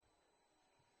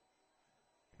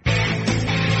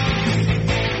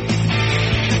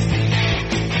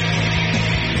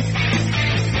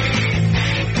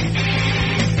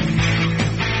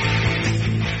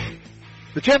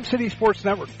The Gem City Sports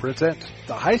Network presents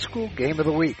the High School Game of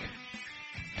the Week.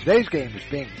 Today's game is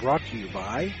being brought to you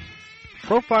by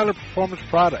Profiler Performance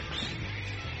Products,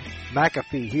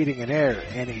 McAfee Heating and Air,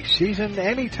 any season,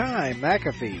 anytime,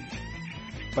 McAfee,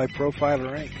 by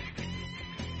Profiler Inc.,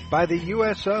 by the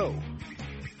USO,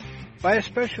 by a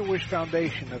Special Wish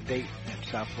Foundation of Dayton and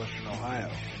Southwestern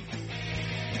Ohio,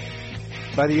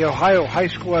 by the Ohio High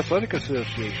School Athletic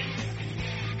Association,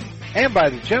 and by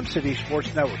the Gem City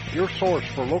Sports Network, your source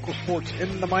for local sports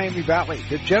in the Miami Valley,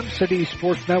 the Gem City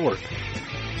Sports Network.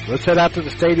 Let's head out to the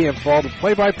stadium for all the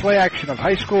play-by-play action of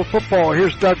high school football.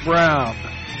 Here's Doug Brown.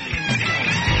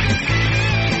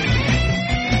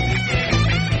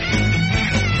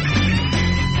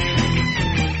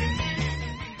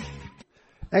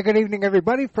 And good evening,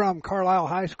 everybody, from Carlisle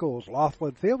High School's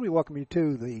Laughlin Field. We welcome you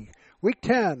to the Week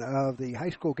 10 of the High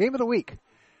School Game of the Week.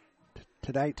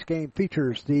 Tonight's game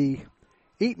features the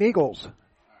Eaton Eagles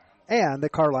and the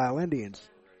Carlisle Indians.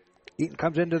 Eaton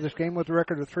comes into this game with a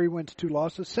record of 3 wins, 2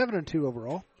 losses, 7-2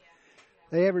 overall.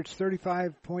 They average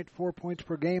 35.4 points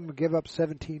per game and give up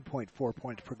 17.4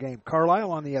 points per game.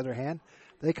 Carlisle, on the other hand,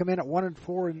 they come in at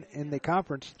 1-4 in the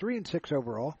conference, 3-6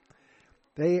 overall.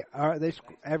 They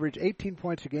average 18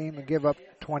 points a game and give up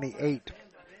 28.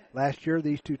 Last year,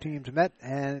 these two teams met,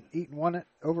 and Eaton won it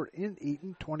over in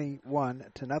Eaton,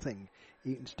 21-0.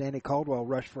 Eaton's Danny Caldwell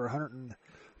rushed for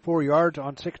 104 yards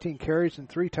on 16 carries and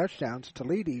 3 touchdowns to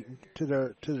lead Eaton to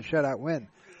the shutout win.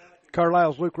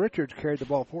 Carlisle's Luke Richards carried the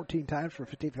ball 14 times for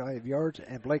 55 yards,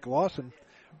 and Blake Lawson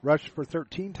rushed for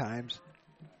 13 times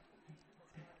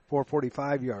for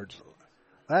 45 yards.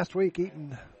 Last week,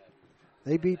 Eaton,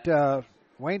 they beat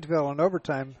Waynesville in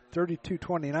overtime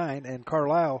 32-29, and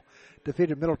Carlisle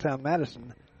defeated Middletown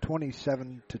Madison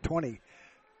 27-20.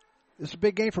 This is a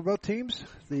big game for both teams.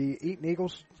 The Eaton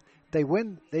Eagles, they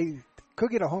win, they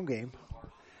could get a home game,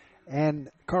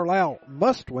 and Carlisle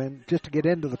must win just to get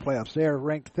into the playoffs. They are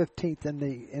ranked 15th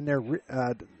in their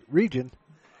region,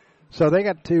 so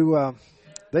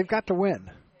they've got to win.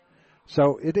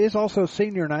 So it is also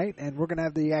senior night, and we're going to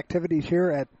have the activities here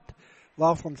at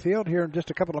Laughlin Field here in just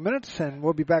a couple of minutes, and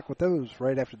we'll be back with those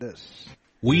right after this.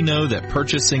 We know that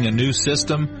purchasing a new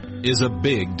system is a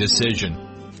big decision.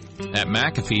 At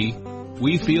McAfee,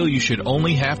 we feel you should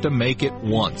only have to make it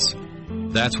once.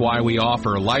 That's why we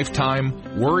offer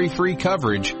lifetime, worry-free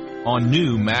coverage on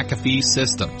new McAfee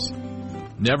systems.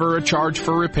 Never a charge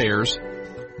for repairs,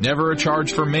 never a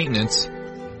charge for maintenance,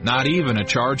 not even a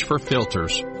charge for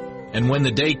filters. And when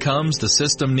the day comes the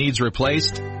system needs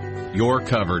replaced, you're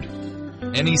covered.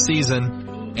 Any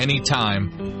season, any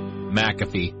time,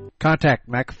 McAfee. Contact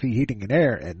McAfee Heating and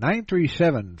Air at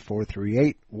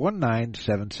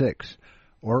 937-438-1976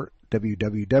 or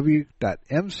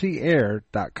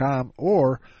www.mcair.com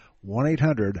or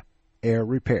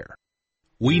 1-800-AIR-REPAIR.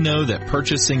 We know that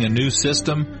purchasing a new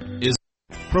system is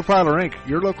Profiler Inc.,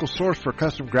 your local source for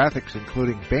custom graphics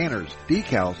including banners,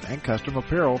 decals, and custom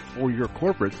apparel for your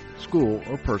corporate, school,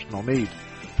 or personal needs.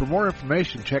 For more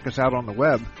information, check us out on the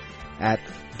web at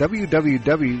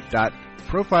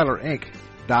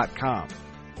www.profilerinc.com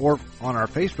or on our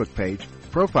Facebook page,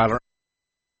 Profiler.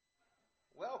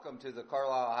 Welcome to the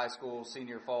Carlisle High School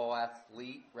Senior Fall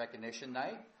Athlete Recognition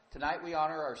Night. Tonight we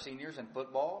honor our seniors in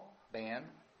football, band,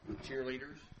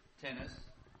 cheerleaders, tennis,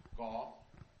 golf,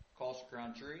 cross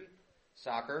country,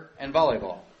 soccer, and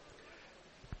volleyball.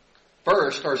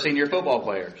 First, our senior football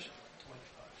players.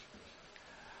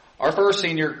 Our first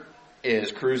senior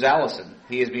is Cruz Allison.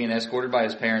 He is being escorted by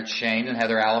his parents Shane and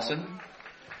Heather Allison.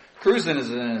 Cruz is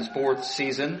in his 4th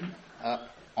season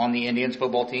on the Indians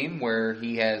football team, where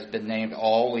he has been named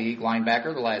all-league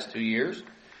linebacker the last 2 years.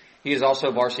 He is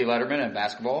also varsity letterman in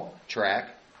basketball,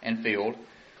 track, and field,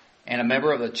 and a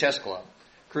member of the chess club.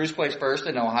 Cruz placed first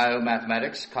in Ohio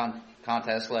mathematics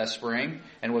contest last spring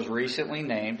and was recently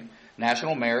named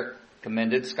National Merit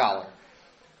Commended Scholar.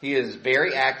 He is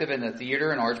very active in the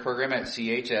theater and arts program at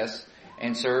CHS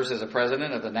and serves as a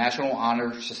president of the National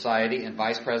Honor Society and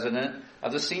vice president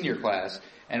of the senior class,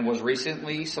 and was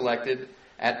recently selected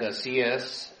at the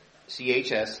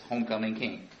CHS Homecoming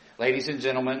King. Ladies and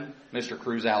gentlemen, Mr.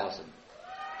 Cruz Allison.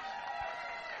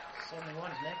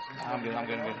 71 is next. I'm good.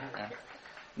 Yeah.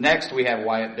 Next, we have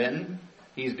Wyatt Benton.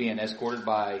 He's being escorted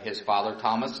by his father,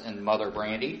 Thomas, and mother,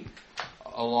 Brandy.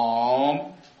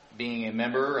 Along being a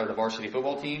member of the varsity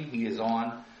football team, he is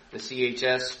on the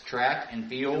CHS track and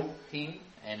field team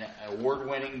and an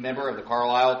award-winning member of the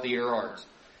Carlisle Theater Arts.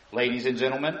 Ladies and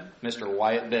gentlemen, Mr.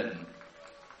 Wyatt Benton.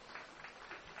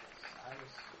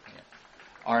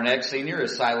 Our next senior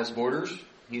is Silas Borders.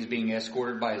 He's being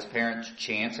escorted by his parents,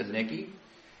 Chance and Nikki,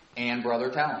 and brother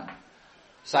Talon.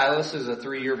 Silas is a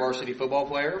 3-year varsity football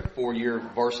player, 4-year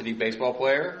varsity baseball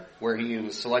player, where he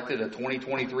was selected a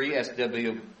 2023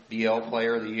 SWBL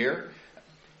Player of the Year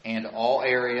and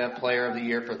All-Area Player of the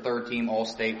Year for 3rd Team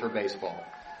All-State for baseball.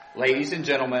 Ladies and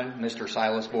gentlemen, Mr.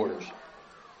 Silas Borders.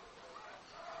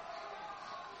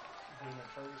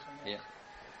 Yeah.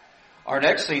 Our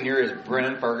next senior is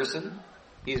Brennan Ferguson.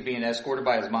 He's being escorted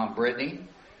by his mom, Brittany.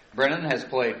 Brennan has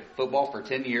played football for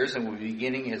 10 years and will be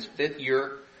beginning his 5th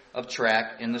year of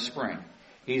track in the spring.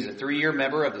 He's a 3-year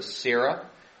member of the Sierra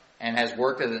and has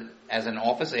worked as an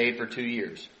office aide for 2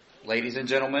 years. Ladies and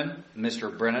gentlemen,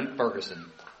 Mr. Brennan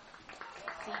Ferguson.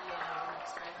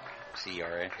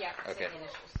 CRA? Yeah. Okay.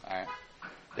 All right.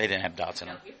 They didn't have dots in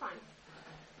them. No, you're fine.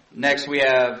 Next we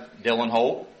have Dylan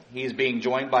Holt. He's being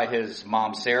joined by his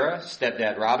mom, Sarah,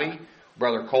 stepdad, Robbie,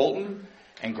 brother, Colton,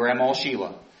 and grandma,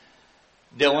 Sheila.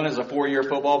 Dylan is a 4-year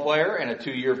football player and a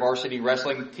 2-year varsity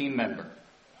wrestling team member.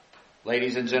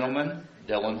 Ladies and gentlemen,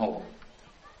 Dylan Holt.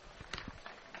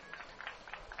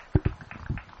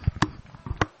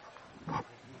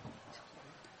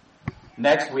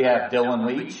 Next, we have Dylan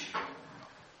Leach.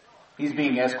 He's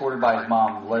being escorted by his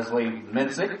mom, Leslie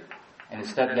Minsick, and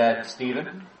his stepdad,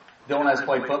 Stephen. Dylan has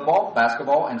played football,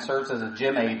 basketball, and serves as a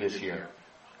gym aide this year.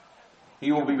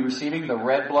 He will be receiving the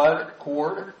Red Blood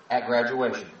Cord at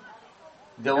graduation.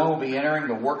 Dylan will be entering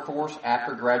the workforce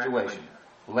after graduation.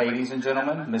 Ladies and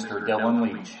gentlemen, Mr. Dylan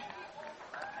Leach.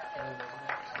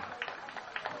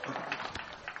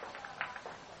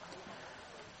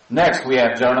 Next, we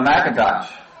have Jonah McIntosh,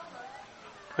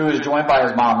 who is joined by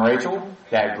his mom, Rachel,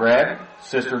 dad, Greg,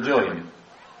 sister, Jillian.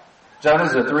 Jonah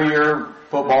is a 3-year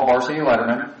football varsity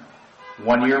letterman,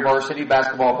 1-year varsity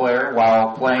basketball player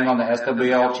while playing on the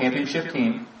SWL championship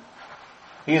team.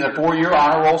 He is a 4-year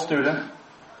honor roll student,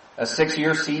 a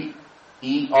 6-year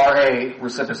CERA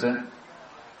recipient,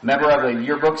 member of the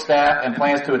yearbook staff, and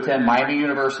plans to attend Miami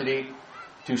University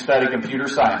to study computer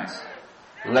science.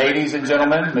 Ladies and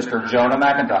gentlemen, Mr. Jonah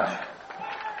McIntosh.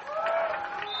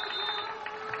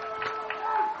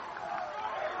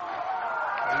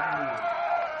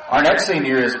 Our next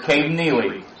senior is Caden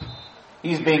Neely.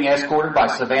 He's being escorted by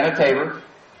Savannah Tabor.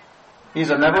 He's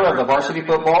a member of the varsity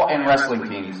football and wrestling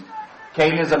teams.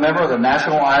 Caden is a member of the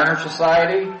National Ironer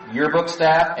Society, yearbook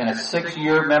staff, and a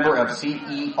 6-year member of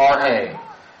CERA.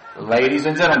 Ladies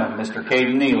and gentlemen, Mr.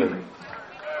 Caden Neely.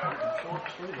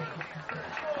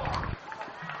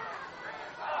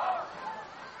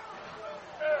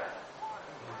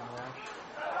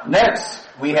 Next,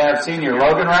 we have senior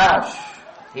Logan Roush.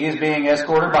 He is being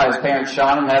escorted by his parents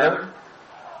Sean and Heather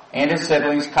and his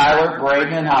siblings Kyler,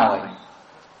 Braden, and Holly.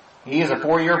 He is a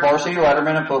 4-year varsity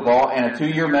letterman in football and a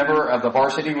 2-year member of the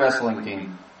varsity wrestling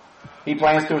team. He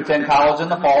plans to attend college in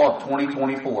the fall of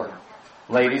 2024.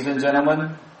 Ladies and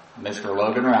gentlemen, Mr.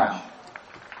 Logan Roush.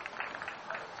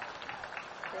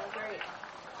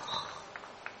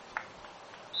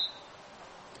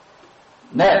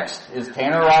 Next is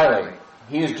Tanner Riley.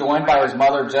 He is joined by his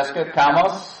mother, Jessica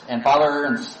Kamos, and father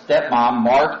and stepmom,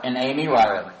 Mark and Amy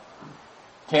Riley.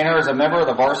 Tanner is a member of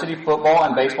the varsity football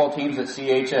and baseball teams at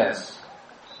CHS.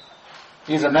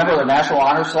 He is a member of the National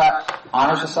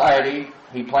Honor Society.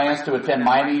 He plans to attend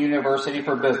Miami University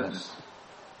for business.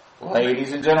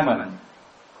 Ladies and gentlemen,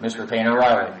 Mr. Tanner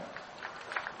Riley.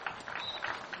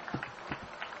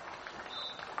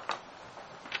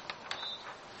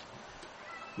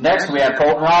 Next, we have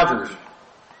Colton Rogers.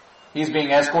 He's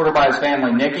being escorted by his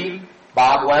family, Nikki,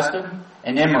 Bob Weston,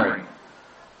 and Emery.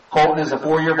 Colton is a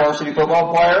 4-year varsity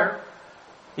football player.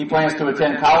 He plans to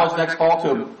attend college next fall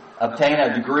to obtain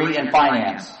a degree in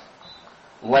finance.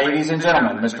 Ladies and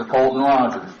gentlemen, Mr. Colton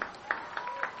Rogers.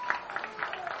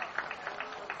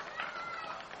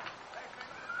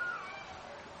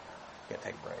 Gotta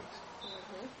take breaks.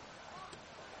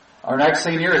 Our next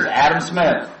senior is Adam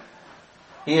Smith.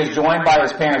 He is joined by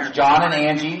his parents, John and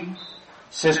Angie,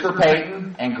 sister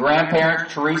Peyton, and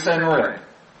grandparents Teresa and Rick.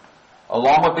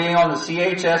 Along with being on the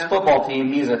CHS football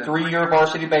team, he is a 3-year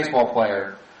varsity baseball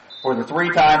player for the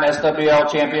 3-time SWL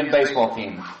champion baseball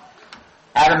team.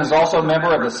 Adam is also a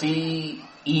member of the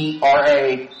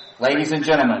CERA. Ladies and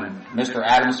gentlemen, Mr.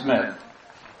 Adam Smith.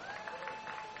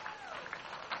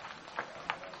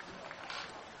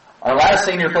 Our last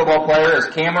senior football player is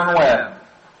Cameron Webb.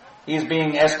 He is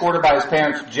being escorted by his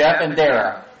parents, Jeff and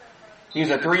Dara. He's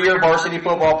a 3-year varsity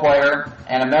football player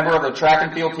and a member of the track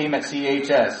and field team at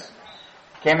CHS.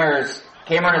 Cameron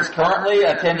is currently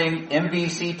attending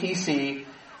MVCTC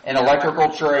in electrical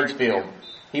trades field.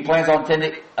 He plans on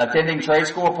attending trade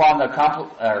school upon the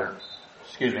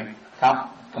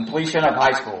completion of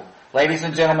high school. Ladies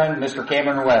and gentlemen, Mr.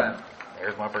 Cameron Webb.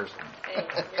 There's my person. Hey,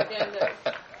 you're doing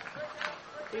good.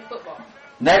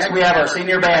 Next, we have our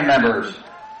senior band members.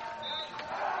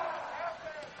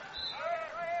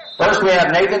 First, we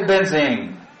have Nathan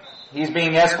Benzing. He's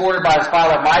being escorted by his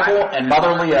father Michael and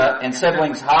mother Leah and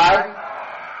siblings Hai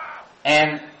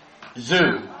and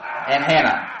Zoo and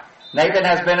Hannah. Nathan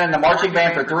has been in the marching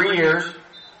band for 3 years,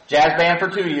 jazz band for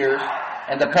 2 years,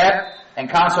 and the pep and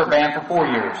concert band for 4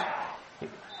 years.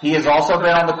 He has also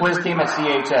been on the quiz team at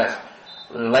CHS.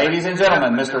 Ladies and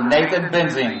gentlemen, Mr. Nathan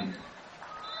Benzing.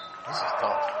 This is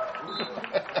tough.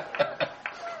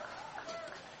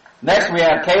 Next, we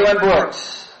have Kaylin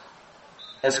Brooks,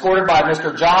 escorted by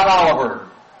Mr. John Oliver.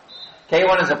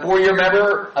 Kaylin is a 4-year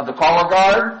member of the Color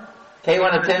Guard.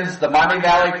 Kaylin attends the Miami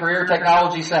Valley Career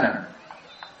Technology Center.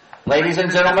 Ladies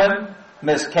and gentlemen,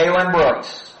 Miss Kaylin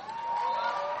Brooks.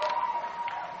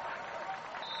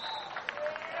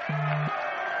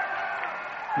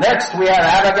 Next, we have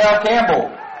Abigail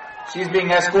Campbell. She's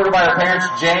being escorted by her parents,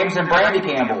 James and Brandy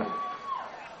Campbell.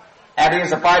 Abby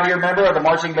is a 5-year member of the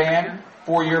marching band,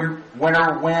 4-year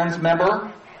Winter Winds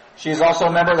member. She is also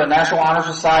a member of the National Honor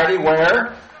Society,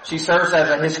 where she serves as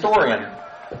a historian.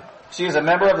 She is a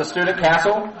member of the student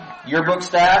council, yearbook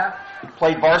staff,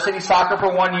 played varsity soccer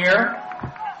for 1 year.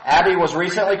 Abby was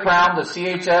recently crowned the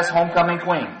CHS Homecoming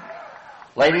Queen.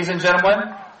 Ladies and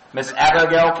gentlemen, Miss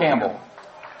Abigail Campbell.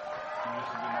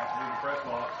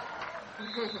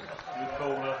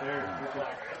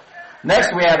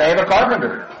 Next, we have Ava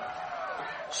Carpenter.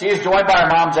 She is joined by her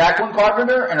mom, Jacqueline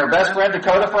Carpenter, and her best friend,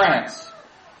 Dakota France.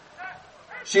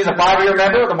 She is a 5-year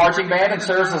member of the marching band and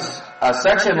serves as a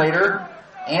section leader,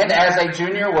 and as a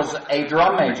junior was a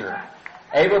drum major.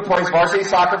 Ava plays varsity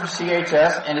soccer for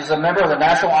CHS and is a member of the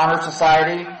National Honor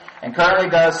Society and currently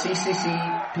does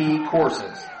CCCP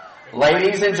courses.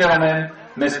 Ladies and gentlemen,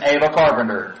 Miss Ava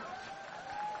Carpenter.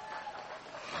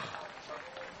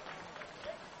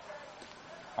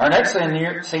 Our next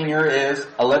senior is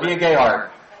Olivia Gayhart.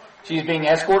 She's being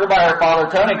escorted by her father,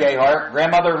 Tony Gayhart,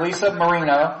 grandmother Lisa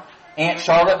Marino, Aunt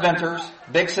Charlotte Venters,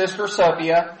 big sister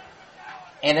Sophia,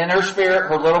 and in her spirit,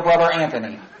 her little brother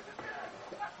Anthony.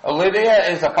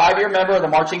 Olivia is a 5-year member of the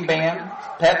marching band,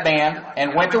 pep band,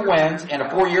 and Winter Winds, and a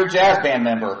 4-year jazz band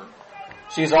member.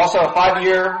 She's also a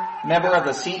 5-year member of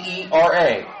the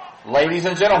CERA. Ladies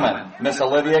and gentlemen, Miss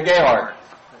Olivia Gayhart.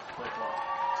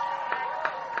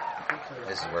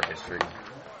 This is work history.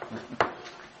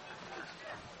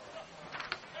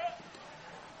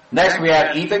 Next, we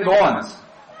have Ethan Goins.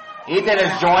 Ethan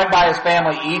is joined by his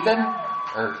family,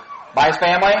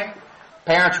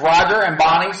 parents Roger and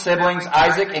Bonnie, siblings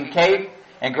Isaac and Kate,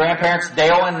 and grandparents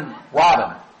Dale and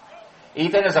Robin.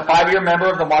 Ethan is a 5-year member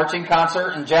of the marching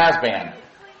concert and jazz band.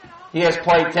 He has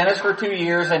played tennis for 2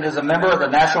 years and is a member of the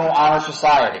National Honor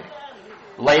Society.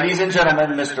 Ladies and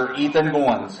gentlemen, Mr. Ethan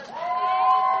Goins.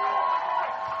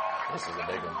 This is a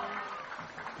big one.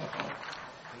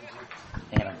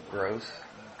 Anna Gross.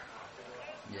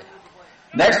 Yeah.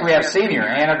 Next, we have senior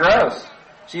Anna Gross.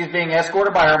 She's being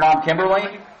escorted by her mom,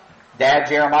 Kimberly, dad,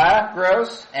 Jeremiah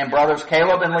Gross, and brothers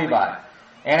Caleb and Levi.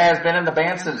 Anna has been in the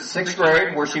band since 6th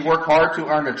grade, where she worked hard to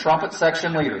earn the trumpet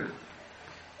section leader.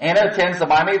 Anna attends the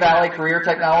Miami Valley Career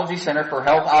Technology Center for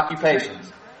Health Occupations,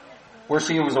 where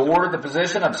she was awarded the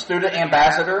position of student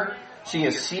ambassador. She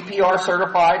is CPR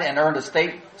certified and earned a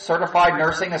state certified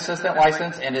nursing assistant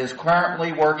license and is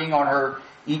currently working on her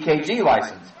EKG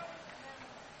license.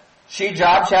 She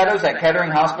job shadows at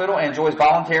Kettering Hospital and enjoys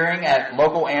volunteering at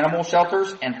local animal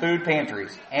shelters and food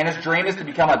pantries. Anna's dream is to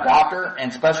become a doctor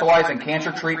and specialize in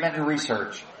cancer treatment and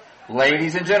research.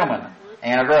 Ladies and gentlemen,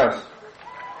 Anna Gross.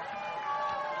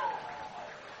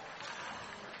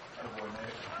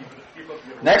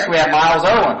 Next, we have Miles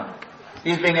Irwin.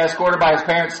 He's being escorted by his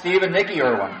parents, Steve and Nikki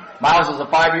Irwin. Miles is a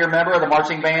 5-year member of the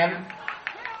marching band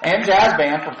and jazz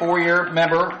band, for 4-year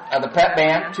member of the pep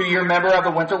band, 2-year member of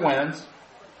the Winter Winds.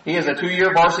 He is a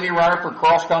 2-year varsity runner for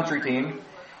cross-country team.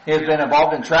 He has been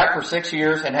involved in track for 6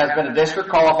 years and has been a district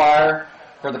qualifier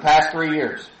for the past 3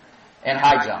 years in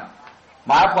high jump.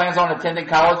 Miles plans on attending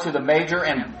college to the major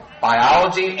in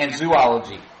biology and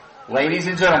zoology. Ladies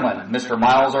and gentlemen, Mr.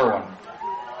 Miles Irwin.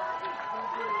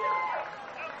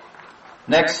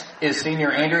 Next is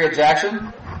senior Andrea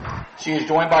Jackson. She is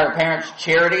joined by her parents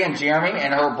Charity and Jeremy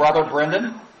and her brother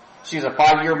Brendan. She's a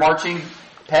 5-year marching,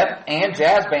 pep, and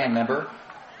jazz band member,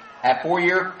 at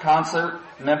 4-year concert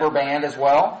member band as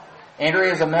well.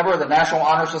 Andrea is a member of the National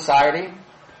Honor Society.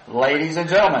 Ladies and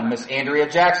gentlemen, Miss Andrea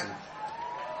Jackson.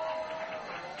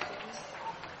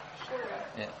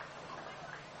 Yeah.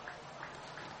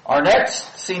 Our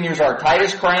next seniors are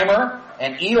Titus Kramer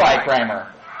and Eli Kramer.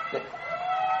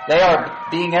 They are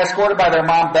being escorted by their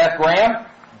mom, Beth Graham,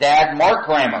 dad, Mark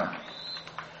Kramer.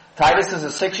 Titus is a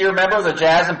 6-year member of the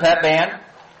Jazz and Pep Band,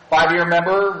 5-year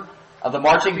member of the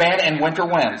Marching Band and Winter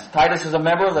Winds. Titus is a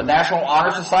member of the National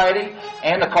Honor Society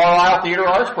and the Carlisle Theater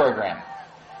Arts Program.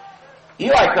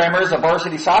 Eli Kramer is a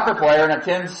varsity soccer player and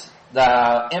attends the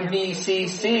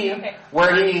MBCC,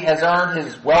 where he has earned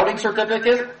his welding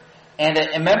certificate and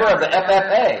a member of the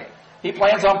FFA. He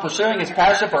plans on pursuing his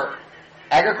passion for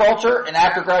agriculture and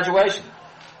after graduation.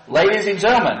 Ladies and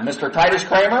gentlemen, Mr. Titus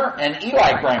Kramer and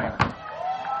Eli Kramer.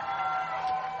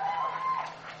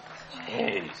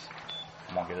 Jeez.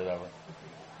 I'm going to get it over.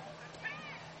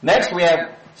 Next, we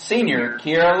have senior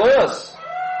Kiera Lewis.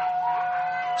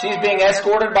 She's being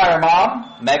escorted by her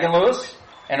mom, Megan Lewis,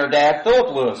 and her dad,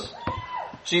 Philip Lewis.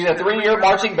 She's a 3-year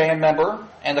marching band member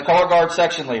and the color guard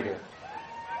section leader.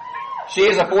 She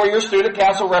is a 4-year student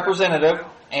council representative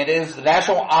and is the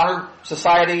National Honor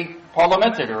Society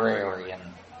parliamentarian.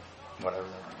 Whatever.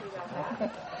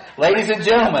 Ladies and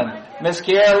gentlemen, Miss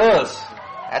Kiera Lewis.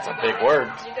 That's a big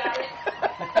word.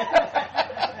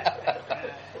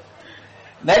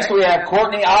 Next, we have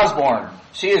Courtney Osborne.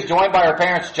 She is joined by her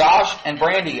parents, Josh and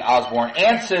Brandy Osborne,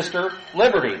 and sister,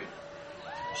 Liberty.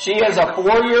 She is a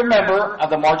 4-year member of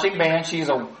the marching band. She is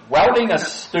a welding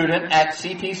student at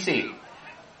CPC.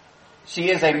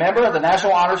 She is a member of the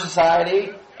National Honor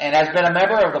Society and has been a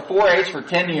member of the 4-H for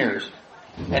 10 years.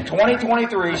 In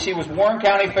 2023, she was Warren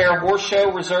County Fair Horse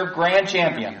Show Reserve Grand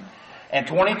Champion and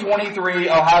 2023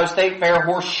 Ohio State Fair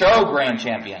Horse Show Grand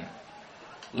Champion.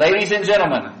 Ladies and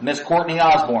gentlemen, Miss Courtney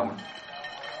Osborne.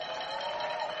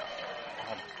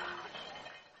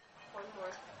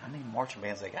 How many marching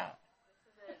bands they got?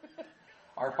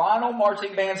 Our final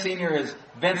marching band senior is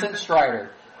Vincent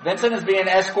Strider. Vincent is being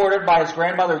escorted by his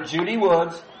grandmother Judy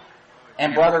Woods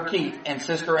and brother Keith and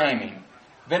sister Amy.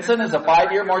 Vincent is a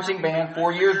 5-year marching band,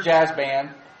 4 years jazz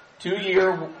band,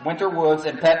 2-year Winter Woods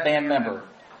and pep band member.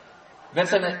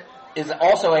 Vincent is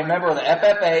also a member of the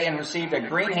FFA and received a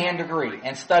Green Hand degree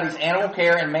and studies animal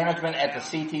care and management at the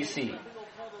CTC.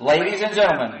 Ladies and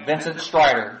gentlemen, Vincent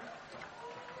Strider.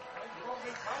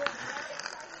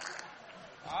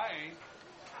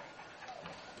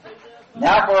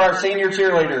 Now for our senior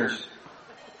cheerleaders.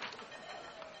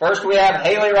 First we have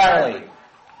Haley Riley.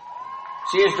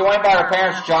 She is joined by her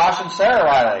parents Josh and Sarah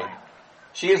Riley.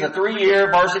 She is a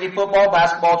 3-year varsity football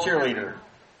basketball cheerleader.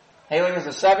 Haley is a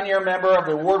 7-year member of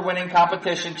the award-winning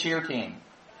competition cheer team.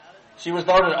 She was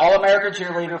voted All-American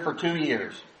cheerleader for 2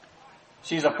 years.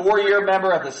 She's a 4-year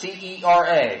member of the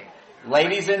CERA.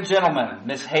 Ladies and gentlemen,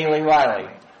 Miss Haley Riley.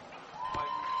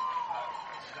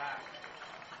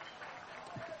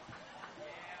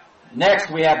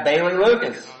 Next, we have Bailey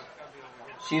Lucas.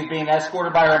 She's being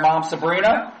escorted by her mom,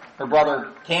 Sabrina, her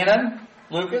brother, Cannon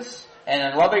Lucas, and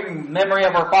in loving memory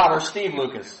of her father, Steve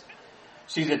Lucas.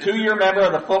 She's a 2-year member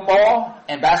of the football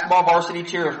and basketball varsity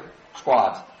cheer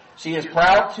squads. She is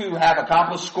proud to have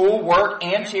accomplished school, work,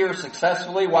 and cheer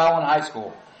successfully while in high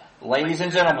school. Ladies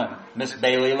and gentlemen, Miss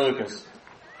Bailey Lucas.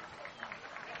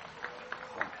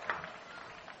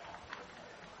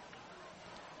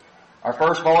 Our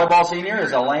first volleyball senior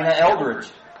is Elena Eldridge.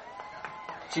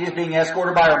 She is being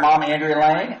escorted by her mom, Andrea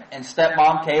Lane, and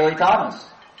stepmom, Kaylee Thomas.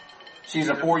 She's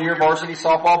a 4-year varsity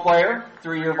softball player,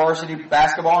 3-year varsity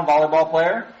basketball and volleyball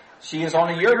player. She is on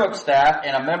the yearbook staff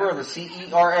and a member of the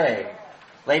CERA.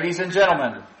 Ladies and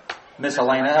gentlemen, Miss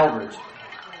Elena Eldridge.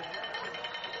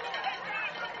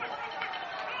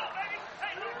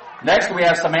 Next, we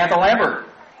have Samantha Lambert.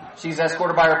 She's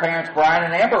escorted by her parents,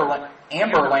 Brian and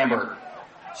Amber Lambert.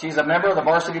 She's a member of the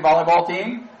varsity volleyball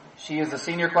team. She is the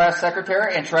senior class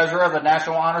secretary and treasurer of the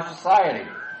National Honor Society.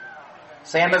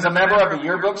 Sam is a member of the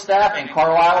yearbook staff and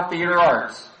Carlisle Theater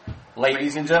Arts.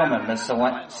 Ladies and gentlemen, Miss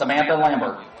Samantha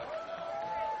Lambert.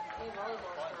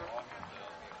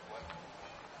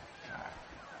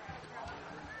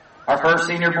 Our first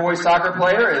senior boys soccer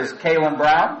player is Kalen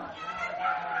Brown.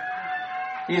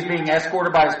 He is being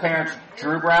escorted by his parents,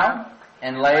 Drew Brown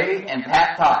and Leigh and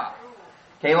Pat Topp.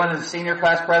 Kalen is the senior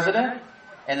class president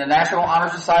and the National Honor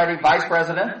Society vice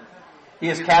president. He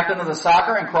is captain of the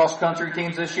soccer and cross-country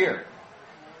teams this year.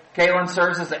 Kalen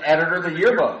serves as the editor of the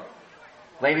yearbook.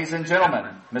 Ladies and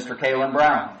gentlemen, Mr. Kalen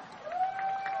Brown.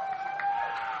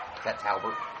 Is that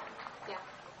Talbert? Yeah.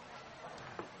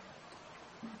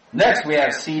 Next, we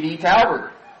have C.D.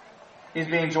 Talbert. He's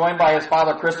being joined by his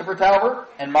father, Christopher Talbert,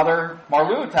 and mother,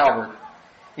 Marlou Talbert.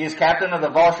 He is captain of the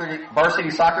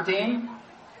varsity soccer team.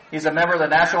 He's a member of the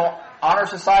National Honor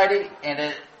Society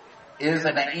and is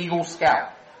an Eagle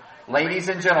Scout. Ladies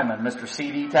and gentlemen, Mr.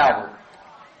 C.D. Talbert.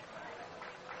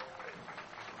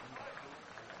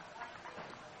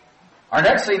 Our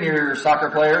next senior soccer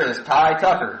player is Ty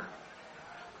Tucker.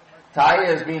 Ty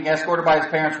is being escorted by his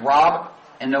parents Rob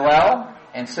and Noel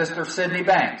and sister Sydney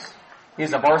Banks. He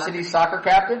is a varsity soccer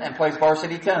captain and plays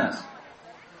varsity tennis.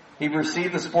 He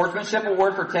received the Sportsmanship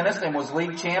Award for tennis and was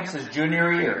league champs his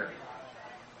junior year.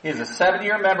 He is a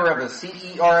 7-year member of the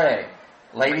CERA.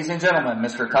 Ladies and gentlemen,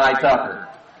 Mr. Ty Tucker.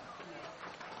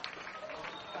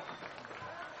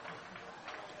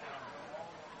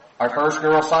 Our first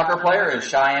girl soccer player is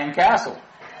Cheyenne Castle.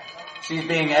 She's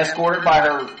being escorted by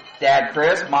her dad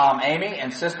Chris, mom Amy,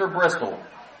 and sister Bristol.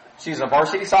 She's a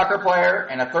varsity soccer player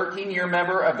and a 13-year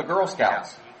member of the Girl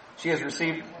Scouts. She has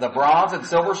received the Bronze and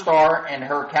Silver Star and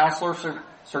her counselor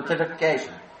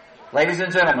certification. Ladies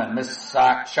and gentlemen, Miss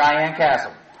Cheyenne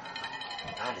Castle.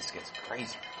 God, this gets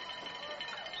crazy.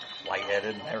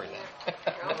 Lightheaded and everything.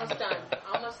 Almost done.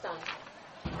 Almost done.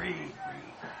 Breathe.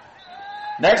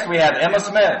 Next, we have Emma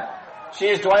Smith. She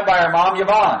is joined by her mom,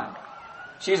 Yvonne.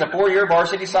 She's a 4-year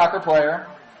varsity soccer player.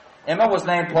 Emma was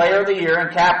named Player of the Year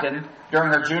and Captain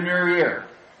during her junior year.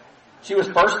 She was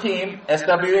first team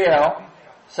SWL,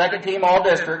 second team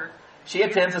All-District. She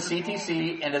attends a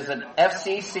CTC and is an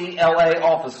FCCLA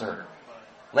officer.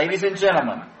 Ladies and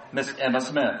gentlemen, Miss Emma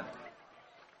Smith.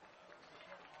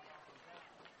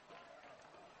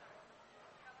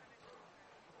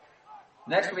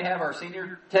 Next, we have our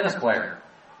senior tennis player,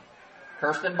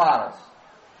 Kirsten Bottles.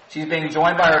 She's being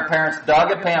joined by her parents,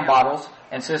 Doug and Pam Bottles,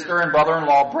 and sister and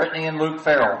brother-in-law, Brittany and Luke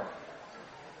Farrell.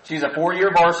 She's a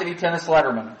 4-year varsity tennis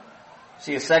letterman.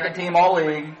 She is second team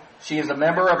All-League. She is a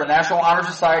member of the National Honor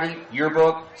Society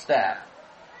yearbook staff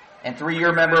and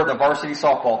 3-year member of the varsity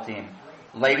softball team.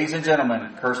 Ladies and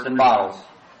gentlemen, Kirsten Bottles.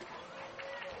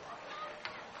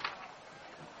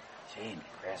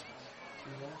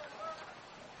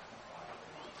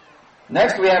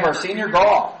 Next, we have our senior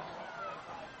golf.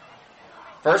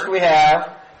 First, we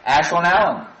have Ashlyn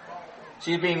Allen.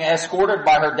 She's being escorted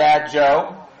by her dad,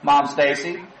 Joe, mom,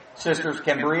 Stacy, sisters,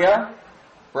 Cambria,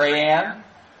 Rayanne.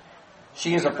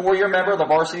 She is a 4-year member of the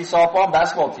varsity softball and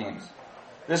basketball teams.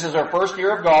 This is her first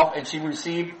year of golf, and she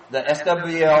received the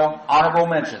SWL Honorable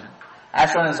Mention.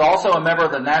 Ashlyn is also a member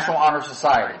of the National Honor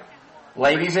Society.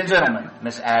 Ladies and gentlemen,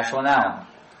 Miss Ashlyn Allen.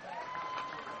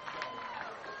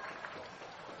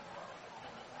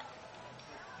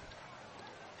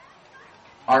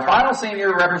 Our final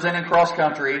senior representing cross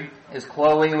country is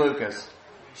Chloe Lucas.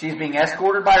 She's being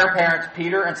escorted by her parents,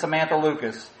 Peter and Samantha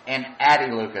Lucas, and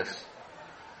Addie Lucas.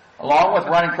 Along with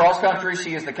running cross country,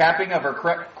 she is the captain of her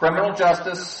criminal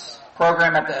justice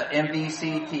program at the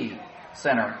MVCT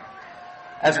Center.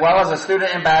 As well as a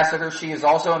student ambassador, she is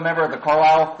also a member of the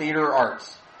Carlisle Theater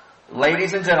Arts.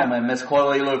 Ladies and gentlemen, Miss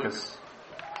Chloe Lucas.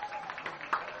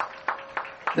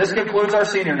 This concludes our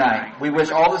senior night. We wish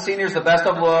all the seniors the best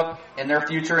of luck in their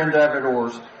future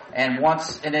endeavors. And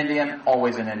once an Indian,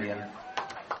 always an Indian.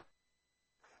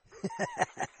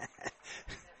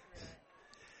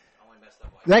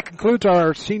 That concludes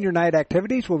our senior night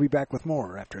activities. We'll be back with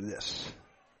more after this.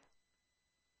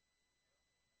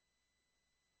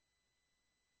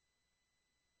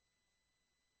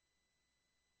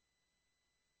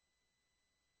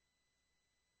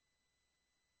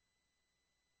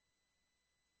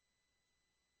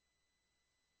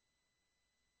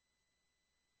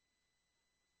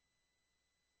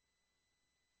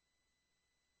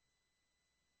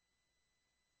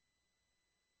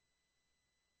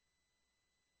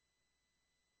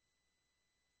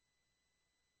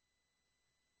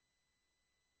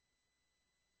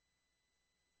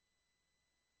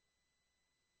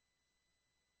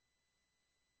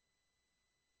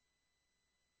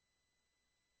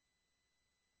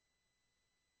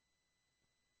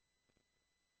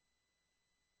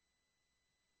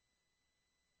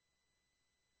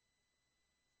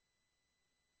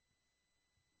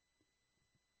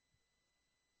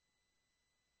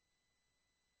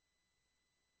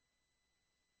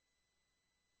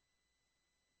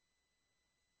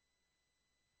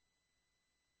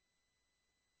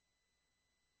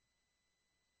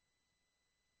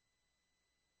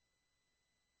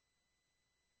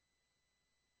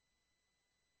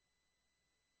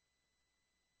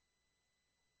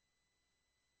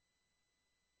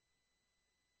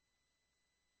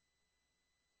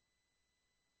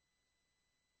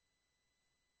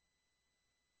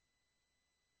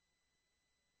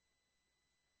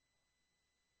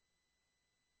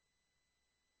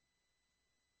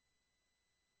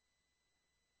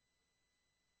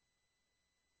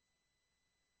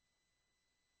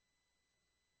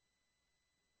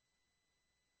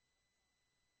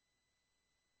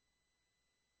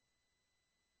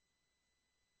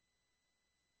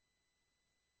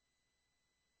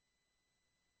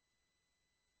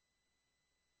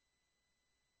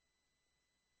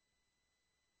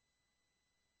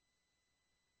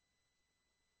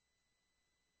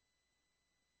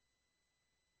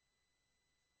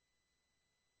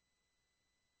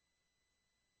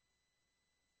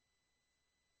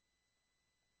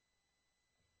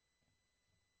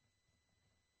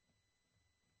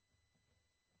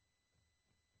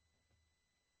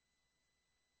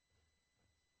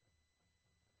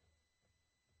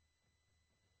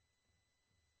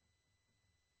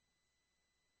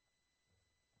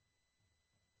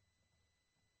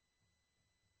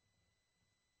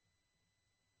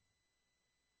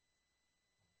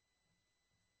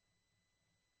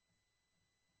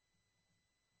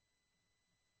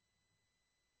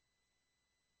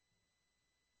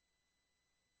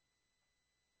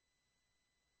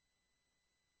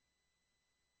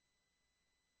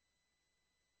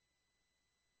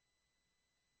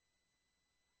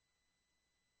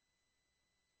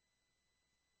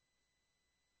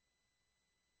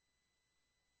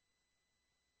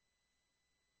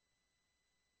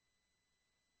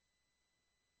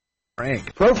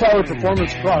 Profiler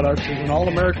Performance Products is an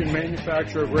all-American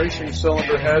manufacturer of racing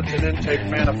cylinder heads and intake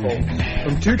manifolds.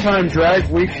 From two-time Drag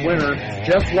Week winner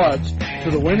Jeff Lutz to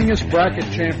the winningest bracket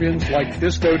champions like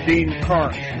Disco Dean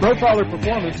Carnes, Profiler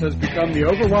Performance has become the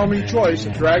overwhelming choice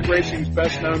of drag racing's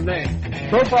best-known name.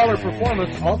 Profiler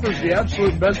Performance offers the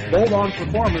absolute best bolt-on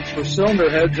performance for cylinder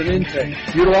heads and intake,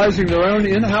 utilizing their own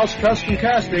in-house custom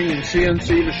casting and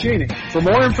CNC machining. For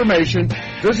more information,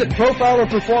 visit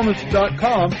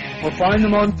profilerperformance.com or find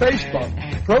them on Facebook.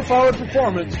 Profiler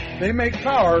Performance, they make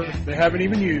power they haven't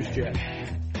even used yet.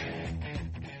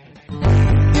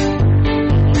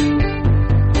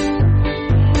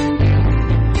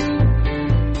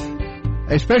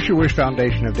 A Special Wish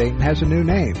Foundation of Dayton has a new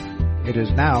name. It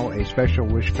is now a Special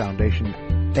Wish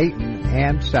Foundation Dayton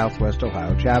and Southwest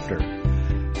Ohio chapter.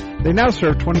 They now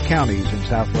serve 20 counties in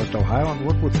Southwest Ohio and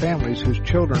work with families whose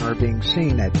children are being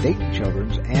seen at Dayton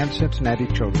Children's and Cincinnati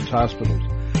Children's Hospitals.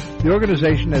 The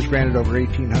organization has granted over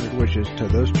 1,800 wishes to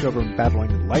those children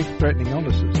battling life-threatening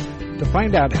illnesses. To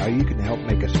find out how you can help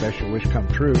make a special wish come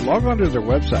true, log on to their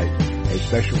website,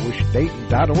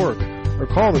 aspecialwishdayton.org, or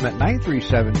call them at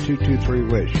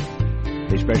 937-223-WISH.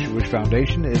 A Special Wish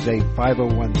Foundation is a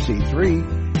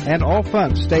 501c3, and all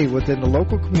funds stay within the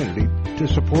local community to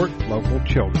support local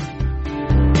children.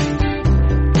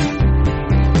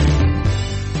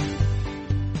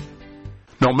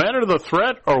 No matter the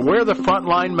threat or where the front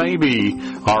line may be,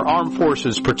 our armed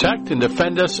forces protect and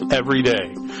defend us every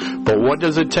day. But what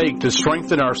does it take to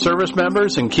strengthen our service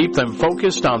members and keep them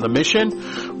focused on the mission?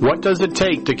 What does it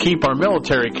take to keep our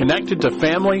military connected to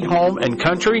family, home, and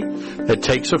country? It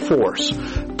takes a force.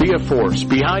 Be a force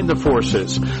behind the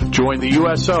forces. Join the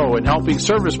USO in helping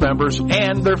service members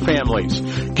and their families.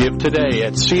 Give today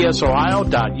at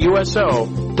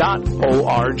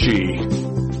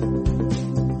csohio.uso.org.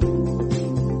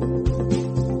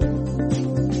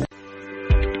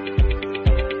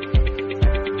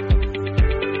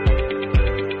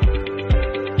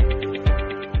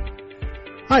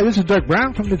 Hi, this is Doug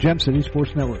Brown from the Gem City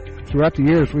Sports Network. Throughout the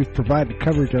years, we've provided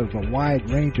coverage of a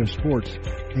wide range of sports,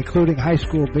 including high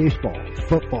school baseball,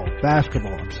 football,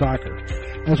 basketball, and soccer,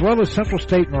 as well as Central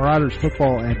State Marauders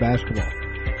football and basketball.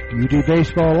 You do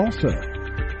baseball also.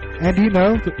 And do you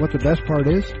know what the best part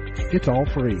is? It's all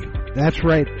free. That's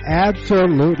right,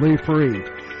 absolutely free.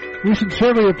 We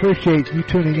sincerely appreciate you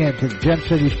tuning in to the Gem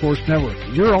City Sports Network,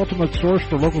 your ultimate source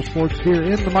for local sports here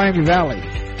in the Miami Valley.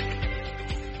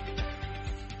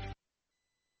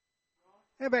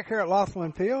 And back here at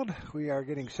Laughlin Field, we are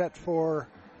getting set for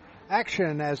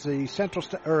action as the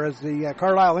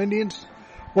Carlisle Indians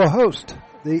will host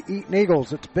the Eaton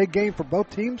Eagles. It's a big game for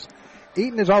both teams.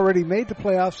 Eaton has already made the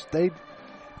playoffs. They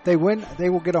win,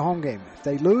 they will get a home game. If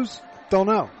they lose, don't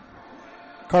know.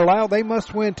 Carlisle, they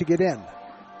must win to get in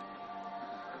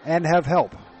and have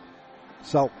help.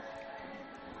 So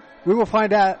we will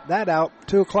find that out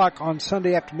 2 o'clock on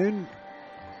Sunday afternoon.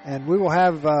 And we will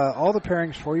have all the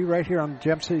pairings for you right here on the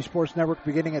Gem City Sports Network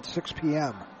beginning at 6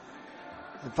 p.m.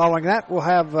 And following that, we'll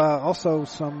have also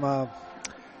some,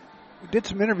 we did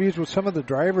some interviews with some of the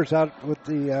drivers out with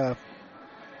the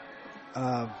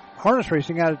harness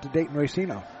racing out at the Dayton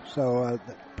Racino. So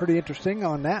pretty interesting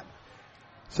on that.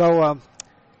 So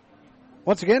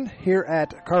once again, here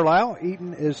at Carlisle,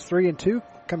 Eaton is 3-2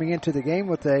 coming into the game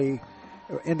with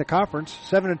in the conference,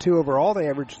 7-2 overall. They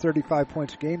average 35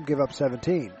 points a game, give up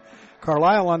 17.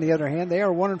 Carlisle, on the other hand, they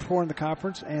are 1-4 in the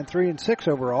conference and 3-6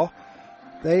 overall.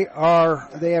 They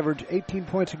average 18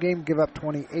 points a game, give up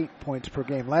 28 points per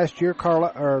game. Last year,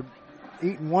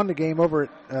 Eaton won the game over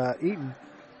at Eaton,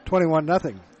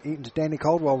 21-0. Eaton's Danny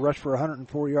Caldwell rushed for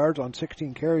 104 yards on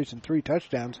 16 carries and 3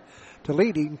 touchdowns to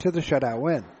lead Eaton to the shutout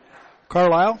win.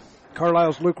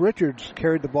 Carlisle's Luke Richards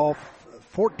carried the ball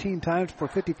 14 times for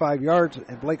 55 yards,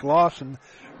 and Blake Lawson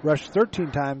rushed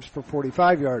 13 times for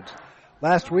 45 yards.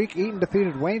 Last week, Eaton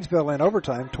defeated Waynesville in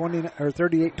overtime,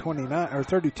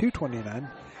 32-29,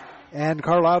 and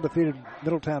Carlisle defeated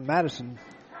Middletown Madison,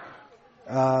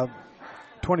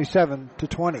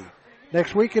 27-20.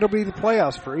 Next week, it'll be the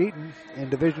playoffs for Eaton in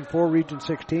Division 4, Region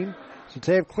 16, since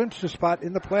they have clinched a spot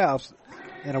in the playoffs,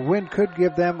 and a win could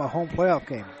give them a home playoff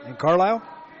game. And Carlisle,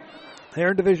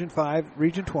 they're in Division 5,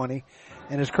 Region 20,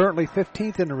 and is currently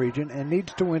 15th in the region and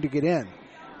needs to win to get in.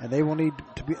 And they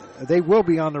will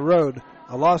be on the road.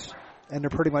 A loss, and they're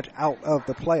pretty much out of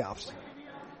the playoffs.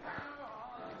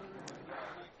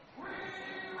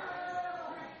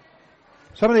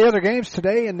 Some of the other games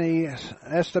today in the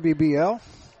SWBL.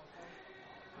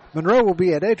 Monroe will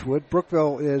be at Edgewood.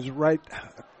 Brookville is right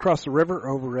across the river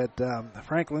over at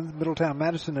Franklin. Middletown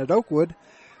Madison at Oakwood.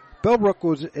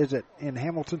 Bellbrook is in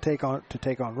Hamilton to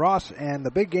take on Ross, and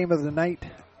the big game of the night,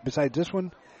 besides this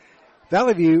one,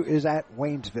 Valley View is at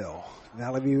Waynesville.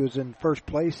 Valley View is in first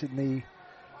place in the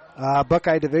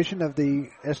Buckeye division of the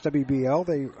SWBL.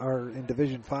 They are in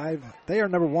Division 5. They are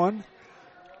number 1.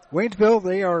 Waynesville,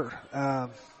 they are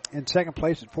in second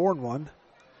place at 4-1,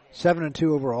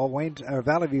 7-2 overall.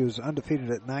 Valley View is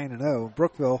undefeated at 9-0.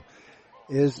 Brookville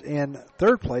is in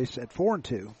third place at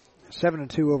 4-2,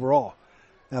 7-2 overall.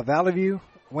 Now Valley View,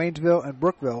 Waynesville, and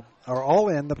Brookville are all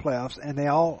in the playoffs, and they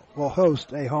all will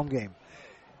host a home game.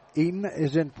 Eaton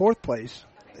is in fourth place.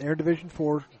 They're Division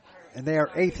 4, and they are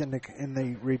eighth in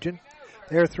the region.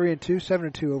 They are 3-2,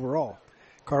 7-2 overall.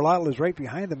 Carlisle is right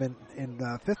behind them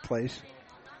in fifth place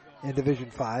in Division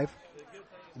 5.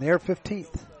 And they are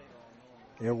 15th.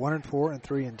 They are 1-4 and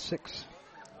 3-6.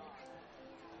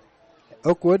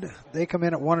 Oakwood, they come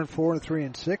in at 1-4 and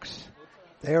 3-6.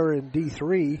 They are in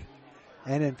D3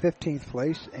 and in 15th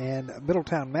place. And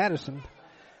Middletown Madison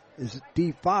is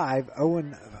D5,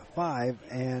 0-5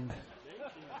 and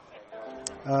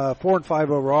 4-5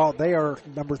 overall. They are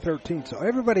number 13. So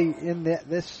everybody in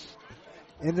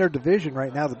in their division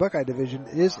right now, the Buckeye division,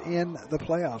 is in the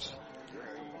playoffs.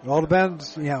 It all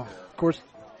depends, of course,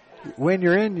 when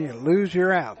you're in, you lose,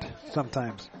 you're out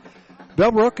sometimes.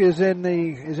 Bellbrook is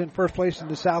in first place in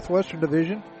the Southwestern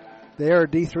Division. They are a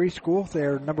D3 school. They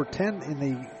are number 10 in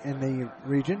the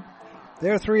region. They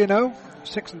are 3-0,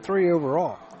 6-3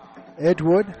 overall.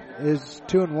 Edgewood is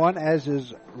 2-1, as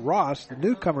is Ross, the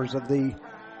newcomers of the.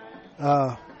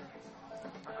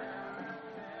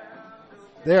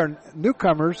 They are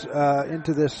newcomers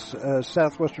into this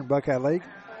Southwestern Buckeye League.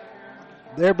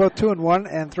 They're both 2-1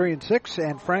 and 3-6,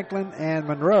 and Franklin and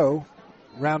Monroe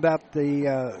round out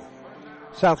the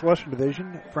Southwestern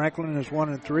Division. Franklin is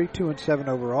 1-3, 2-7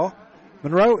 overall.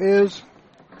 Monroe is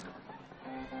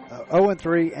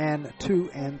 0-3 and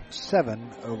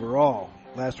 2-7 overall.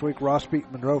 Last week, Ross beat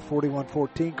Monroe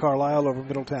 41-14. Carlisle over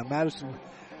Middletown Madison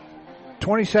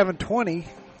 27-20.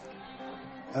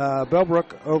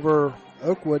 Bellbrook over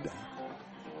Oakwood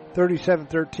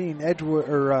 37-13.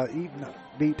 Eaton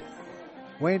beat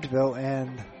Waynesville,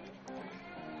 and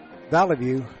Valley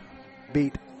View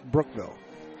beat Brookville.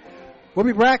 We'll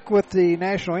be back with the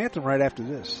national anthem right after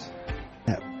this.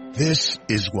 This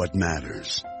is what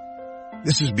matters.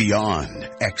 This is beyond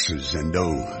X's and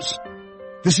O's.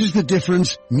 This is the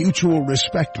difference mutual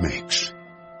respect makes.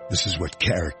 This is what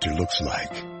character looks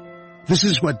like. This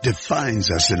is what defines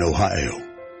us in Ohio.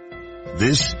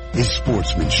 This is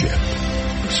sportsmanship.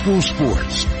 School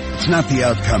sports. It's not the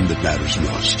outcome that matters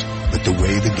most, but the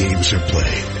way the games are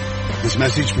played. This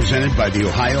message presented by the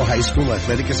Ohio High School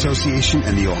Athletic Association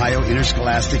and the Ohio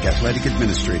Interscholastic Athletic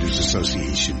Administrators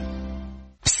Association.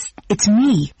 It's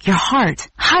me, your heart.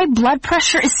 High blood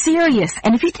pressure is serious,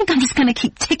 and if you think I'm just going to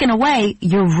keep ticking away,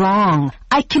 you're wrong.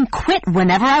 I can quit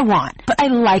whenever I want, but I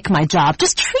like my job.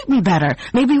 Just treat me better.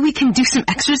 Maybe we can do some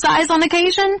exercise on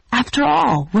occasion? After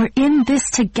all, we're in this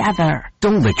together.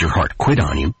 Don't let your heart quit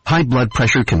on you. High blood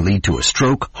pressure can lead to a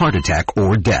stroke, heart attack,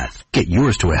 or death. Get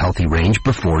yours to a healthy range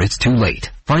before it's too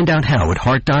late. Find out how at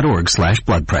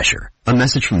heart.org/blood pressure. A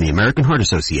message from the American Heart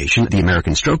Association, the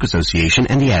American Stroke Association,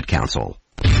 and the Ad Council.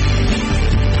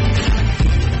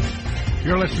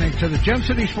 You're listening to the Gem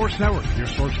City Sports Network, your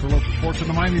source for local sports in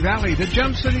the Miami Valley, the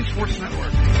Gem City Sports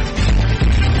Network.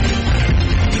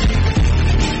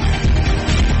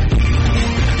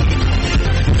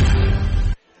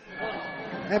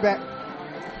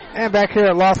 And back here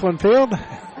at Laughlin Field,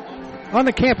 on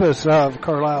the campus of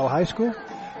Carlisle High School.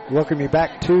 Welcome you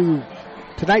back to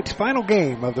tonight's final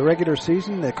game of the regular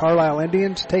season, the Carlisle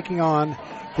Indians taking on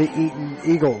the Eaton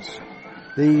Eagles.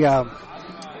 The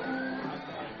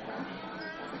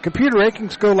computer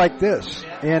rankings go like this.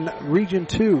 In Region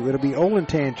 2, it'll be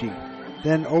Olentangy,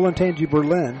 then Olentangy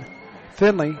Berlin,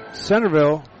 Findlay,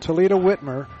 Centerville, Toledo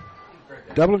Whitmer,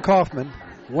 Dublin Kaufman,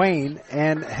 Wayne,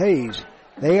 and Hayes.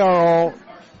 They are all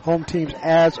home teams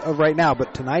as of right now,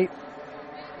 but tonight,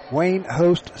 Wayne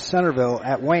hosts Centerville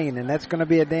at Wayne, and that's going to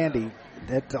be a dandy.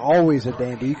 That's always a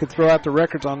dandy. You could throw out the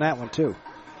records on that one, too.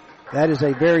 That is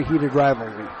a very heated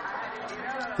rivalry.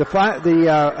 The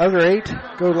other 8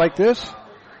 go like this.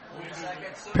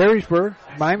 Perrysburg,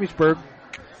 Miamisburg,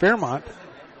 Fairmont,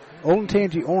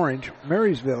 Olentangy Orange,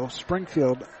 Marysville,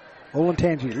 Springfield,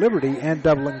 Olentangy Liberty, and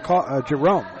Dublin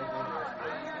Jerome.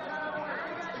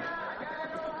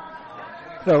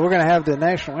 So we're going to have the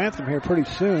national anthem here pretty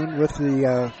soon with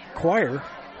the choir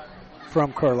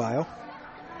from Carlisle.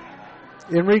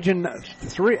 In Region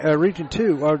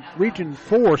 2, Region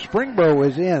 4, Springboro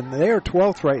is in. They are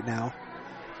 12th right now.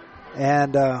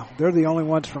 And they're the only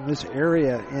ones from this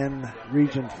area in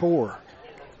Region 4.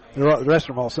 The rest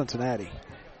of them all Cincinnati.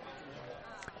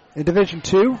 In Division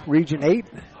 2, Region 8,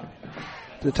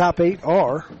 the top 8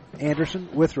 are Anderson,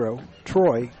 Withrow,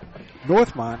 Troy,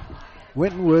 Northmont,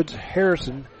 Winton Woods,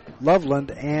 Harrison,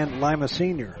 Loveland, and Lima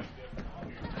Senior.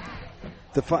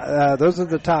 Those are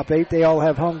the top 8. They all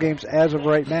have home games as of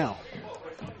right now.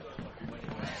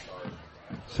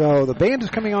 So the band is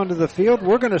coming onto the field.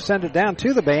 We're going to send it down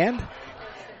to the band.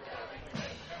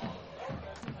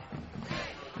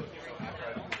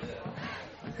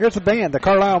 Here's the band, the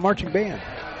Carlisle Marching Band.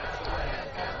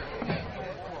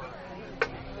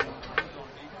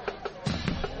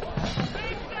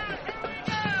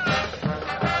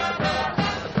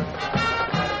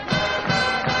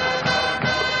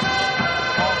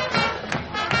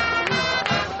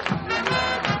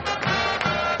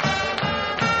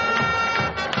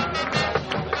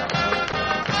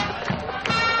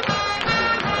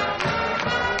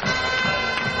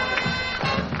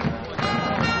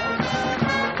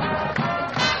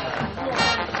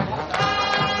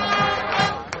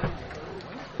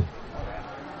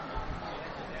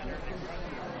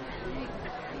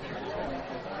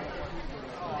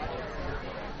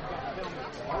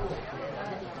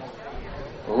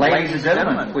 Ladies and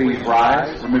gentlemen, please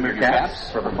rise, remove your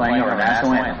caps for the playing of our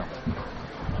national anthem.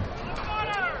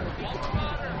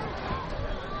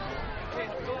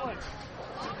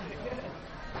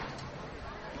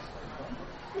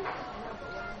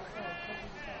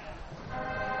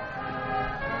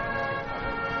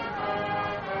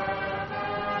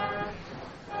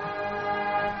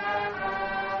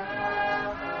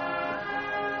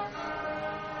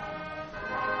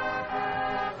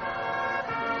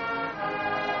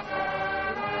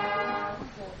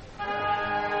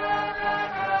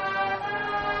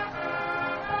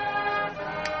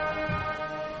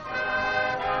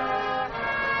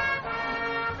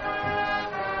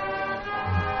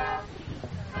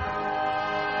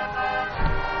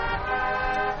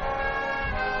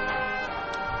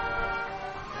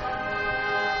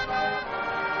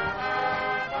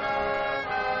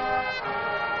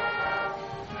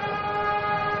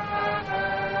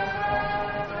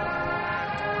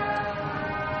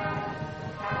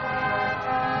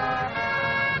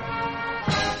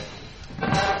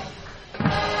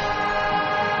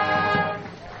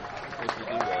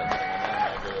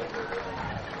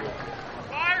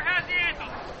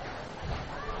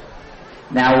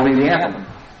 Now will be the anthem.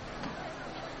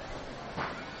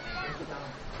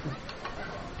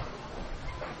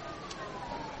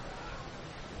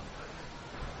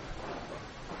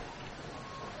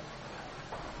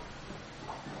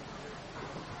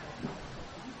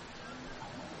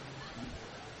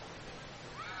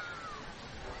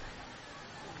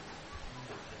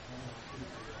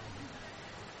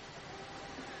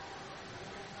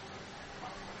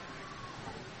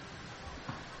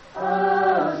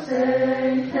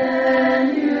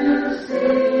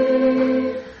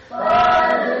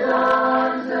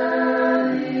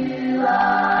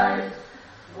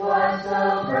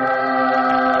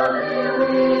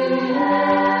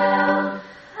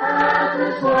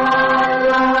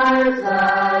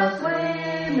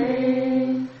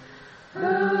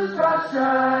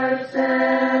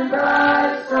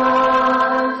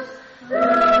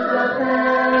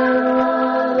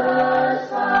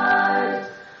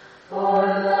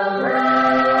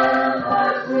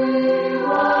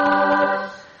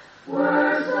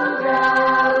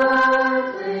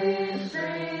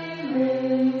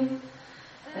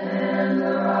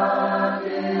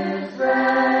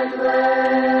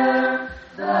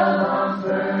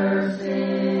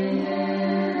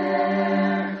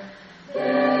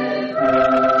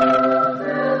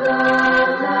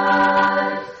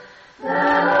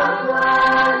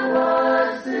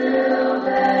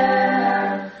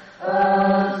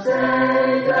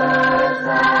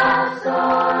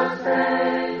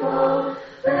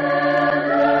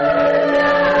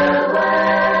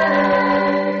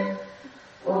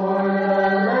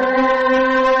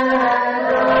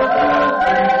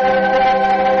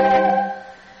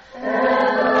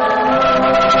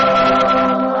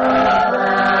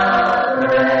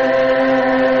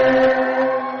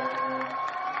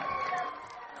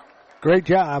 Great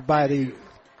job by the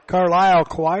Carlisle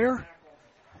Choir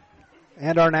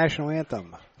and our national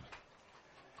anthem.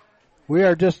 We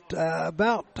are just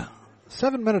about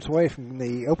 7 minutes away from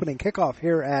the opening kickoff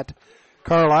here at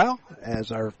Carlisle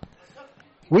as our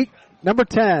week number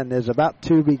 10 is about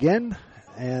to begin.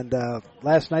 And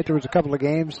last night there was a couple of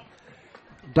games.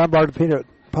 Dunbar defeated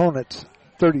opponents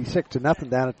 36-0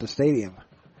 down at the stadium.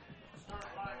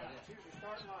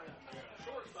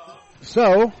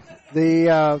 So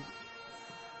So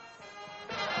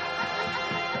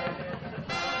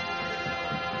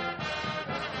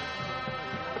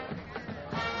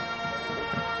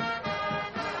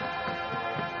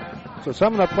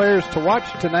some of the players to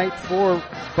watch tonight for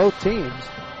both teams.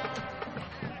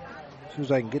 As soon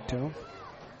as I can get to them.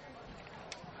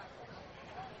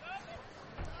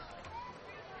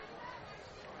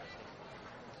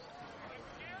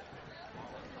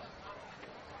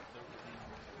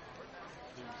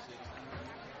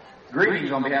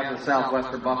 Greetings on behalf of the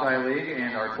Southwestern Buckeye League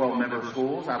and our 12 member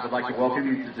schools. I would like to welcome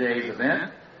you to today's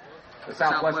event. The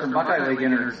Southwestern Buckeye League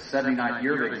enters its 79th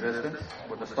year of existence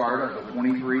with the start of the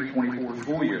 23-24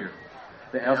 school year.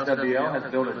 The SWL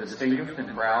has built a distinguished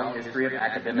and proud history of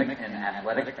academic and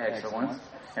athletic excellence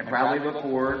and proudly look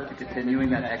forward to continuing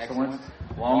that excellence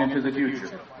long into the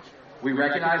future. We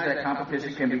recognize that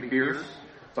competition can be fierce,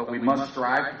 but we must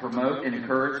strive to promote and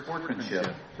encourage sportsmanship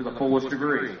to the fullest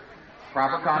degree.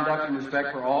 Proper conduct and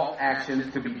respect for all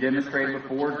actions to be demonstrated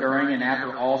before, during, and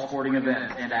after all sporting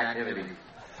events and activities.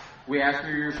 We ask for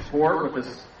your support with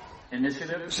this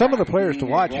initiative. Some of the players to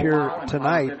watch here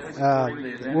tonight,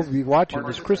 we'll be watching,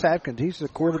 is Chris Atkins. He's the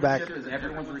quarterback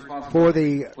for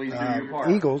the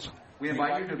Eagles. We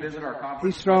invite you to visit our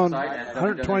conference. He's thrown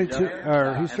 122,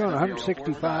 or he's thrown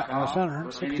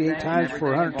 168 times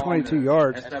for 122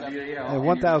 yards and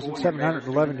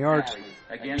 1,711 yards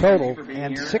total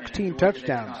and 16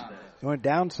 touchdowns. The only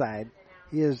downside,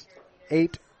 he has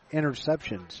 8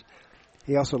 interceptions.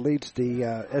 He also leads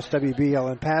the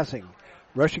SWBL in passing.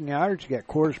 Rushing yards, you got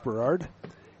quarters per yard.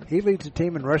 He leads the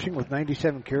team in rushing with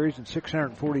 97 carries and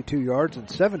 642 yards and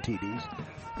 7 TDs.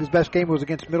 His best game was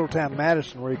against Middletown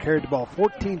Madison, where he carried the ball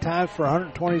 14 times for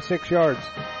 126 yards.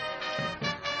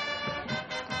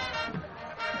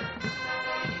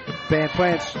 Band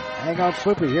playing Hang On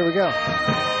Slippy. Here we go.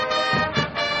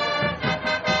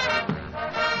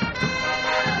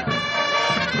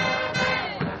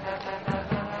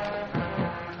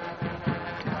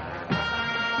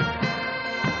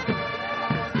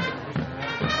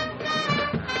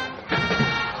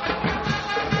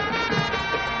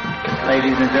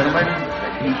 Ladies and gentlemen,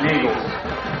 the Eaton Eagles.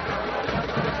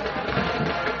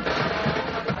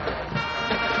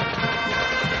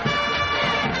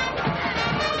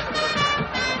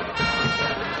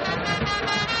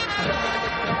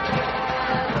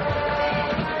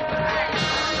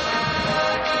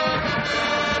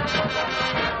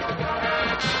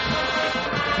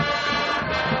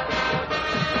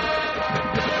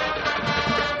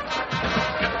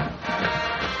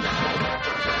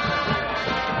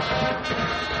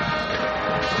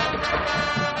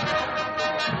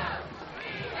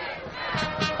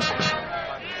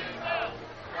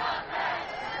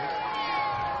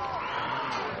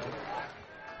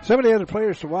 Some of the other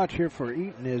players to watch here for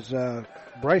Eaton is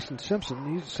Bryson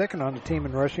Simpson. He's second on the team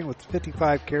in rushing with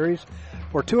 55 carries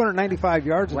for 295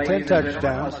 yards and 10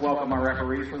 touchdowns.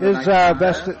 His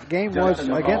best game was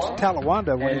against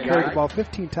Talawanda when he carried the ball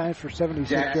 15 times for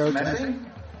 76 yards and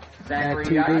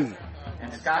TD.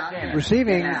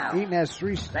 Receiving, Eaton has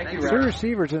three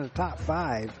receivers in the top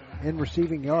 5 in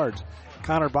receiving yards.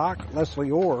 Connor Bach,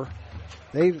 Leslie Orr,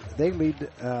 they lead.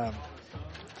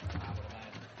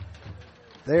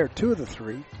 They are 2 of the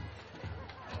 3.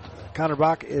 Connor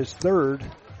Bach is third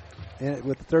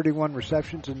with 31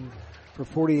 receptions and for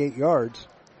 48 yards.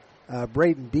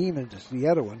 Braden Demons is the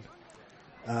other one.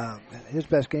 His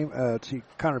best game,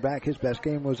 Connor Bach, his best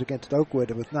game was against Oakwood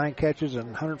with 9 catches and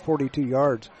 142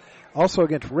 yards. Also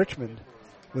against Richmond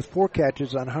with 4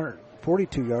 catches on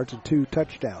 142 yards and 2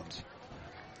 touchdowns.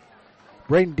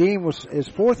 Braden Deem is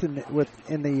fourth in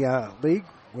the league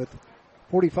with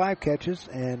 45 catches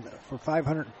and for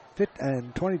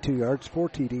 522 yards, 4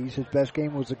 TDs. His best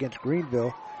game was against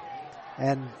Greenville,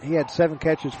 and he had 7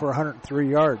 catches for 103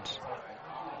 yards.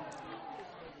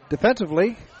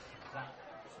 Defensively,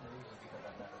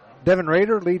 Devin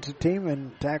Rader leads the team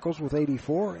in tackles with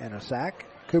 84 and a sack.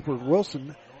 Cooper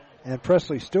Wilson and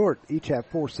Presley Stewart each have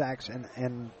 4 sacks,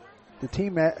 and the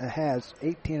team has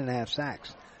 18.5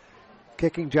 sacks.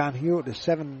 Kicking, John Hewitt is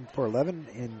 7 for 11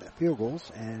 in field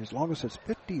goals, and his longest is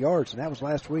 50 yards, and that was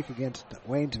last week against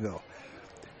Waynesville.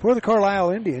 For the Carlisle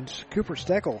Indians, Cooper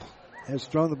Steckel has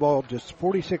thrown the ball just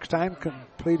 46 times,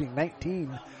 completing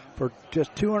 19 for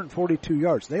just 242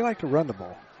 yards. They like to run the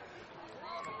ball.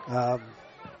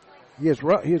 He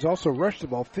has also rushed the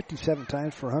ball 57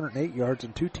 times for 108 yards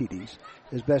and 2 TDs.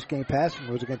 His best game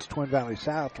passing was against Twin Valley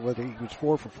South, where he was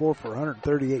 4 for 4 for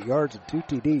 138 yards and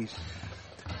 2 TDs.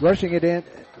 Rushing it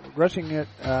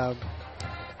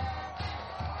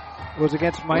was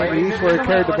against Miami East, where he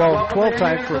carried the ball 12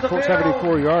 times for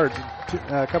 74 yards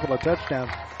and a couple of touchdowns.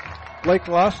 Blake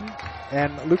Lawson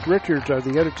and Luke Richards are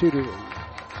the other two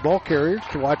ball carriers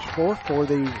to watch for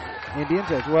the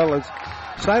Indians, as well as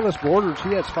Silas Borders. He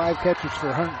has 5 catches for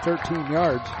 113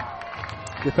 yards.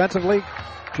 Defensively,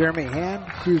 Jeremy Hand,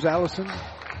 Cruz Allison,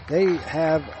 they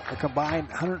have a combined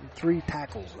 103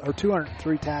 tackles, or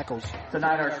 203 tackles,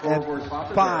 Tonight our scoreboard and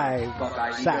sponsor, 5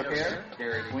 Buckeye sacks. Care,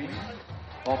 Dairy Queen.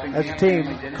 Helping As a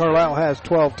team, Carlisle has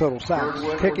 12 total sacks.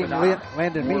 Kicking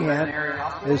Landon Meehan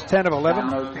is 10 of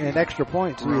 11 in extra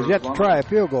points. He has yet to try a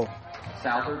field goal.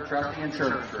 Southard Trustee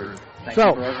Insurance Group. Thank So,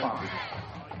 you for our sponsors.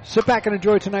 sit back and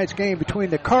enjoy tonight's game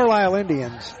between the Carlisle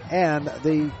Indians and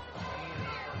the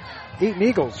Eaton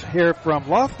Eagles here from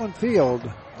Laughlin Field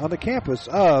on the campus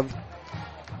of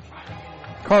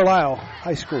Carlisle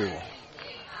High School.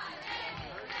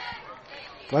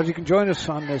 Glad you can join us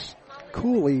on this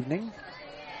cool evening.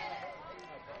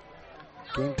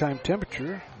 Game time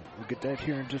temperature, we'll get that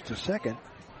here in just a second.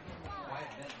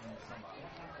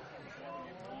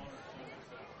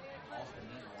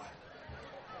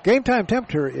 Game time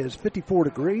temperature is 54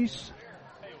 degrees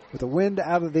with a wind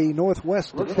out of the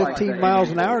northwest at 15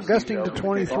 miles an hour, gusting to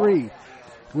 23.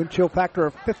 Wind chill factor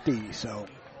of 50. So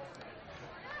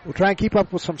we'll try and keep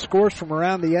up with some scores from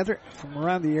around the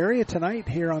area tonight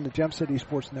here on the Gem City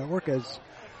Sports Network as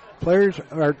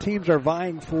our teams are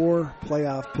vying for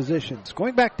playoff positions.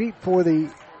 Going back deep for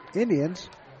the Indians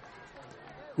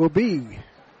will be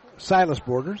Silas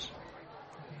Borders,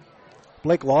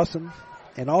 Blake Lawson,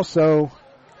 and also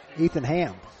Ethan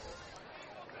Ham.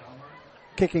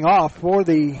 Kicking off for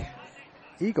the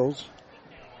Eagles,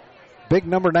 big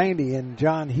number 90 in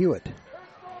John Hewitt.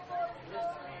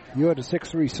 Hewitt, a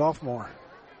 6'3" sophomore.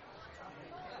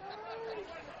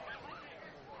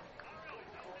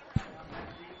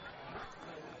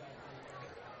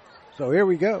 So here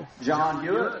we go. John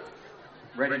Hewitt,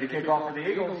 ready to kick off for the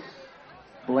Eagles.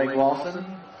 Blake Lawson,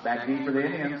 back deep for the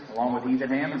Indians, along with Ethan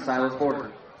Ham and Silas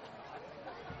Porter.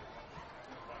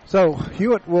 So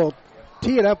Hewitt will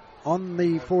tee it up on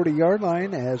the 40-yard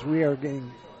line as we are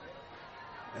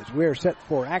set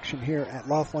for action here at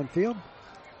Laughlin Field.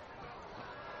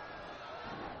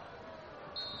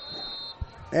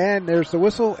 And there's the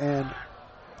whistle, and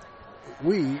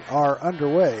we are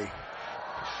underway.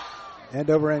 End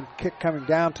over end kick coming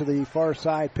down to the far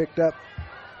side, picked up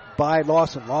by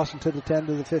Lawson. Lawson to the 10,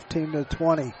 to the 15, to the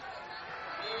 20.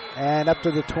 And up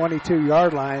to the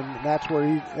 22-yard line. That's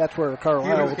where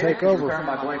Carlisle will take over.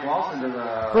 By Blake Lawson to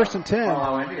the first and 10.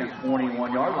 Carlisle Indians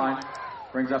 21-yard line.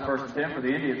 Brings up first and 10 for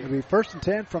the Indians. It'll be first and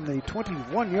 10 from the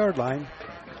 21-yard line.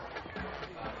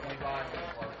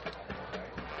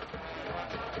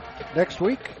 Next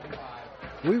week,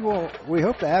 we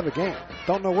hope to have a game.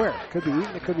 Don't know where. Could be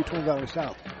Eaton, it could be Twin Valley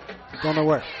South. Don't know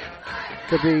where.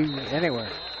 Could be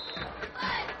anywhere.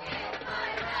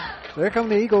 So here come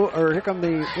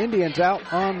the Indians out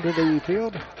onto the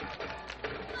field.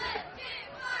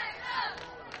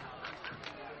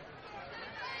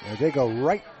 As they go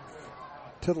right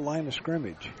to the line of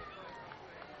scrimmage.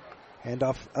 And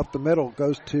up the middle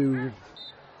goes to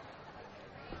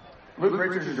Luke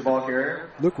Richards is the ball carrier.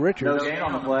 Luke Richards. No gain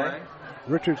on the play.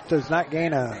 Richards does not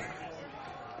gain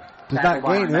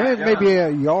maybe a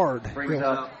yard. Brings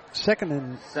up second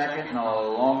and a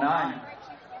long 9.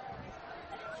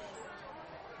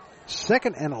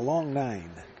 Second and a long 9.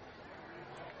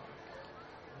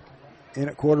 In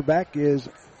at quarterback is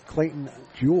Clayton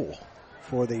Jewell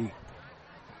for the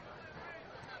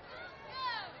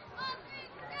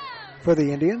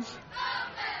Indians.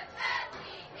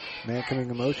 Man coming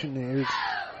in motion. Here's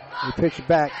he pitch it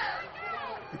back.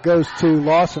 It goes to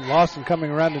Lawson. Lawson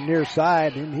coming around the near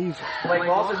side, and he's Blake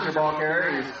Lawson's your ball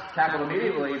carrier. He's tackled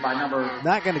immediately by number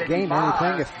not going to gain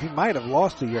anything. If he might have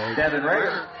lost a yard. Devin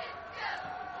Rager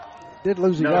did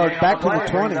lose a yard back to the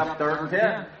 20. Up third and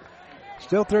 10.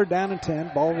 Still third down and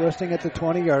 10. Ball resting at the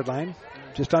 20-yard line.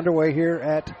 Just underway here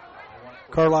at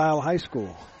Carlisle High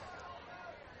School.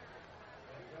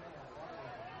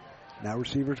 Now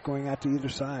receivers going out to either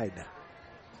side.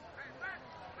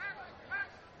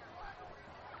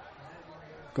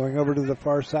 Going over to the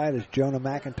far side is Jonah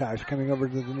McIntosh. Coming over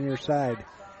to the near side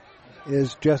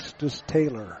is Justice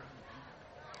Taylor.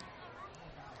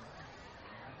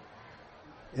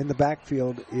 In the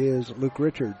backfield is Luke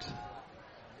Richards.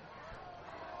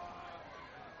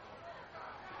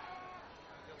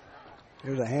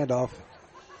 Here's a handoff,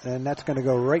 and that's going to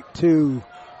go right to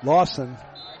Lawson.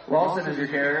 Lawson is your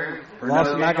carrier.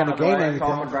 Lawson not going to gain anything.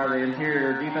 By the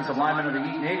interior defensive lineman of the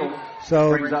Eaton Eagles. So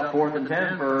brings up fourth and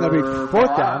 10 for that'll be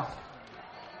fourth down.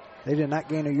 They did not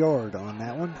gain a yard on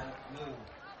that one.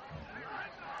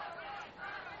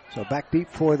 So back deep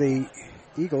for the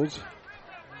Eagles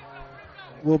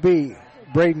will be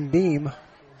Braden Deem.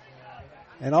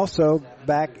 And also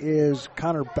back is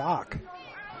Connor Bach.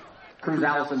 Cruz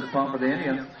Allison to punt for the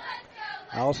Indians.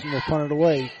 Allison will punt it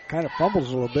away. Kind of fumbles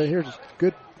a little bit. Here's a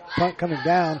good punt coming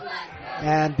down.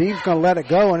 And Dean's going to let it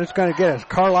go, and it's going to get a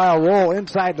Carlisle roll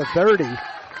inside the 30,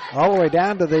 all the way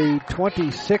down to the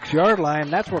 26-yard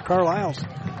line. That's where Carlisle's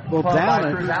will down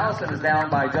it. Cruz Allison is down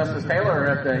by Justice Taylor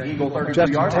at the Eagle 32-yard line.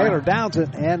 Justice Taylor downs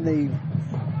it, and the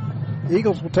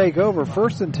Eagles will take over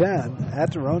 1st and 10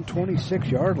 at their own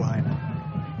 26-yard line.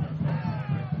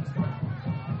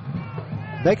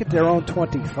 Make it their own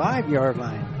 25-yard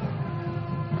line.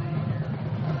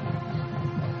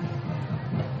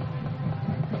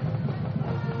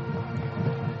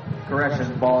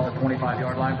 Correction, ball at the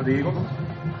 25-yard line for the Eagles.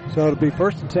 So it'll be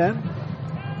 1st and 10.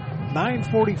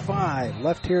 9:45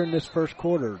 left here in this first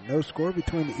quarter. No score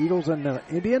between the Eagles and the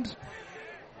Indians.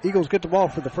 Eagles get the ball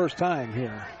for the first time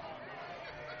here.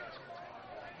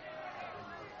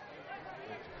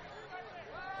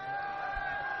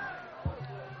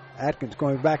 Atkins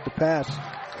going back to pass,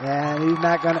 and he's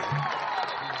not going to.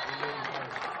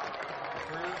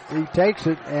 He takes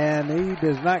it, and he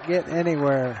does not get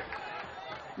anywhere.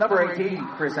 Number 18,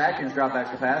 Chris Atkins, dropped back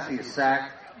to pass. He is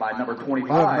sacked by number 25.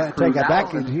 Well, take it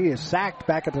back. He is sacked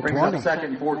back at the 20. Brings up 2nd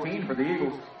and 14 for the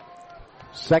Eagles.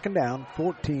 2nd down,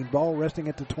 14. Ball resting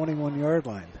at the 21-yard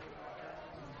line.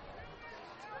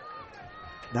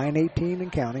 9:18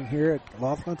 and counting here at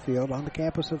Laughlin Field on the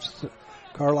campus of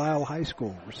Carlisle High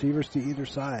School. Receivers to either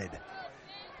side.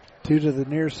 2 to the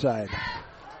near side.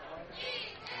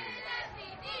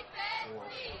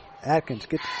 Atkins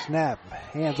gets the snap.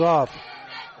 Hands off.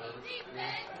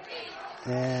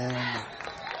 And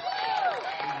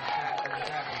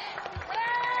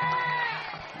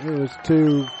it was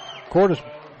to Cordis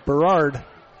Berard.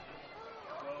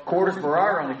 Cordis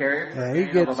Berard on the carry. Yeah, he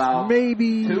gets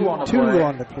maybe two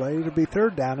on the play. It'll be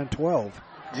 3rd down and 12.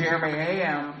 Jeremy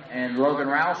Ham and Logan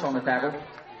Roush on the tackle.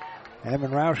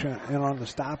 Evan Roush in on the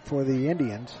stop for the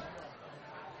Indians.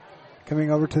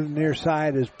 Coming over to the near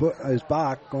side is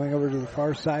Bach. Going over to the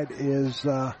far side is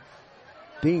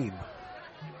Deem.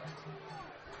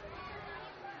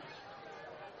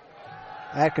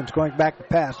 Atkins going back to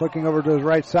pass, looking over to his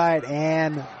right side,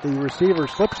 and the receiver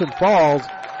slips and falls.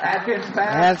 Atkins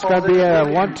pass. And it's going to be a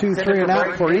 1, 2, 3 and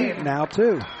out for Eaton now,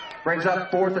 too. Brings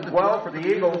up 4th and 12 for the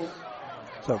Eagles.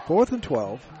 So 4th and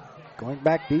 12. Going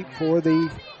back deep for the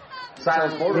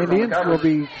Silas Indians will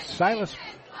be Silas.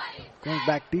 Going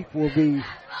back deep will be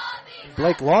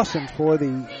Blake Lawson for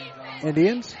the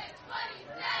Indians.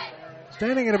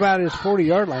 Standing at about his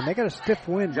 40-yard line. They got a stiff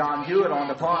wind. John Hewitt on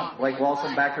the punt. Blake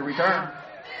Lawson back to return.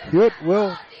 Hewitt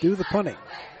will do the punting.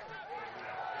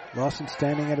 Lawson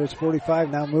standing at his 45,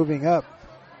 now moving up.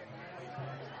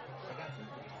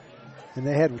 And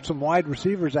they had some wide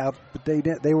receivers out, but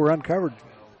they were uncovered.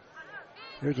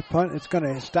 There's a punt. It's going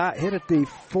to hit at the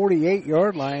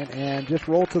 48-yard line and just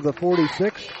roll to the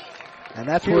 46. And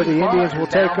that's where the Indians will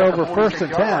take over 1st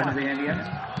and 10.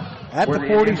 At the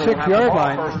 46-yard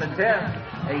line. 1st and 10.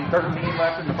 8:13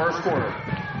 left in the first quarter.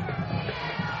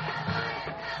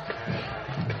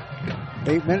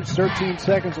 8 minutes, 13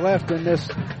 seconds left in this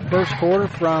first quarter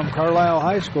from Carlisle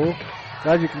High School.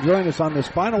 Glad you can join us on this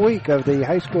final week of the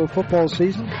high school football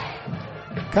season.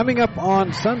 Coming up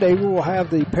on Sunday, we will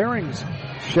have the pairings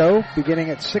show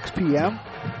beginning at 6 p.m.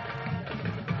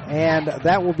 And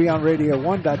that will be on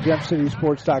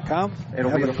radio1.gemcitysports.com.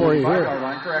 It'll be the 45-yard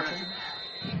line, correction.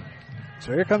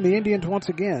 So here come the Indians once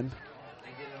again.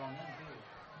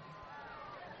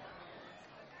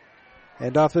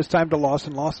 And off this time to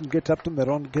Lawson. Lawson gets up the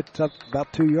middle and gets up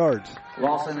about 2 yards.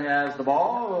 Lawson has the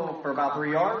ball for about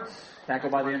 3 yards.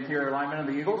 Tackled by the interior lineman of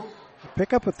the Eagles.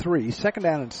 Pick up a 3. 2nd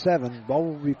down and 7. Ball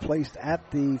will be placed at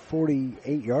the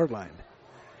 48-yard line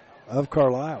of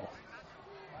Carlisle.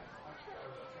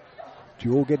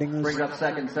 Jewell getting Brings up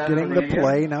 2nd and 7 getting the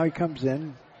play. Now he comes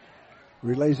in.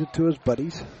 Relays it to his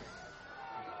buddies.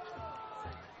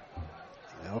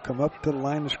 They'll come up to the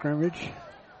line of scrimmage.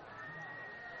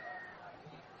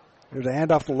 There's a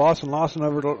handoff to Lawson. Lawson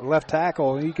over to left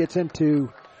tackle. He gets into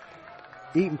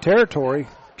Eaton territory,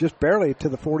 just barely to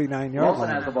the 49-yard line. Lawson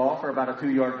has the ball for about a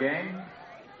 2-yard gain.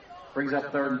 Brings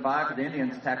up 3rd and 5 for the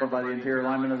Indians, tackled by the interior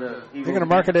lineman of the Eagles. They're going to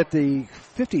mark it at the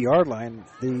 50-yard line,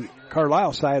 the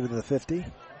Carlisle side of the 50.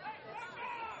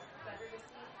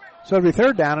 So it'll be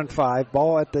 3rd down and 5.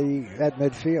 Ball at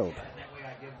midfield.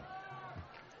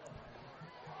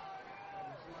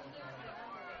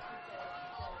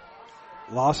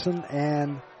 Lawson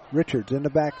and Richards in the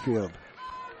backfield.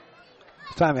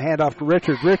 It's time to hand off to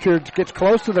Richards. Richards gets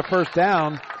close to the 1st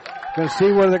down. Going to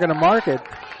see where they're going to mark it.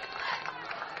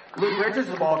 Luke Richards,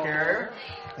 the ball carrier.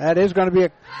 That is going to be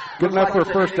good enough for a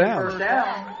first down.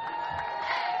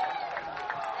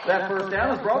 That first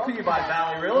down is brought to you by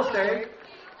Valley Real Estate.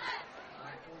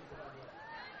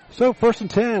 So 1st and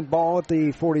 10, ball at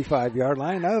the 45-yard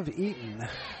line of Eaton.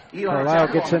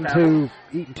 Carlisle gets into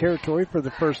Eaton territory for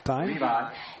the first time.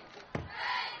 Levi.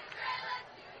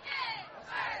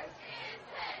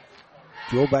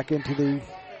 Jewel back into the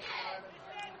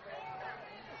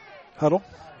huddle.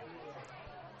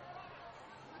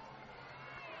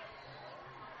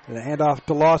 And a handoff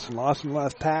to Lawson. Lawson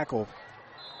left tackle.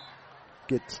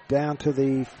 Gets down to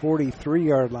the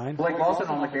 43-yard line. Blake Lawson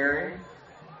on the carry.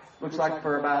 Looks like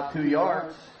for about 2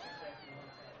 yards.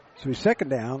 So he's second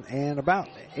down and about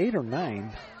 8 or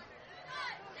 9.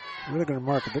 Where are they going to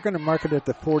mark it? They're going to mark it at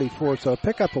the 44, so a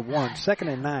pickup of 1,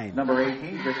 2nd and 9. Number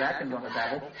 18, Chris Atkins on the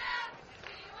tackle.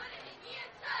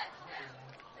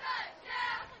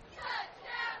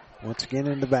 Once again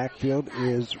in the backfield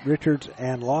is Richards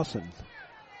and Lawson.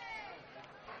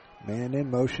 Man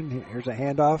in motion. Here's a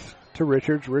handoff to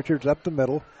Richards. Richards up the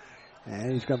middle.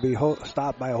 And he's going to be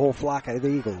stopped by a whole flock of the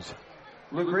Eagles.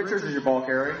 Luke Richards is your ball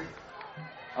carry.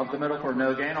 Up the middle for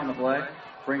no gain on the play.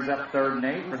 Brings up 3rd and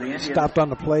 8 for the Indians. Stopped on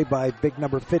the play by big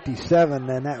number 57,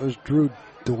 and that was Drew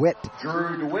DeWitt.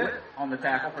 Drew DeWitt on the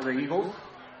tackle for the Eagles.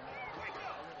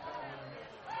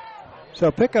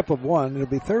 So pickup of 1. It'll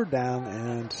be 3rd down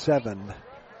and 7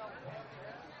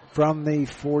 from the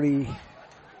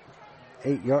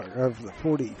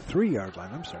 43-yard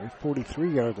line.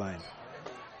 43-yard line.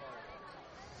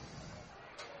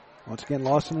 Once again,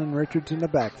 Lawson and Richards in the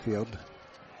backfield.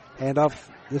 Handoff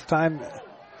this time.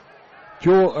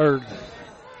 Jules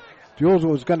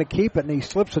was going to keep it, and he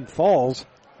slips and falls.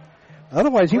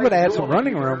 Otherwise, he would have had some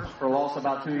running room. For a loss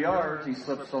about 2 yards, he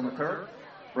slips on the turf.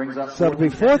 Brings up. So it'll be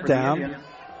 4th down.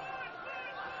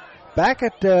 Back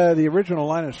at the original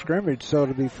line of scrimmage, so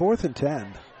it'll be 4th and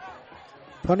 10.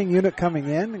 Punting unit coming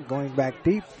in and going back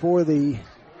deep for the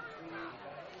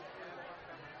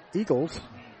Eagles.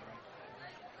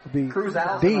 It'll be Cruz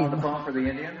Allison Dean on the punt for the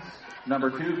Indians.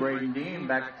 Number 2, Braden Dean,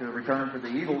 back to return for the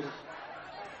Eagles.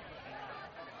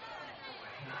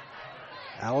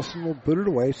 Allison will boot it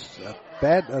away.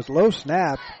 A low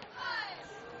snap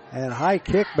and high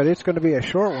kick, but it's going to be a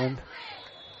short one.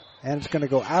 And it's going to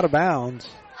go out of bounds.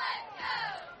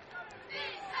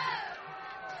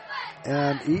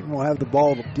 And Eaton will have the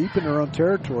ball deep in their own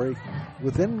territory.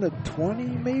 Within the 20,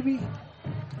 maybe?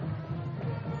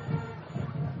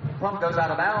 Punt goes out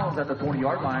of bounds at the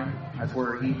 20-yard line. That's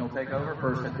where Eaton will take over,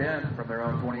 1st and 10 from their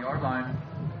own 20-yard line.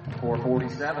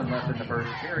 4:47 left in the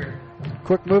first period.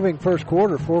 Quick moving first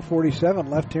quarter, 4:47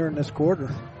 left here in this quarter.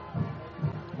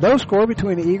 No score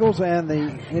between the Eagles and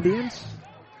the Indians.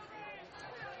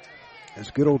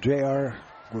 As good old JR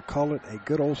would call it, a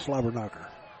good old slobber knocker.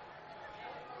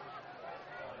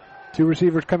 2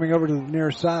 receivers coming over to the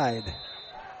near side.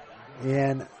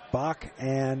 And Bach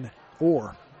and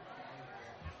Orr.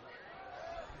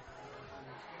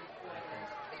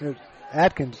 There's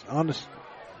Atkins on the...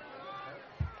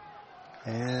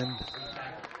 And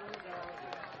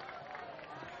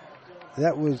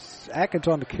that was Atkins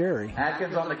on the carry.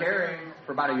 Atkins on the carry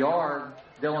for about a yard.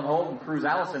 Dylan Holt and Cruz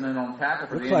Allison in on tackle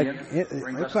for the Indians. It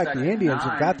looks like the Indians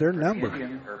have got their number.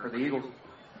 For the Eagles.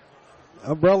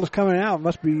 Umbrella's coming out.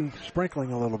 Must be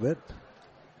sprinkling a little bit.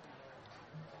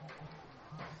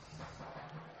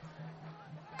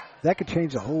 That could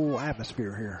change the whole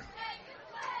atmosphere here.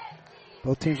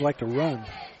 Both teams like to run.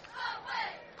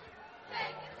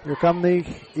 Here come the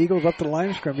Eagles up the line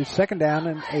of scrimmage. 2nd down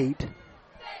and 8.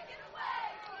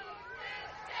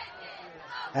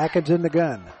 Atkins in the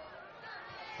gun.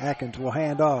 Atkins will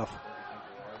hand off.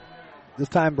 This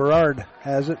time Berard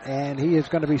has it, and he is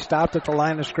going to be stopped at the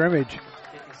line of scrimmage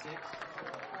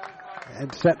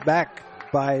and sent back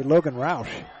by Logan Roush.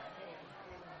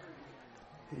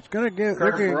 He's going to give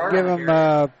him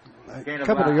a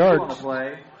couple of yards.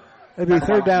 It'll be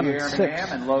 3rd down and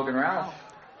 6. And Logan Roush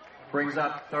brings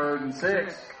up 3rd and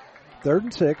 6. 3rd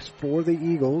and 6 for the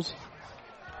Eagles.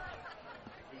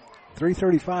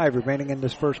 3:35 remaining in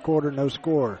this first quarter, no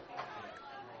score.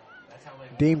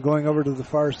 Deem going over to the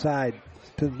far side.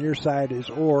 To the near side is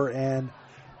Orr and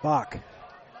Bach.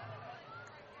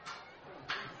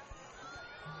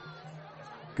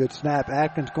 Good snap.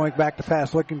 Atkins going back to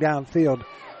pass, looking downfield.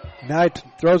 Now he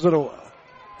throws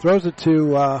it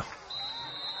to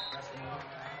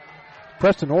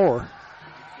Preston Orr.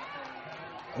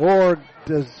 Orr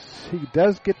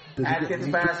does get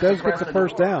the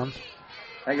first down.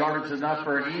 That yardage is enough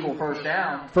for an Eagle first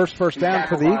down. First down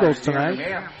for the Eagles tonight.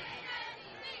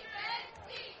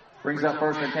 Brings up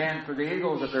first and 10 for the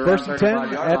Eagles at their First and 10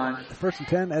 35-yard line. First and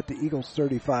 10 at the Eagles'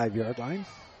 35-yard line.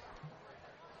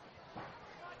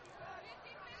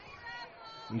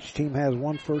 Each team has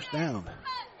one first down.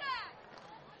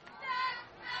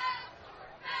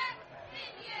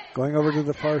 Going over to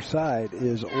the far side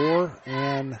is Orr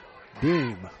and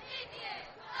Deem.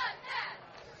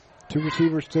 Two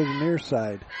receivers to the near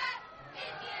side.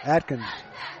 Atkins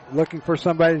looking for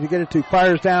somebody to get it to.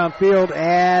 Fires downfield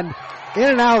and in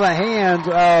and out of the hands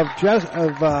of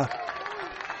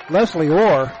Leslie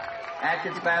Orr.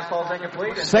 Atkins pass falls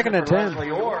incomplete. Second and 10.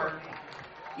 Leslie Orr.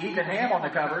 Ethan Ham on the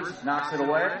covers, knocks it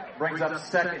away. Brings up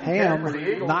second and 10 for the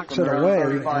Eagles. Knocks it away.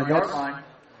 35-yard line.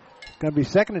 Going to be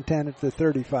second and 10 at the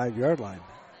 35-yard line.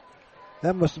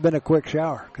 That must have been a quick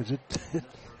shower because it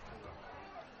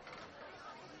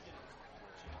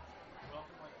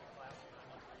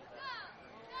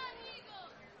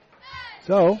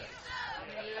So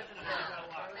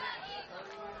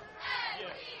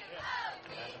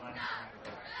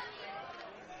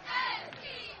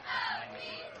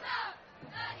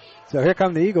here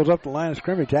come the Eagles up the line of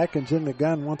scrimmage. Atkins in the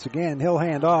gun once again. He'll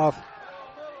hand off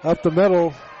up the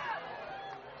middle,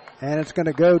 and it's going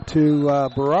to go to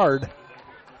Berard.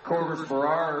 Corvus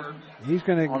Berard. He's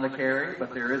going to on the carry,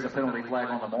 but there is a penalty flag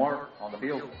on the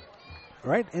field.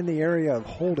 Right in the area of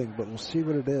holding, but we'll see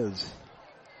what it is.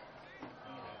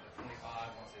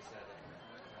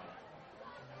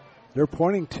 They're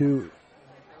pointing to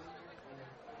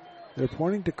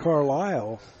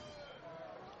Carlisle.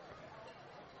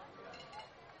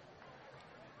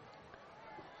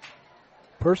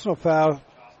 Personal foul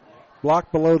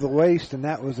blocked below the waist, and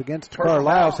that was against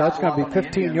Carlisle, so that's going to be a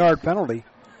 15-yard penalty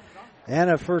and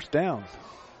a first down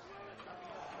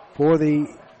for the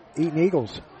Eaton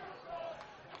Eagles.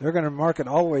 They're going to mark it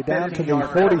all the way down to the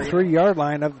 43-yard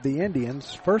line of the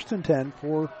Indians. First and 10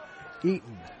 for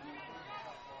Eaton.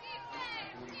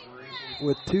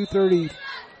 With 2:32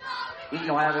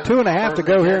 and a half to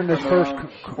go here in this first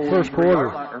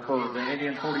quarter. For the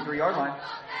Indians' 43-yard line.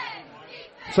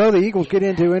 So the Eagles get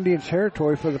into Indians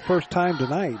territory for the first time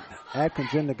tonight.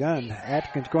 Atkins in the gun.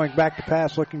 Atkins going back to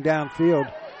pass, looking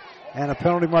downfield. And a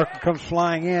penalty marker comes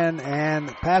flying in, and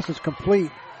pass is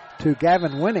complete to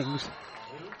Gavin Winnings.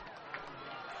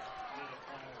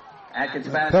 Atkins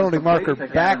pass penalty marker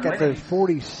back at the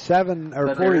 47 or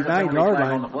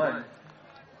 49-yard line.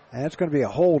 And it's going to be a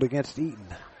hold against Eaton.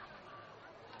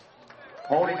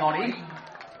 Holding on Eaton.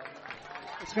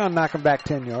 It's going to knock him back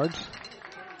 10 yards.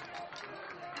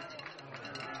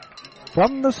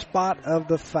 From the spot of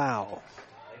the foul.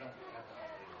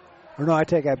 Or no, I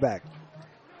take that back.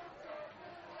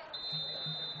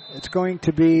 It's going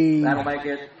to be... That'll make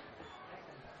it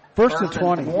first and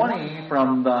 20. 20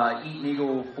 from the Eaton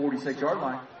Eagle 46-yard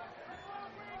line.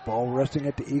 Ball resting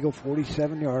at the Eagle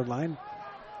 47-yard line.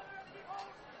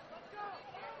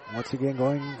 Once again,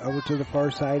 going over to the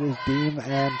far side is Deem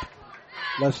and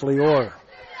Leslie Orr.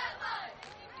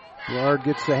 Gerard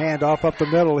gets the hand off up the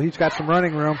middle. He's got some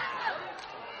running room.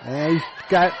 And he's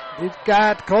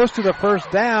got close to the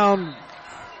first down.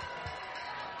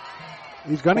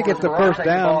 He's going to get the first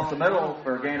down. Off the middle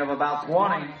for a gain of about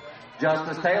 20.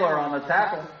 Justice Taylor on the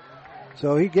tackle.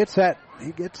 So he gets that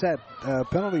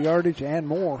penalty yardage and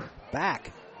more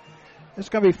back. It's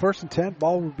going to be first and 10.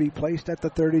 Ball will be placed at the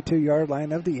 32-yard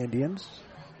line of the Indians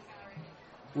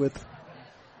with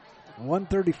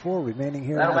 1:34 remaining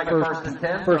here in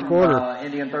the first quarter.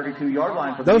 Indian 32-yard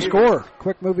line for no score.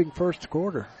 Quick moving first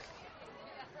quarter.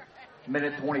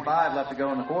 Minute 25 left to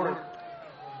go in the quarter.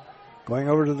 Going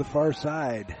over to the far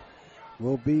side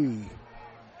will be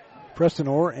Preston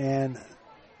Orr and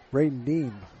Braden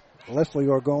Dean. Leslie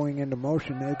Orr going into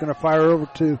motion. They're going to fire over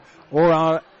to Orr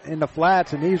out in the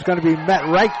flats, and he's going to be met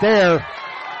right there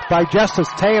by Justice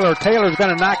Taylor. Taylor's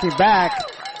going to knock him back.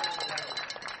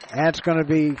 And it's going to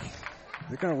be,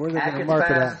 where are they going to mark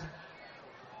it at?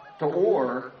 To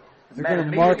Orr. They're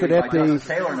going to mark it at the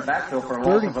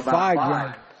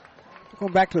 35.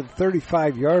 Going back to the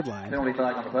 35-yard line. Penalty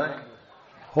flag on the play.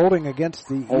 Holding against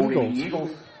the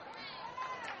Eagles.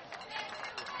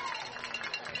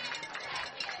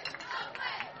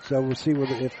 So we'll see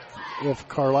if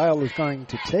Carlisle is going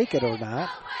to take it or not.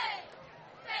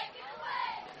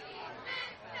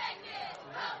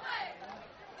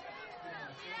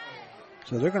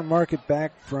 So they're going to mark it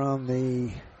back from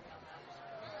the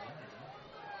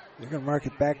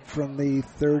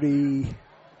 30.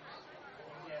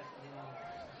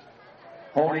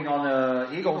 Holding on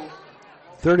the Eagles.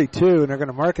 32, and they're going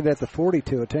to mark it at the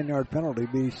 42, a 10-yard penalty.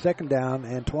 Be second down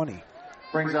and 20.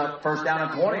 Brings up first down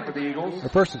and 20 for the Eagles. Or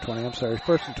first and 20, I'm sorry.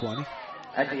 First and 20.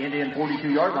 At the Indian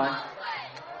 42-yard line.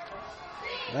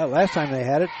 Well, last time they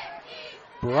had it,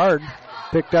 Berard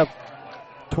picked up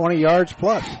 20 yards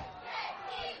plus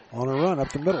on a run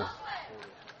up the middle.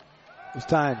 This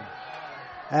time,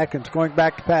 Atkins going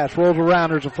back to pass, rolls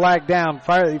around, there's a flag down,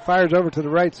 he fires over to the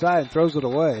right side and throws it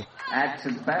away.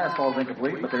 Atkins' pass falls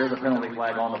incomplete, but there is a penalty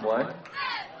flag on the play.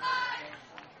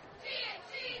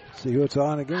 See who it's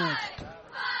on against.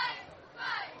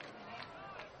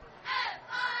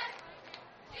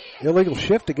 Illegal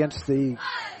shift against the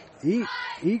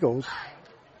Eagles.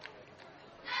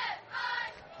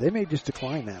 They may just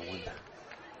decline that one.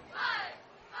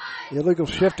 Illegal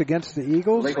shift against the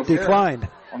Eagles. Illegal declined.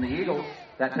 On the Eagles,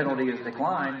 that penalty is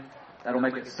declined. That'll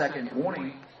make it 2nd and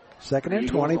 20. Second and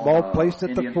 20. Ball placed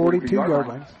at the 42-yard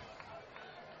line.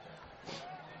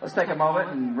 Let's take a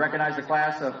moment and recognize the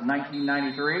class of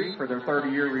 1993 for their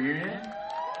 30-year reunion.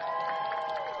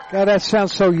 God, that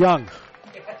sounds so young.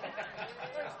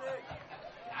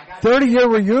 30-year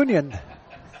reunion.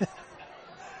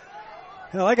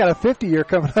 Hell, I got a 50-year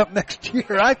coming up next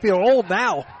year. I feel old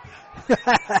now.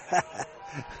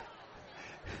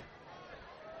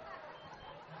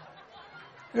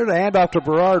 Here's a handoff to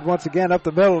Berard once again up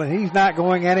the middle, and he's not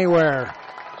going anywhere.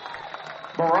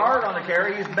 Berard on the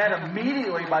carry. He's met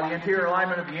immediately by the interior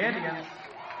lineman of the Indians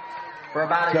for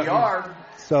about a yard.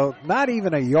 So not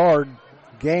even a yard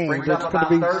gain. Brings That's up going to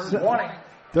be about 3rd and 20.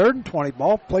 3rd and 20.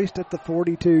 Ball placed at the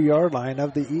 42-yard line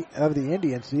of the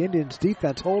Indians. The Indians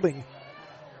defense holding.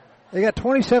 They got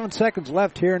 27 seconds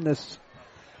left here in this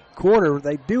quarter.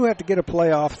 They do have to get a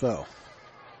play off, though.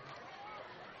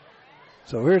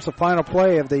 So here's the final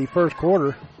play of the first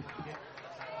quarter.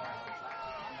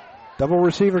 Double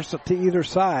receivers to either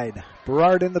side.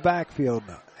 Berard in the backfield.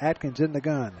 Atkins in the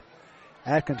gun.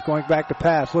 Atkins going back to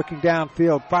pass, looking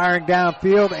downfield, firing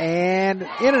downfield, and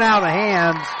in and out of the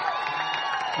hands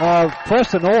of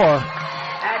Preston Orr.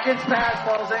 Atkins' pass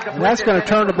falls incomplete. And that's going to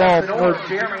turn the ball. Or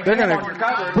they're going to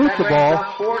boot the ball.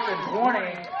 4th and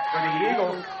 20 for the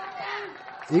Eagles.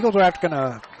 Eagles are going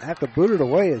to have to boot it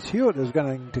away as Hewitt is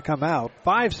going to come out.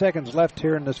 5 seconds left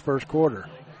here in this first quarter.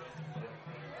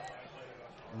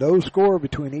 No score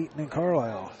between Eaton and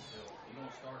Carlisle.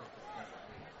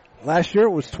 Last year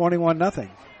it was 21-0.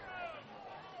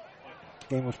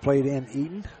 Game was played in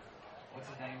Eaton.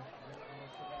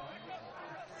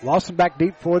 Lawson back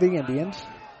deep for the Indians.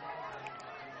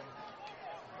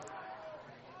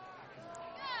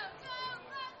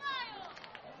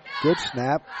 Good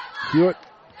snap. Hewitt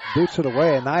boots it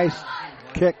away. A nice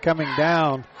kick coming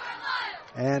down.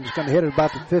 And it's going to hit it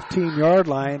about the 15-yard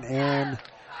line and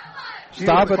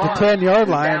stop at the 10-yard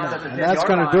line. And that's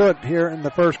going to do it here in the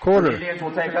first quarter.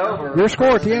 Your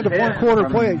score at the end of one quarter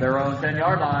play. Their own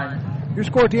 10-yard line. Your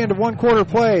score at the end of one quarter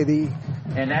play.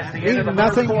 And that's the end of the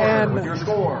first quarter with your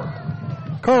score.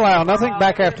 Carlisle nothing.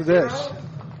 Back after this.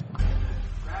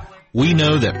 We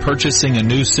know that purchasing a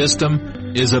new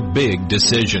system is a big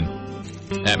decision.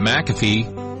 At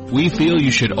McAfee, we feel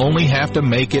you should only have to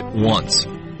make it once.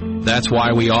 That's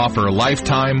why we offer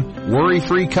lifetime,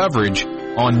 worry-free coverage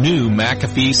on new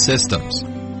McAfee systems.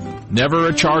 Never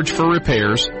a charge for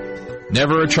repairs,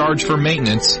 never a charge for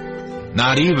maintenance,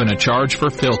 not even a charge for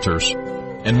filters.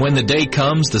 And when the day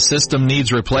comes the system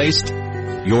needs replaced,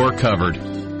 you're covered.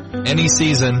 Any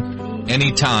season,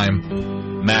 any time,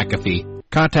 McAfee.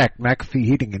 Contact McAfee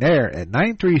Heating and Air at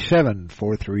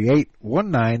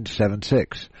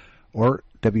 937-438-1976 or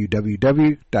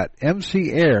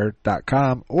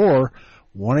www.mcair.com or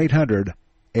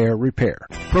 1-800-AIR-REPAIR.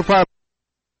 Profile.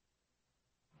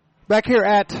 Back here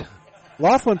at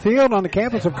Laughlin Field on the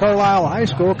campus of Carlisle High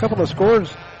School, a couple of scores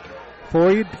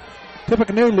for you.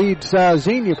 Tippecanoe leads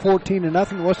Xenia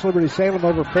 14-0. West Liberty Salem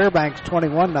over Fairbanks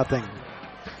 21-0.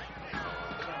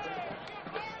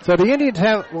 So the Indians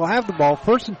will have the ball,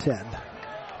 1st and 10.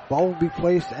 Ball will be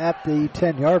placed at the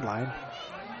 10-yard line.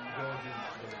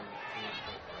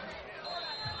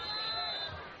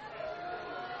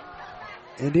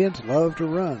 Indians love to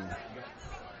run.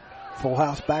 Full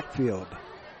house backfield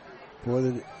for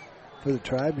the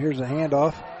Tribe. Here's a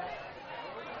handoff.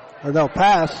 Or no,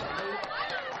 pass.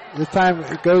 This time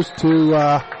it goes to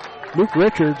Luke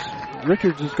Richards.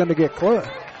 Richards is going to get close.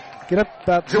 Get up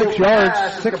about 6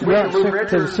 yards, 6 yards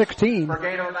to the 16. For a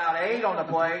gain of about 8 on the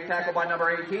play, tackled by number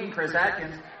 18, Chris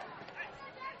Atkins.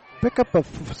 Pick up a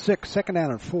 6, 2nd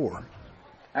down and 4.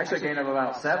 Actually, a gain of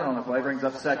about 7 on the play, brings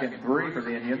up 2nd and 3 for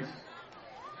the Indians.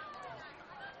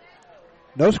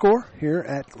 No score here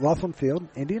at Laughlin Field.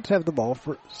 Indians have the ball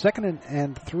for 2nd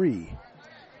and 3.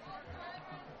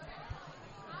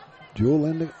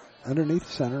 Jewell underneath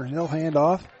the center. He'll hand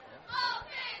off.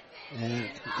 And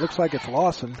it looks like it's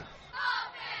Lawson.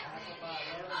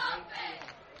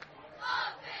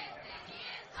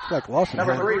 like Lawson.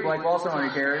 Number 3, Blake Lawson on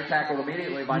a carry, tackled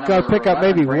immediately by He's number got to pick up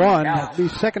 11, maybe Brandon one. Couch. Be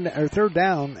second or third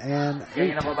down and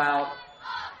Gain 8. of about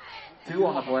 2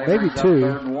 on the play. Maybe Brings up 2.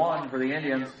 3rd and 1 for the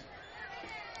Indians.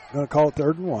 Going to call it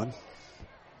 3rd and 1.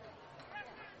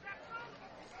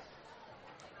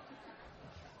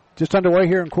 Just underway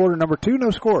here in quarter number 2.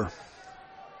 No score.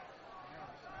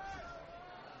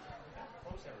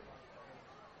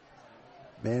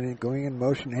 Man going in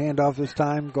motion. Handoff this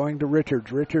time. Going to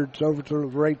Richards. Richards over to the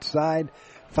right side.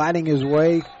 Fighting his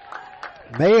way.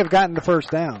 May have gotten the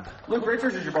first down. Luke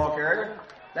Richards is your ball carrier.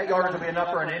 That yardage will be enough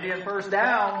for an Indian first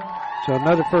down. So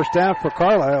another first down for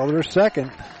Carlisle. Their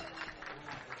second.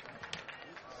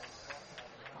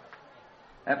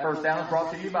 That first down is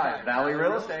brought to you by Valley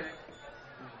Real Estate.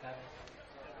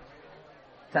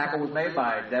 Tackle was made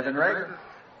by Devin Rager.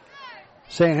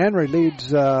 St. Henry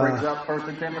leads Brings up 1st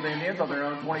and 10 for the Indians on their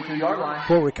own 22-yard line.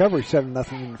 full recovery,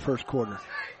 7-0 in the first quarter.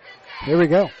 Here we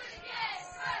go.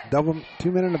 Double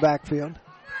 2 men in the backfield.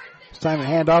 It's time to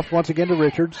hand off once again to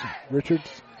Richards. Richards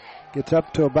gets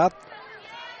up to about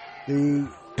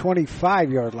the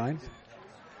 25-yard line,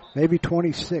 maybe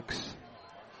 26.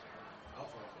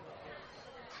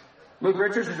 Luke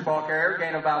Richards is your ball carrier.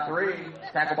 Gain of about 3.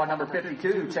 Tackled by number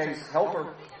 52, Chase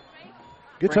Helper.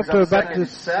 Gets Brings up to about second the and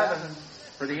 7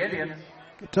 for the Indians.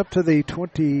 Gets up to the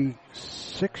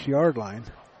 26-yard line.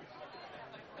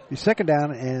 He's second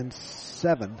down and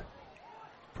 7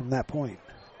 from that point.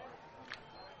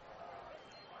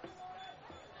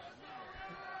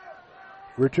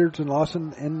 Richards and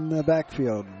Lawson in the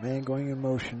backfield. Man going in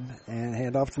motion and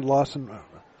hand off to Lawson,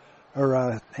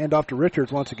 hand off to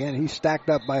Richards once again. He's stacked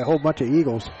up by a whole bunch of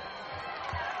Eagles.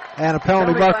 And a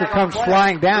penalty marker comes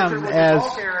flying down as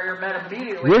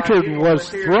Richard was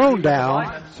thrown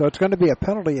down. So it's going to be a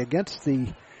penalty against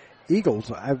the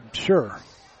Eagles, I'm sure.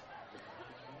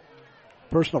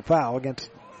 Personal foul,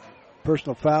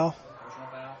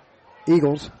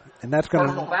 Eagles. And that's going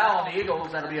Personal foul on the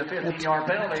Eagles. That'll be a 15-yard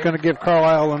penalty. It's going to give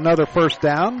Carlisle another first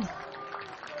down.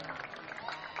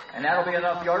 And that'll be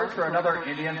enough yardage for another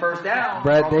Indian first down.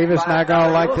 Brad Davis not going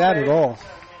to like that at all.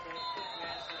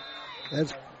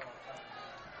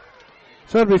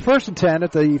 So it'll be 1st and 10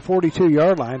 at the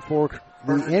 42-yard line for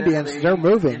the Indians. They're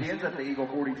moving. Indians at the Eagle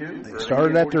 42. They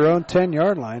started at their own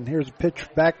 10-yard line. Here's a pitch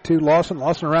back to Lawson.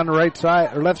 Lawson around the right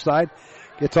side or left side.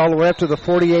 Gets all the way up to the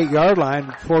 48-yard line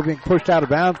before being pushed out of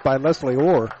bounds by Leslie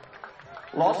Orr.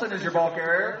 Lawson is your ball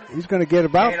carrier. He's going to get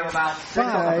about 6 5.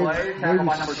 on the play. Tackled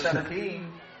by number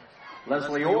 17,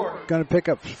 Leslie Orr. Going to pick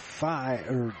up 5,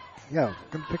 going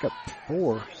to pick up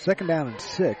 4. Second down and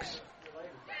 6.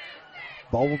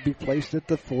 Ball will be placed at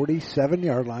the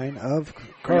 47-yard line of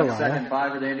Carlisle. 2nd and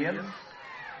 5 for the Indians.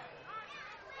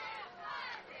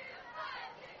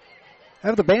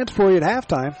 Have the bands for you at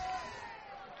halftime.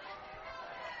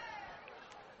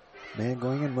 Man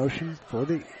going in motion for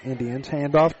the Indians.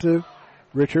 Handoff to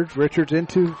Richards. Richards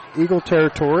into Eagle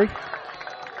territory.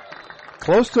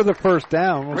 Close to the first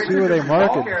down. We'll see where they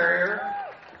mark it.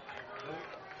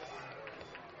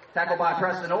 Tackled by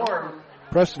Preston Orr.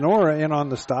 Preston Orr in on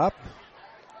the stop.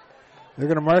 They're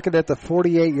going to mark it at the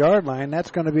 48-yard line.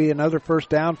 That's going to be another first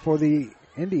down for the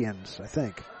Indians, I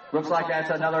think. Looks like that's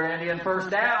another Indian first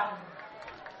down.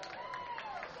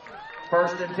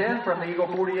 1st and 10 from the Eagle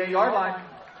 48-yard line.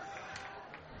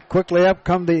 Quickly up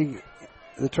come the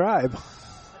Tribe.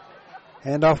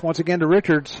 Hand off once again to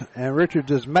Richards, and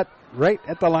Richards is met right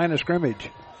at the line of scrimmage.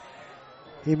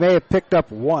 He may have picked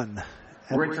up 1.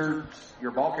 Richards,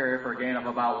 your ball carrier, for a gain of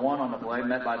about 1 on the play,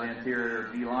 met by the interior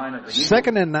D-line of the Eagles.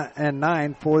 2nd and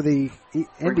 9 for the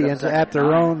Indians at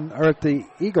their own, or at the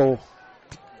Eagle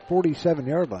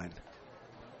 47-yard line.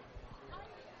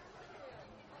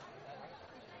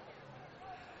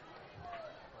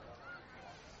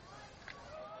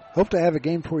 Hope to have a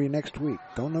game for you next week.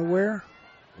 Don't know where.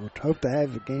 We'll hope to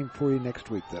have a game for you next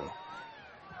week, though.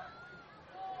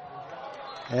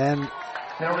 And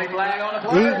penalty flag on the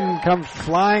play. Eaton comes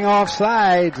flying off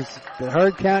sides. The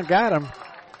hard count got him.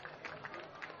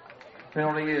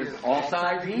 Penalty is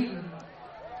offsides Eaton.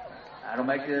 That'll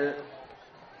make it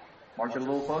march it a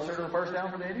little closer to the first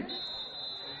down for the Indians.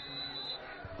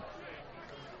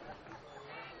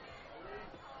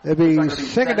 It'll be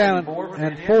 2nd down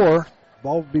and 4.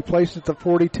 Ball will be placed at the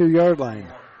 42-yard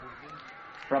line.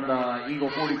 From the Eagle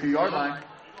 42-yard line.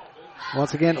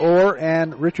 Once again, Orr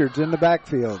and Richards in the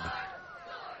backfield.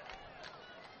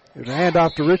 There's a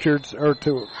handoff to Richards, or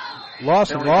to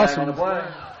Lawson.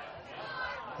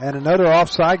 And another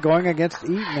offside going against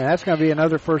Eaton, and that's going to be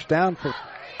another first down for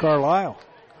Carlisle.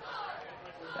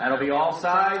 That'll be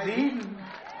offsides Eaton.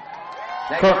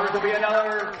 That will be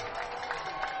another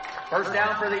First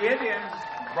down for the Indians,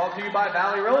 brought to you by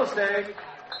Valley Real Estate.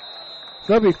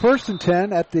 So it'll be 1st and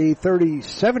 10 at the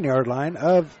 37-yard line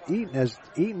of Eaton, as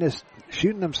Eaton is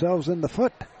shooting themselves in the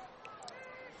foot.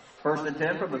 1st and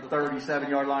 10 from the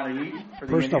 37-yard line of Eaton. For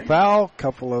the Personal Indians. foul,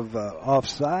 couple of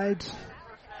offsides.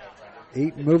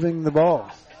 Eaton moving the ball.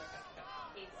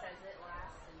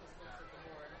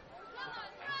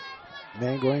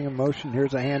 Man going in motion.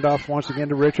 Here's a handoff once again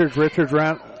to Richards. Richards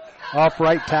round off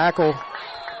right tackle.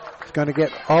 It's going to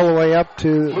get all the way up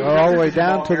to, or all the way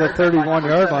down to the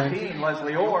 31-yard line.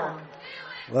 Leslie Orr.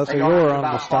 Leslie Orr on the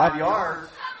about stop. 5 yards.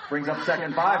 Brings up 2nd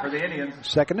and 5 for the Indians.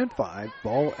 2nd and 5.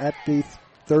 Ball at the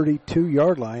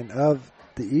 32-yard line of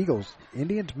the Eagles.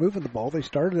 Indians moving the ball. They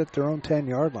started at their own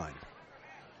 10-yard line.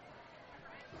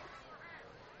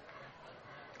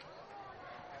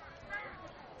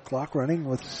 Clock running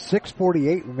with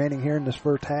 6:48 remaining here in this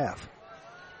first half.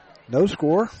 No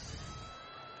score.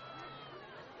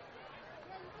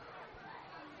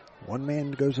 One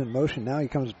man goes in motion. Now he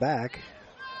comes back.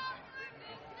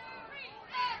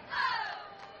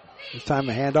 This time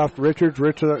a handoff to Richards.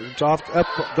 Richards off up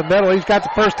the middle. He's got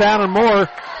the first down and more.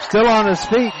 Still on his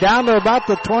feet. Down to about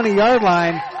the 20-yard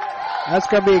line. That's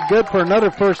going to be good for another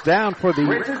first down for the...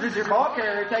 Richards is your ball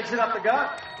carrier. Takes it up the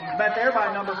gut. He's met there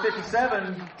by number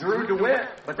 57, Drew DeWitt.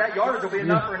 But that yardage will be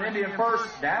enough for an Indian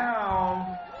first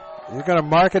down. You're going to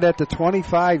mark it at the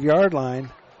 25-yard line.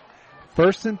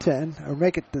 1st and 10. Or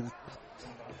make it to...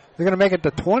 They're going to make it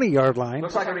the 20-yard line.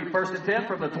 Looks like it'll be 1st and 10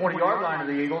 from the 20-yard line of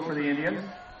the Eagles for the Indians.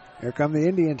 Here come the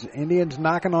Indians. Indians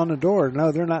knocking on the door.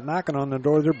 No, they're not knocking on the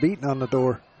door. They're beating on the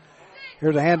door.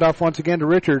 Here's a handoff once again to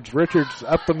Richards. Richards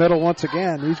up the middle once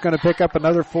again. He's going to pick up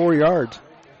another 4 yards.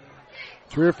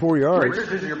 3 or 4 yards.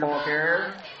 Richards is your ball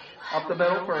carrier. Up the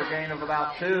middle for a gain of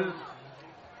about 2.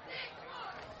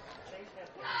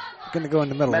 Going to go in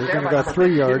the middle. He's going to go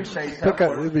 3 yards. Pick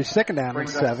up. It'll be 2nd down and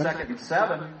 7. 2nd and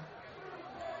 7.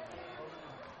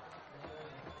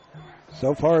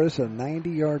 So far, it's a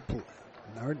 90-yard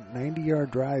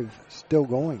drive still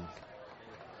going.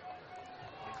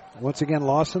 Once again,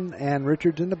 Lawson and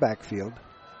Richards in the backfield.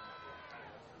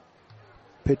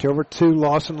 Pitch over to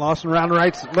Lawson. Lawson around the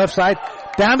left side.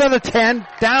 Down to the 10.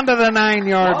 Down to the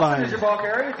 9-yard Lawson line. is your ball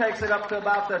carrier. Takes it up to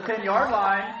about the 10-yard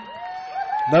line.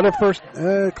 Another first,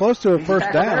 close to a He's first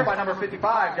tackled down. there by number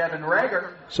 55, Devin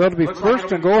Rager. So it'll be Looks first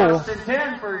like and it'll be goal. 1st and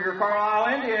 10 for your Carlisle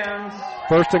Indians.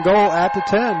 1st and goal at the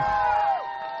 10.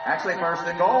 Actually, 1st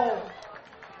and goal.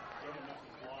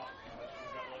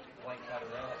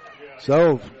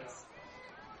 So,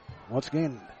 once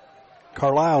again,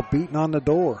 Carlisle beating on the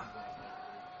door.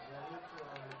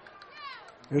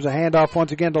 Here's a handoff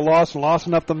once again to Lawson.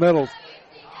 Lawson up the middle.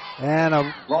 And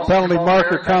a penalty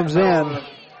marker comes in.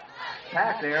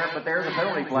 Attack there, but there's a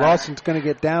penalty flag. Lawson's going to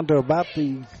get down to about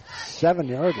the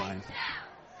 7-yard line.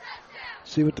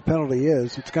 See what the penalty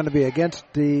is. It's going to be against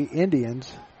the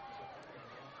Indians.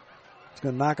 It's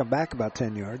going to knock them back about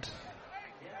 10 yards.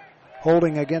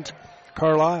 Holding against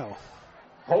Carlisle.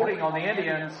 Holding on the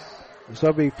Indians. So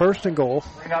it'll be 1st and goal.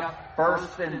 Bring up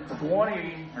 1st and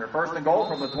 20, or 1st and goal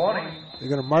from the 20. They're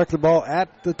going to mark the ball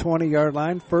at the 20-yard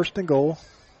line. 1st and goal.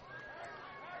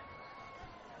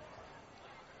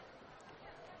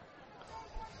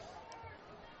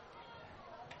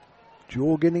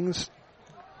 Jewel getting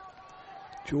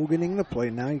the play.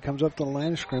 Now he comes up to the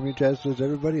line of scrimmage, as does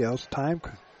everybody else. Time,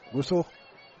 whistle.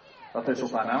 Official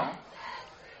timeout.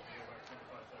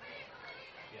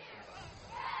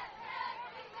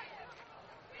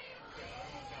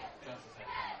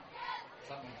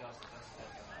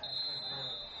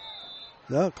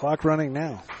 The clock running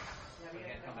now.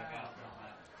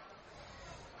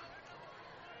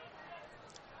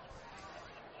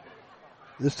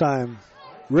 This time,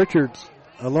 Richards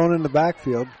alone in the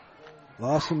backfield.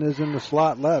 Lawson is in the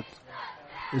slot left.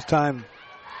 This time,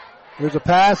 there's a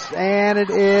pass, and it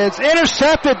is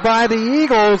intercepted by the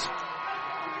Eagles.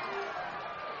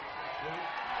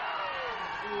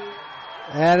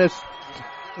 And it's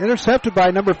intercepted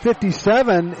by number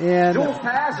 57 in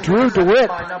Drew DeWitt.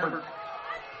 By number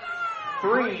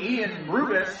 3, Ian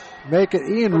Rubis. Make it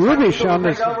Ian Rubish on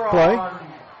this play.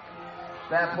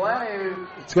 That play.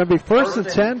 It's going to be 1st and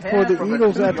 10 for the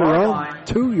Eagles at their own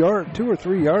 2 or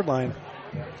 3 yard line.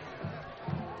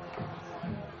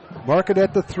 Mark it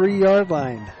at the 3 yard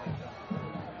line.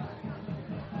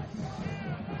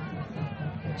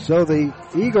 So the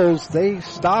Eagles, they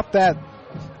stop that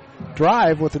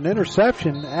drive with an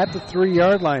interception at the 3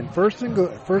 yard line.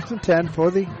 1st and 10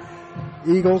 for the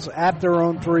Eagles at their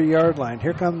own 3 yard line.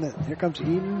 Here comes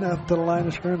Eaton up to the line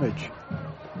of scrimmage.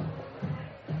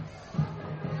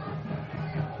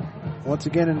 Once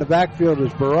again in the backfield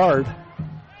is Berard.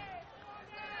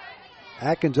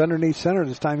 Atkins underneath center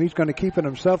this time. He's going to keep it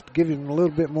himself to give him a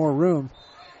little bit more room.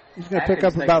 He's going to pick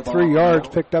up about 3 yards,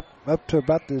 picked up to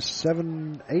about the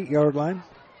 7-8 yard line.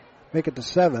 Make it to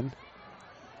 7.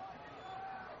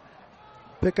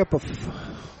 Pick up a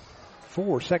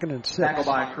 4, 2nd and 6. Tackle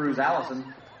by Cruz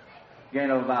Allison. Gain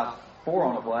of about 4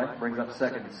 on the play. Brings up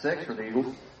 2nd and 6 for the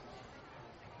Eagles.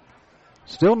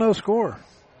 Still no score.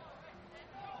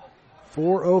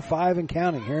 4:05 and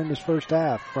counting here in this first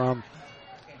half from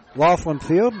Laughlin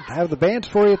Field. Have the bands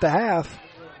for you at the half.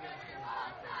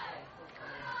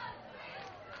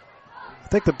 I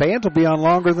think the bands will be on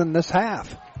longer than this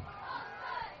half.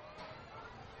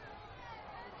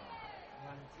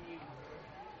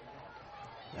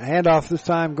 A handoff this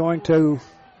time going to,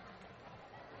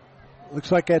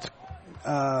 looks like that's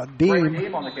Deem.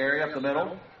 Deem on the carry up the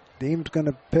middle. Deem's going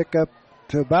to pick up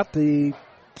to about the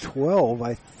 12,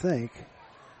 I think.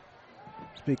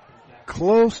 It's be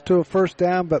close to a first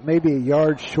down, but maybe a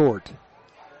yard short.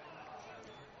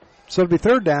 So it'll be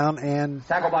 3rd down and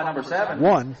tackle by number 7.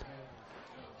 1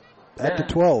 at the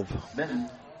 12. Benton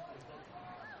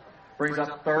brings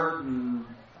up 3rd and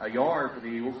a yard for the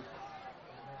Eagles.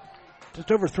 Just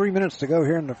over 3 minutes to go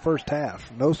here in the first half.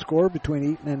 No score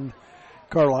between Eaton and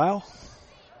Carlisle.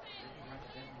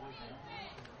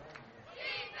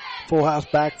 Full house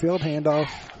backfield, handoff.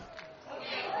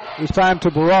 This time to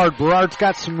Berard. Berard's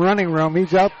got some running room.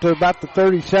 He's up to about the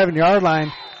 37-yard line.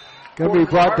 Going to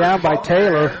be brought down by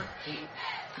Taylor.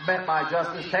 Met by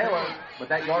Justice Taylor, but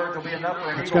that yardage will be enough for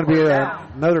an Eagle. It's going to be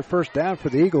another first down for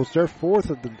the Eagles. Their 4th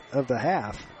of the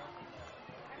half.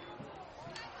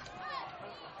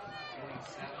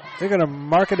 They're going to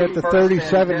mark it at the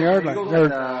 37-yard line, or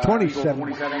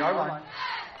 27-yard line.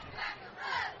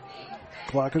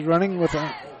 Clock is running with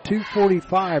a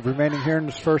 2:45 remaining here in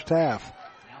this first half.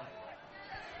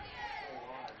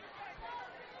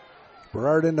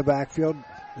 Berard in the backfield.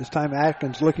 This time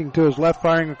Atkins looking to his left,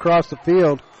 firing across the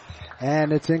field.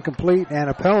 And it's incomplete, and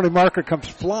a penalty marker comes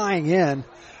flying in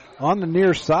on the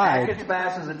near side. Atkins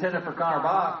pass is intended for Connor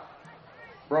Bach.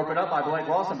 Broken up by Blake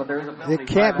Lawson, but there is a penalty. It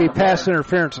can't be pass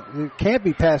interference. It can't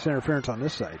be pass interference on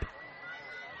this side.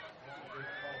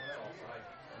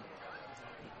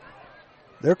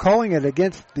 They're calling it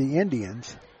against the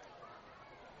Indians.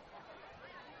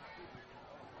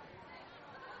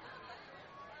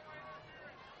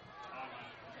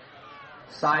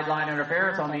 Sideline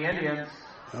interference on the Indians.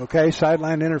 Okay,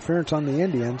 sideline interference on the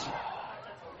Indians.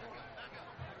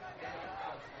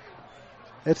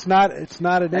 It's not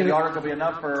an that yardage will be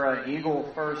enough for an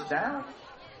Eagle first down.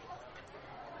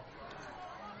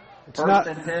 First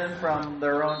and 10 from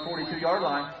their own 42-yard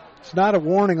line. It's not a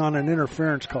warning on an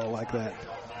interference call like that.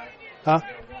 Huh?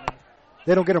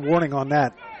 They don't get a warning on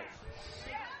that.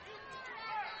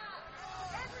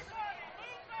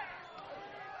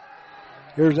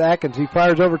 Here's Atkins. He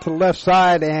fires over to the left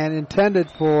side and intended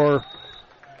for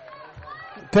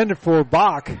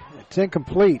Bach. It's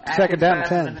incomplete. Atkins 2nd down and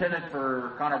 10. Intended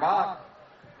for Connor Bach.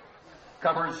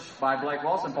 Coverage by Blake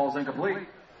Lawson falls incomplete.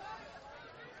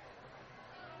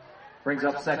 Brings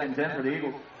up 2nd and 10 for the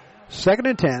Eagles. 2nd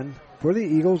and 10 for the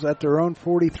Eagles at their own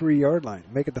 43-yard line.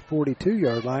 Make it the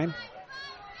 42-yard line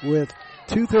with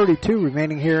 2:32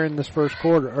 remaining here in this first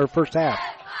half.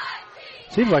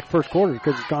 Seems like first quarter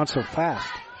because it's gone so fast.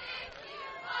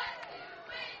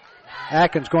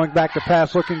 Atkins going back to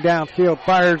pass, looking downfield,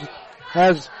 fires,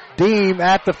 has Deem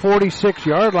at the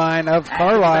 46-yard line of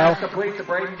Carlisle.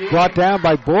 Brought down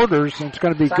by Borders, and it's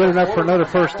going to be good enough for another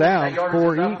first down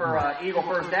for Eaton. Eagle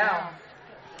first down.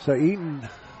 So Eaton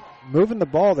moving the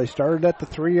ball. They started at the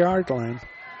 3-yard line.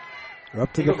 They're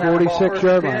up to the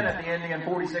 46-yard line. At the Indian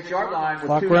 46-yard line.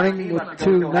 Clock running with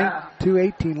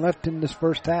 2:18 left in this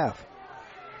first half.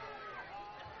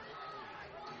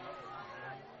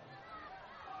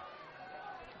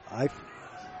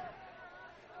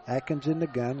 Atkins in the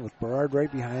gun with Berard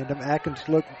right behind him. Atkins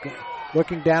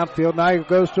looking downfield. Now he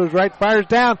goes to his right, fires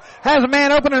down, has a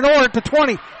man open and over at the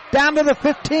 20, down to the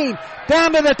 15,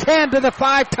 down to the 10, to the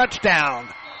 5, touchdown.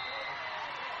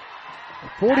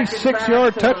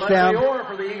 46-yard touchdown.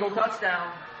 For the Eagle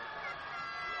touchdown.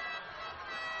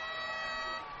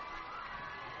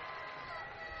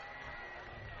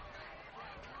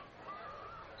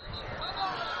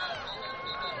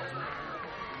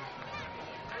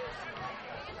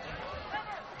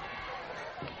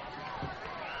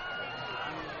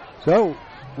 So,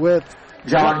 with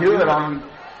John Hewitt on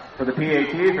for the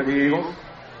PAT for the Eagles.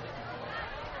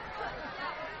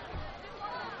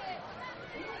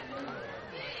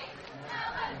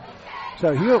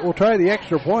 So Hewitt will try the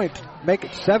extra point, make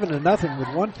it 7-0 with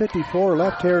 1:54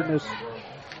 left here in this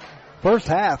first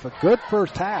half. A good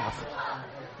first half.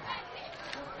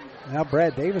 Now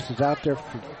Brad Davis is out there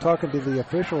talking to the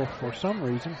official for some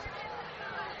reason.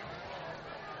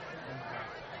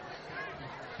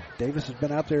 Davis has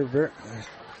been out there,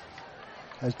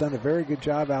 has done a very good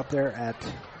job out there at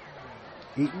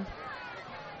Eaton.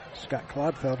 Scott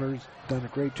Clodfelder has done a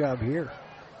great job here.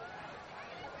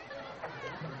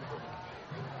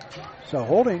 So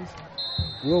holding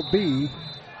will be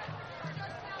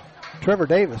Trevor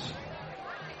Davis.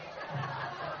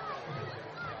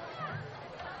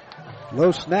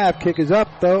 Low snap, kick is up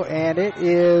though, and it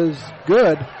is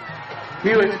good.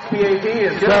 Hewitt's PAT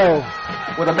is good. So,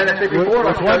 with a minute 54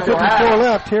 with 1:54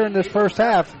 left here in this first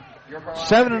half,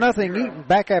 7-0 Eaton.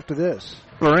 Back after this.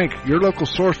 Carlisle Inc., your local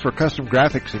source for custom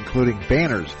graphics, including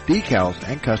banners, decals,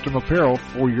 and custom apparel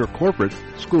for your corporate,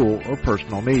 school, or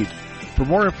personal needs. For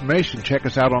more information, check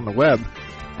us out on the web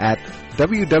at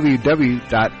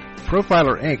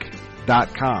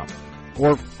www.profilerinc.com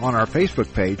or on our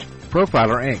Facebook page,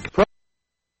 Profiler Inc.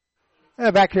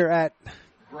 Back here at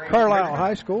Carlisle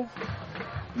High School.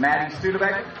 Maddie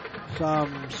Studebeck.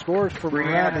 Some scores from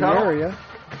Brianna around the Tuttle. area.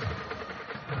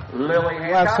 Lily We'll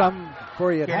have Hancock. some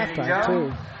for you at Kennedy halftime,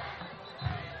 Jones.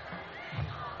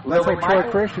 too. Lily Troy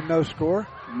Michael. Christian, no score.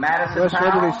 Madison West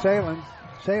Powell. Liberty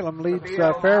Salem leads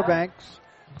Sophia Fairbanks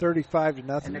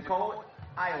 35-0. And Nicole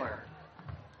Eiler.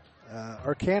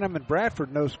 Arcanum and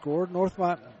Bradford, no score.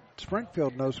 Northmont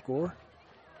Springfield, no score.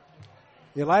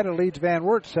 Elida leads Van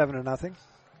Wert 7-0.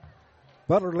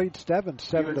 Butler leads Stebbins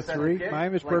 7-3.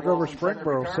 Miamisburg over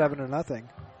Springboro 7-0.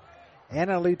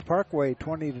 Anna leads Parkway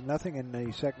 20-0 in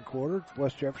the second quarter.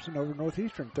 West Jefferson over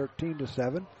Northeastern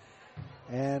 13-7.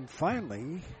 And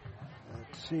finally,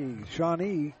 let's see,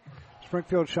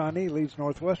 Springfield Shawnee leads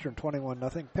Northwestern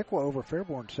 21-0. Piqua over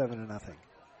Fairborn 7-0.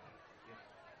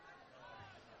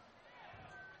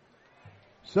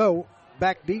 So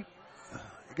back deep,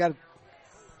 you got a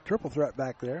triple threat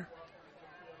back there.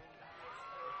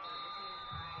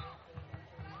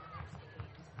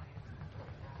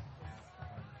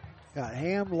 Got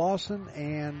Ham, Lawson,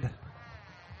 and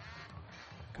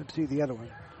couldn't see the other one.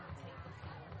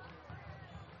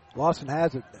 Lawson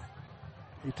has it.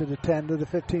 He's to the 10, to the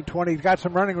 15, 20. He's got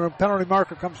some running room. Penalty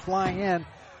marker comes flying in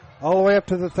all the way up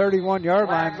to the 31-yard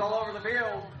line. Flags all over the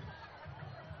field.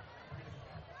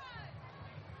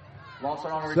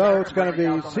 Lawson on So return, it's going bringing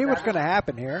to down be, on see the what's going tackle. to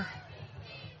happen here.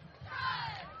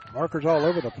 Markers all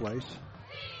over the place.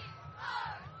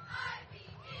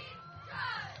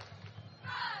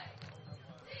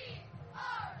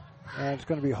 And it's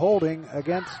going to be holding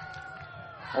against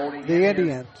Holding the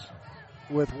Indians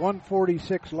with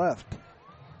 1:46 left.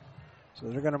 So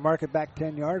they're going to mark it back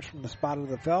 10 yards from the spot of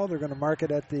the foul. They're going to mark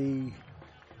it at the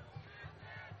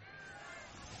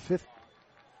 5th.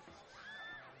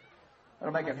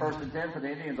 That'll make it 1st and 10 for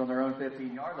the Indians on their own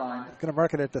 15-yard line. Going to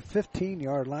mark it at the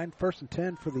 15-yard line. 1st and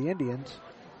 10 for the Indians.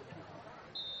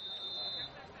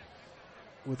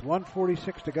 With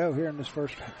 1:46 to go here in this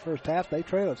first half, they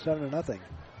trail at 7-0.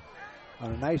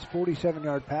 On a nice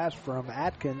 47-yard pass from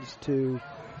Atkins to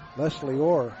Leslie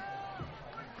Orr.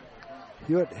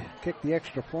 Hewitt kicked the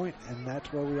extra point, and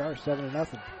that's where we are,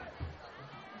 7-0.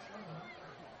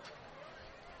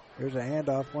 Here's a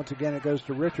handoff. Once again, it goes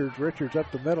to Richards. Richards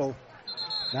up the middle.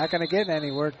 Not going to get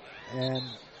anywhere. And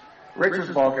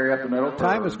Richards ball carry up the middle.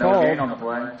 Time is no called. gain on the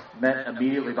play. Met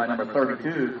immediately by number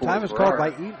 32. Time is called by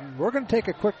Eaton. We're going to take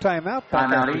a quick timeout back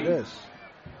Timeout, after Eaton. this.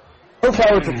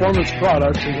 Profiler Performance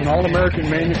Products is an all-American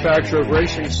manufacturer of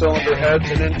racing cylinder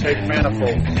heads and intake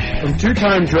manifolds. From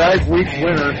two-time Drag Week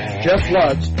winner Jeff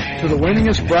Lutz to the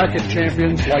winningest bracket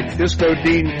champions like Disco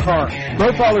Dean Karn,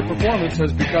 Profiler Performance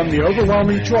has become the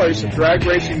overwhelming choice of drag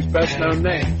racing's best-known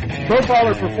name.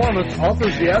 Profiler Performance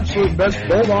offers the absolute best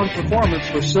bolt-on performance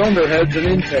for cylinder heads and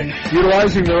intake,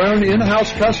 utilizing their own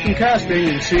in-house custom casting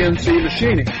and CNC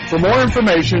machining. For more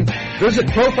information, visit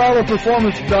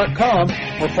profilerperformance.com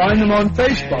or find them on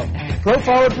Facebook.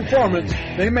 Profiler Performance,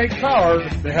 they make power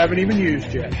they haven't even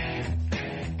used yet.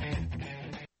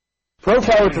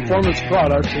 Profiler Performance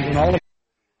Products is an all.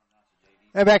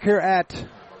 And back here at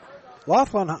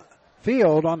Laughlin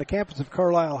Field on the campus of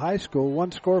Carlisle High School,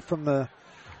 one score from the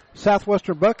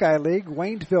Southwestern Buckeye League,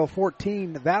 Waynesville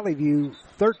 14, Valley View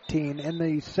 13 in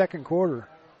the second quarter.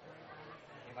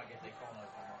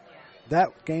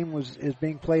 That game is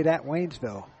being played at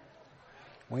Waynesville.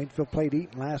 Waynesville played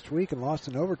Eaton last week and lost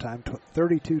in overtime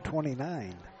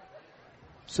 32-29.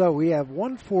 So we have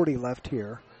 1:40 left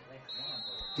here.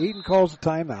 Eaton calls a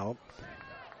timeout.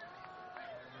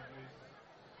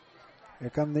 Here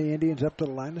come the Indians up to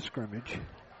the line of scrimmage.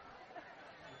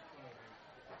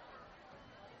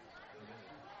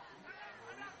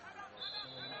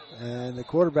 And the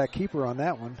quarterback keeper on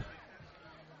that one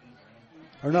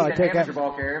Or no, I take that.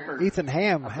 Ball carrier for Ethan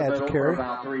Ham has a carry.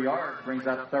 About 3 yards. Brings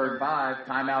up 3rd and 5.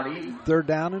 Timeout Eaton. 3rd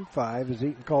down and 5 as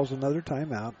Eaton calls another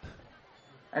timeout.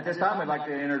 At this time, we'd like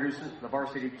to introduce the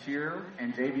varsity cheer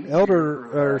and JV.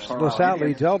 LaSalle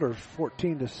leads Elder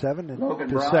 14-7 in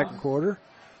the second quarter.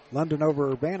 London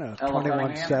over Urbana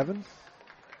 21-7.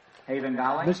 Haven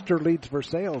Golling. Mister leads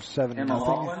Versailles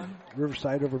 7-0.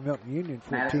 Riverside over Milton Union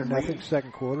 14-0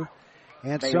 second quarter.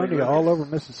 And Sonia all over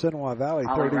Mississinawa Valley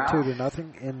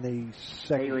 32-0 in the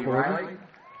second quarter.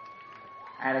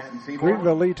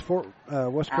 Greenville leads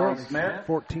West Carrollton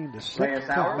 14-6.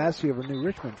 Camp Massey over New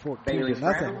Richmond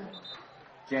 14-0.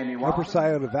 Upper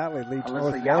Scioto Valley leads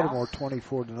North Baltimore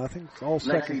 24-0. All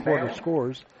second quarter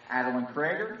scores.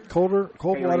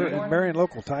 Coldwater and Marion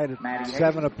Local tied at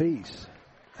 7 apiece.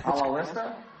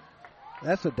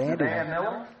 That's a dandy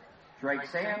one. Drake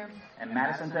Sands and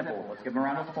Madison Temple. Let's give them a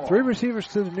round of applause. 3 receivers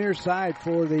to the near side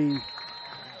for the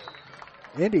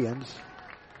Indians.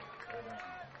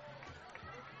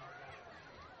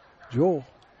 Jewel,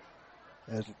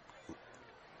 as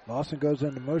Lawson goes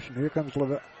into motion, here comes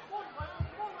Levette.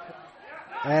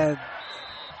 And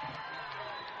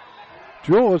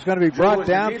Jewel is going to be brought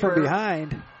down from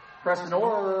behind. Preston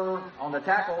Orr on the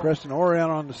tackle. Preston Orr in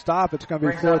on the stop. It's going to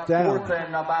be 4th down. 4th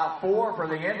and about 4 for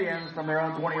the Indians from their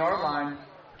own 20-yard line.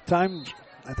 I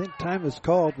think time is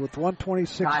called with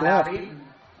 1:26 left.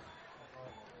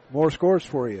 More scores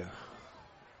for you.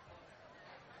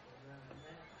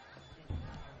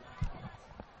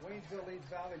 Waynesville leads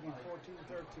Valley View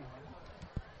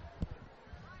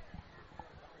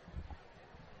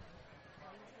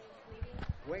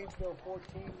 14-13. Waynesville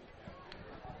 14.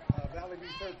 Valley View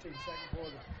 13, second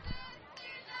quarter.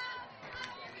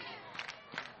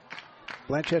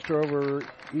 Blanchester over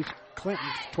East Clinton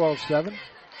 12-7.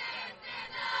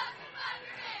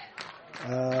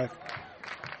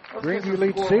 Greenview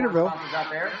leads Cedarville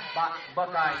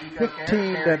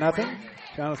 15-0.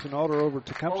 Jonathan Alder over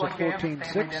Tecumseh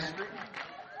 14-6.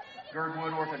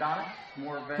 Girdwood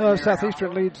Orthodontics.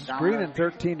 Southeastern leads Greenon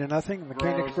 13-0.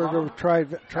 Mechanicsburg over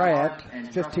Triad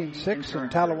 15-6, and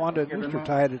Talawanda and Worcester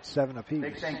tied at 7 apiece.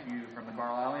 Big thank you from the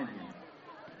Carlisle Indians.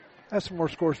 That's some more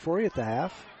scores for you at the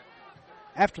half.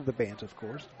 After the bands, of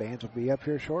course. The bands will be up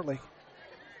here shortly.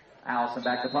 Allison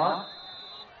back to punt.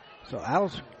 So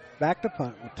Allison back to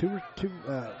punt with two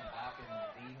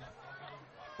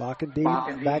Bach and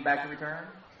Dean back to return.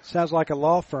 Sounds like a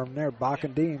law firm there, Bach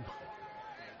and Dean.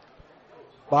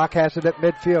 Bach has it at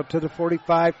midfield to the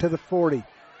 45, to the 40.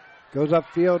 Goes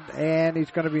upfield, and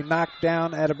he's going to be knocked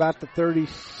down at about the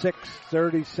 36,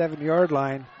 37-yard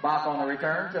line. Bach on the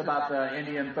return to about the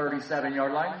Indian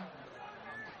 37-yard line.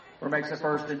 Or makes it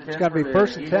 1st and 10. It's going to be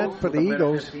 1st and 10 for the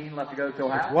Eagles. 15 left to go till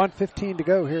half. 1:15 to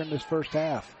go here in this first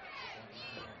half.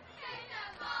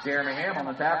 Jeremy Ham on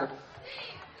the tackle.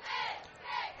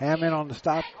 Ham in on the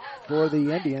stop for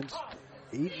the Indians.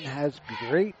 Eaton has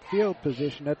great field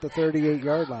position at the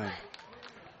 38-yard line.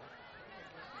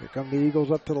 Here come the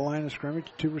Eagles up to the line of scrimmage.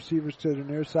 2 receivers to the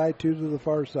near side, 2 to the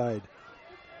far side.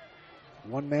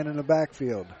 1 man in the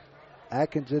backfield.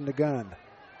 Atkins in the gun.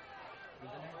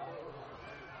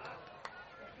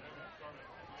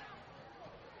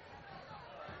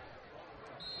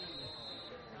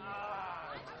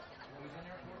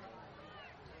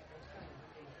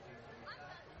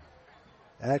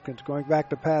 Atkins going back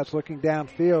to pass, looking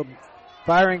downfield,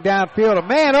 firing downfield. A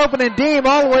man open and Deem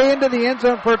all the way into the end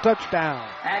zone for a touchdown.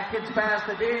 Atkins pass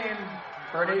to Deem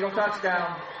for an Eagle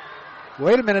touchdown.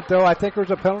 Wait a minute, though. I think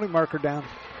there's a penalty marker down.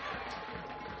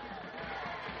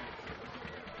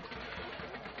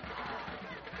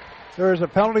 There is a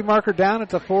penalty marker down at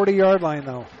the 40-yard line,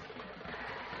 though.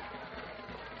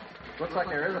 Looks like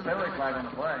there is a penalty flag on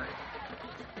the play.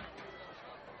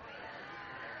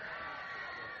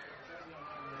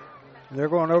 They're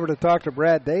going over to talk to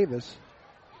Brad Davis.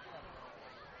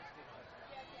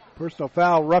 Personal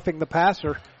foul, roughing the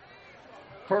passer.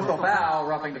 Personal foul,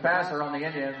 roughing the passer on the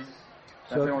Indians.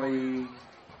 That penalty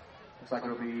looks like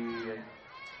it'll be...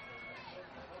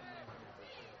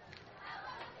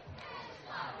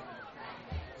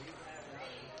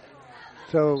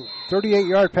 So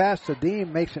 38-yard pass to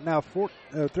Deem makes it now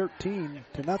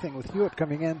 13-0 with Hewitt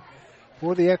coming in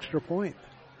for the extra point.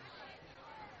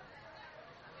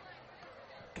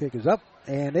 Kick is up,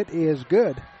 and it is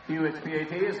good. Hewitt's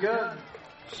PAT is good.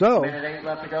 So, minute 8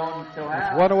 left to go until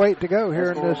half. 1:08 to go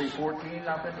here in this 14-0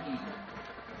 Eaton.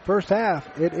 First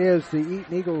half. It is the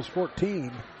Eaton Eagles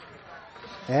 14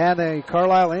 and the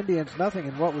Carlisle Indians nothing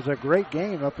in what was a great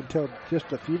game up until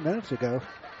just a few minutes ago,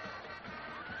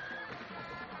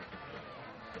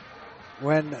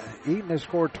 when Eaton has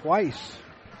scored twice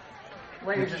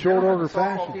Ladies and short gentlemen, order the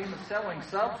softball fashion. team is selling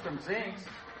subs from Zinks.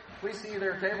 Please see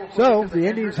their table. So the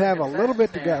Indians have a little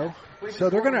bit to go. So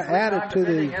they're going to add it to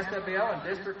the SWL and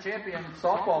district champion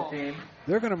softball team.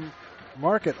 They're going to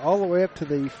mark it all the way up to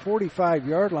the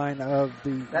 45-yard line of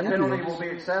the That Indians. penalty will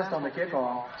be assessed on the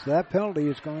kickoff. So that penalty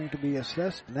is going to be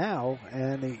assessed now,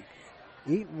 and the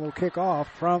Eaton will kick off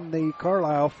from the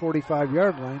Carlisle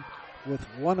 45-yard line with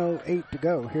 1:08 to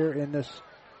go here in this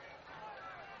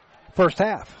first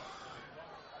half.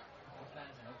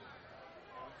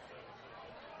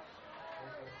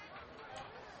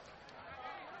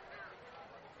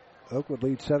 Oakwood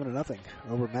leads 7-0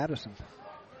 over Madison.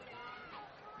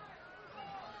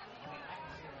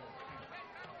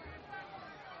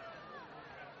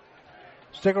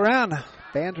 Stick around.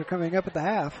 Bands are coming up at the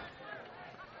half.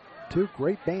 Two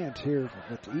great bands here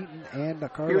with Eaton and Hewitt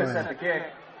set Carlisle. the kick.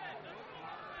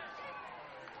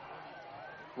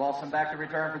 Lawson back to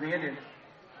return for the Indians.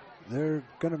 They're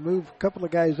going to move a couple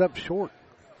of guys up short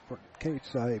for in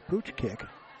case a pooch kick.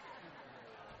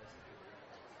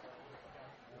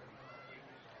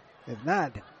 If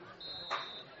not,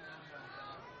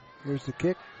 here's the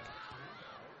kick.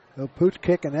 A pooch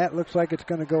kick, and that looks like it's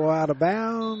going to go out of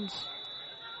bounds.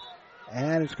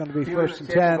 And it's going to be first and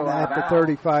 10 at the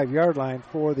 35-yard line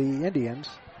for the Indians.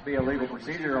 Be a legal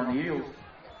procedure on the Eagles.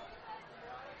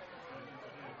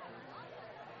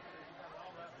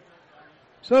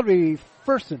 So it'll be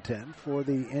first and 10 for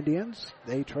the Indians.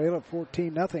 They trail at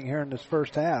 14-0 here in this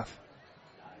first half.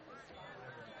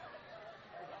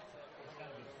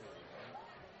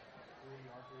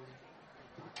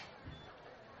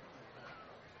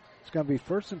 It's going to be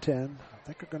first and 10. I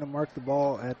think they're going to mark the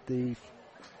ball at the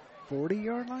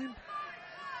 40-yard line.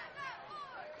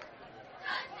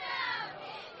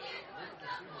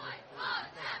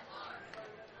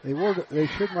 They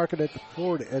should mark it at the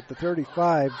 40, at the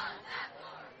 35.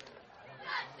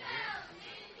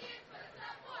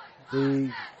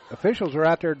 The officials are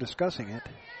out there discussing it.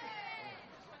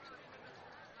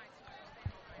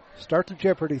 Start the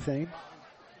Jeopardy theme.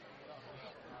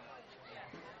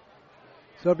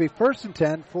 So it'll be first and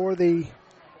 10 for the...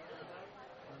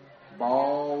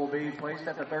 Ball will be placed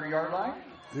at the 30-yard line.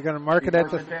 They're going to mark it at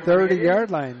the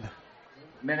 30-yard line.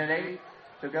 Minute 8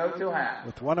 to go till half.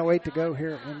 With 1:08 to go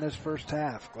here in this first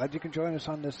half. Glad you can join us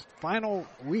on this final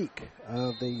week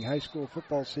of the high school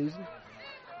football season.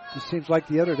 Just seems like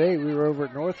the other day we were over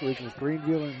at Northridge with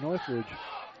Greenville and Northridge.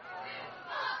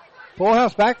 Full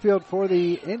house backfield for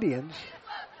the Indians.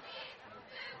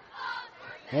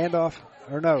 Handoff,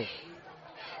 or no.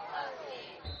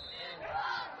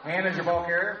 Hand is your ball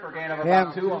carrier for a gain of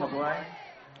about 2 on the play.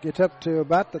 Gets up to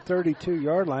about the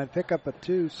 32-yard line. Pick up a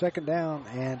 2, second down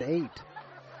and 8.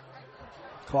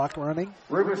 Clock running.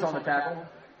 Rubus on the tackle.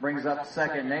 Brings up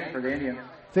second and 8 for the Indians.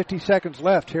 50 seconds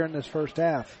left here in this first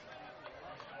half.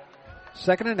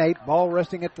 Second and 8. Ball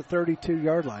resting at the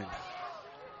 32-yard line.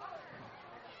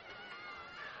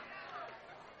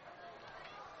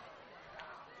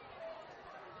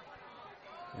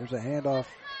 There's a handoff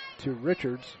to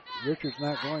Richards. Richards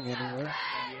not going anywhere.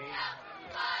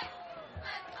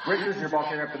 Richards, your ball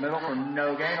carrier up the middle for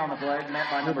no gain on the play. Met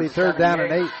by It'll number be third down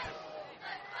and 8.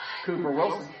 Cooper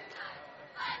Wilson.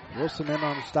 Wilson in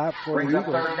on the stop for Brings the up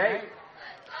Eagles. third and 8.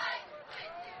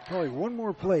 Only one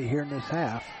more play here in this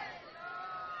half.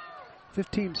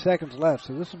 15 seconds left,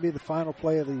 so this will be the final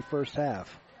play of the first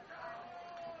half.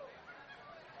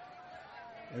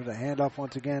 There's a handoff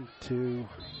once again to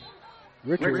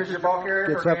Richards. Richards, your ball carrier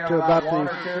Gets for up gain to of about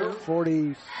the 40,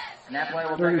 And that play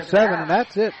will 37, and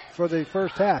that's it for the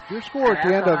first half. Your score at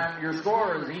the end of your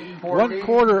score is Eaton 14, one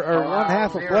quarter or one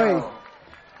half of 0. play.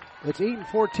 It's Eaton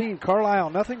 14,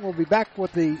 Carlisle nothing. We'll be back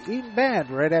with the Eaton Band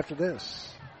right after this.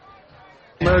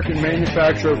 American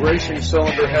manufacturer of racing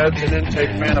cylinder heads and intake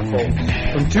manifolds.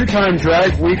 From two-time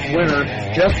drag week winner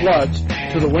Jeff Lutz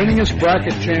to the winningest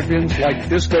bracket champions like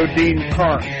Disco Dean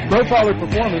Karn, Profiler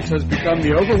Performance has become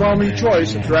the overwhelming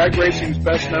choice of drag racing's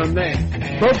best-known name.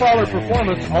 Profiler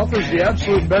Performance offers the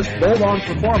absolute best bolt-on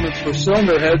performance for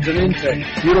cylinder heads and intake,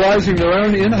 utilizing their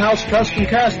own in-house custom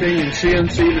casting and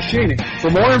CNC machining.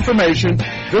 For more information,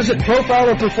 visit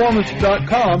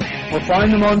ProfilerPerformance.com or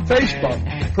find them on Facebook.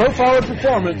 Profiler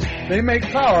Performance, they make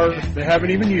power they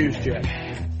haven't even used yet.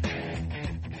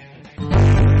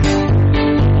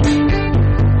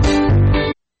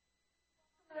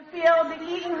 The field, the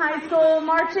Eaton High School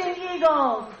Marching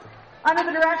Eagles. Under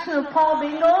the direction of Paul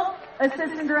Bingle,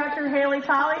 Assistant Director Haley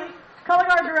Tolley, Color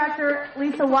Guard Director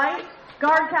Lisa White,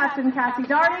 Guard Captain Cassie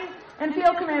Darty, and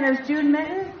Field Commanders Jude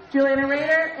Minton, Juliana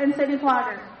Rader, and Sidney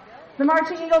Plogger. The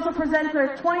Marching Eagles will present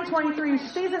their 2023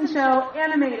 season show,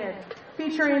 Animated.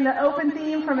 featuring the open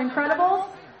theme from Incredibles,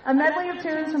 a medley of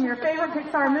tunes from your favorite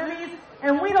Pixar movies,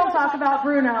 and We Don't Talk About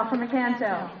Bruno from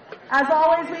Encanto. As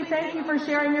always, we thank you for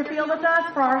sharing your field with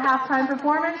us for our halftime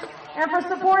performance and for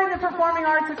supporting the performing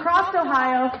arts across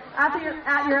Ohio at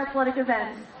your athletic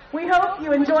events. We hope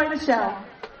you enjoy the show.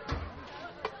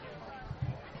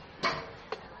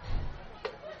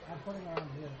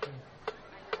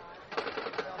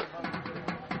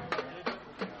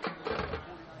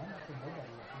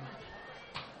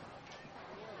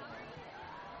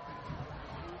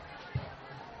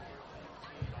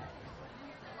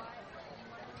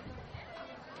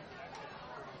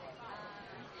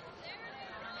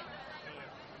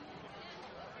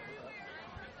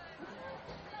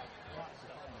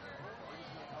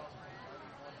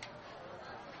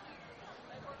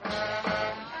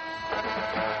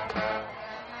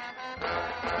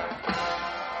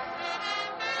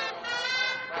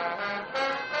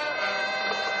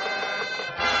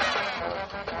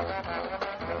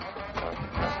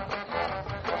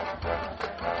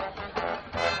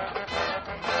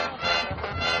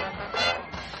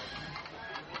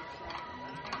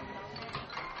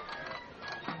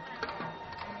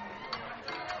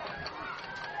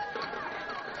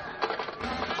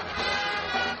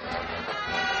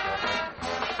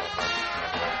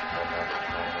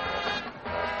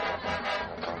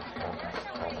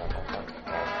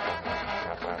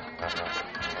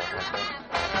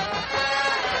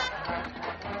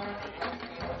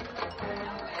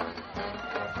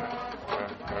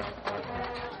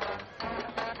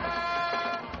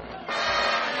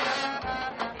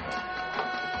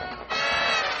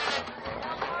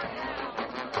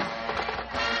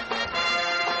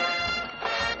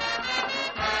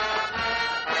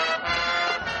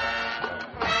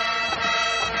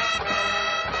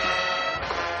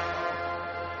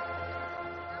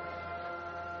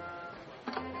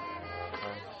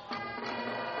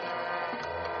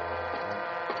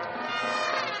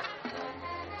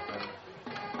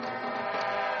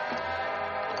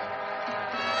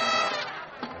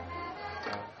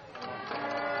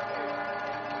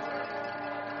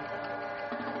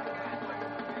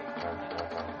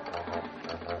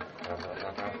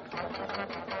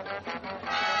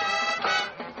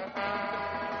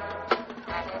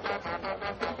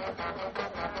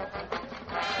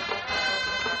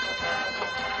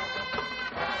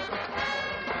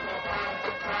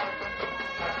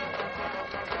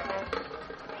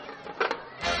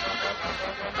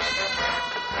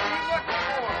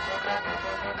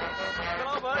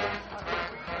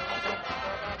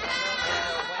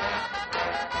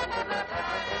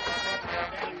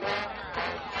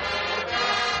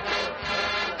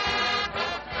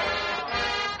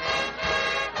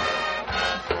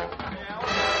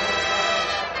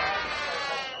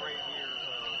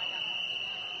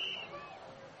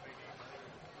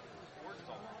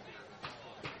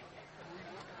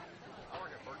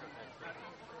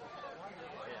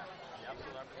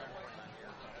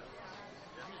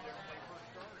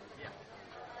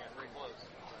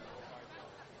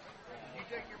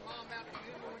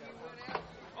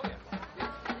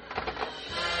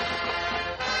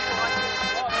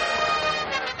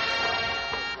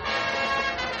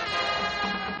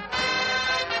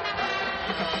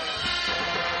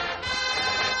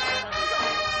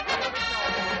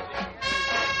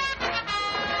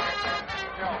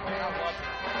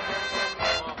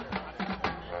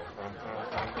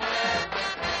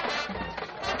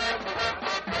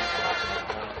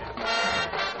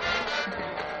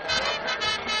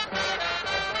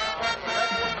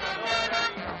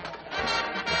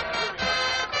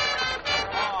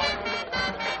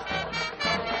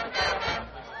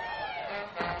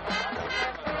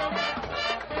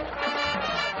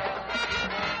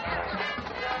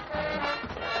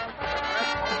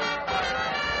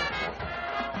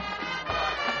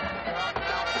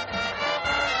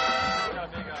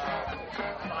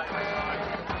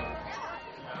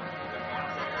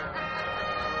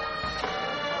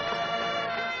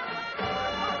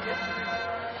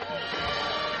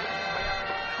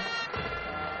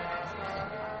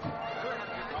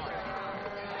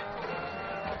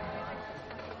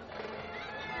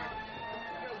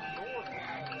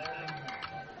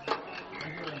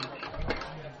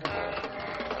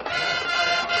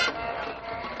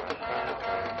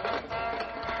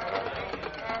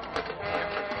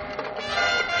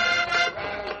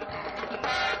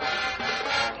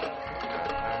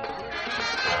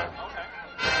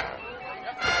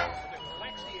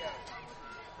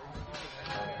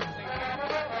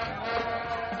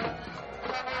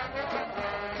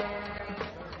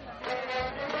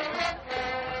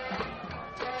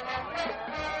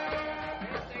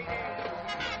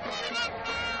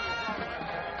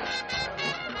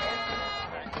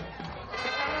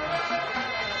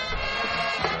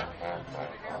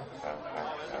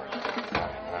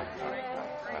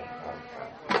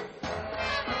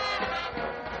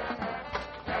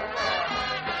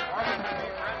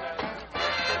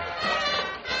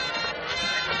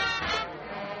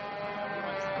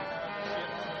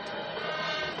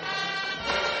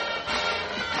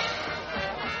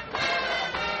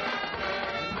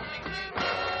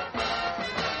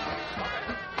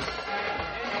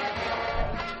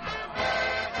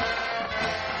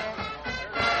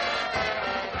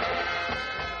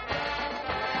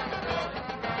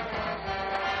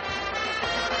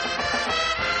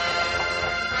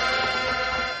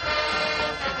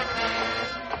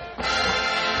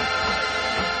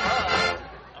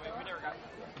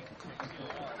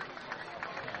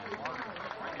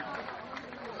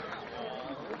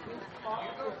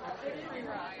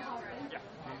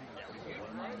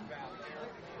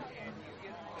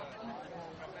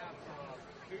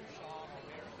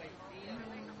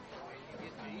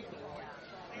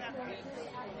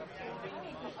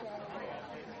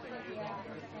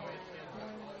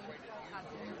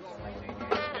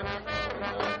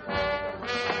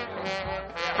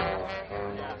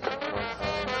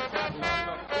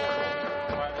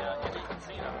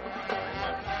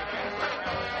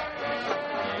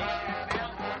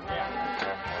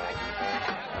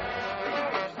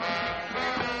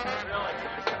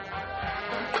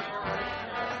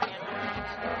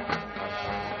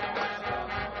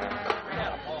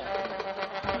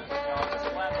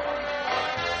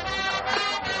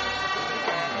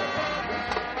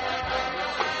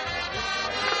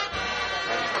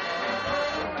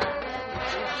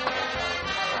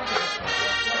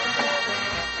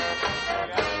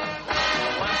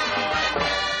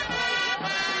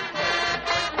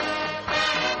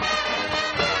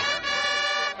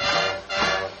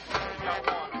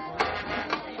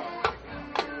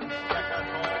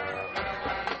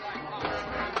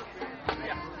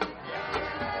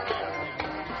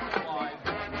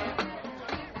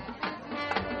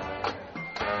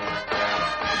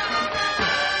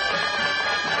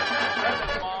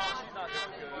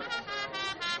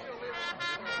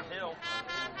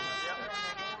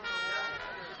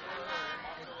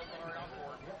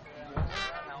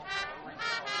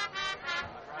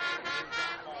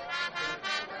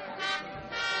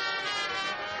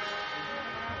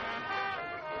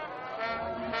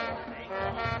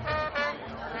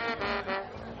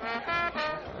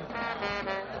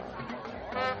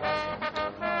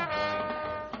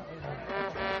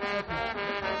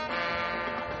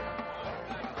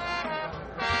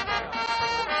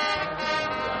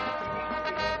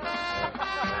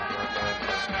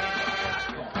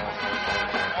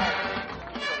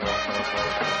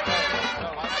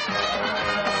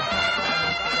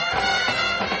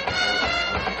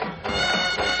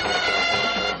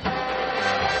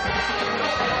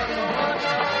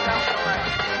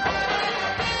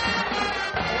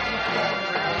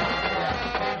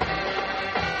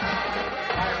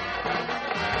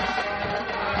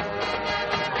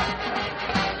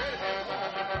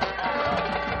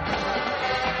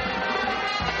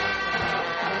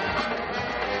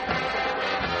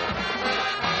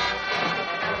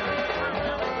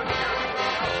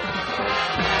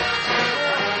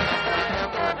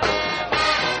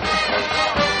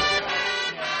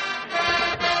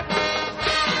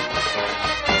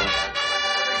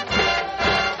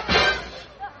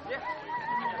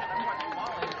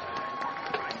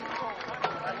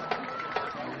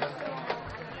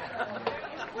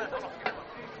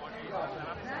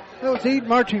 That was the Eaton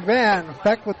Marching Band.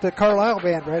 Back with the Carlisle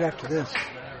Band right after this.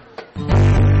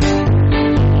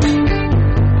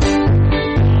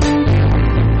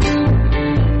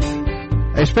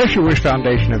 A Special Wish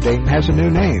Foundation of Dayton has a new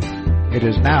name. It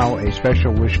is now a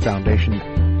Special Wish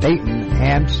Foundation Dayton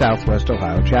and Southwest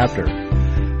Ohio chapter.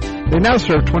 They now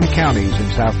serve 20 counties in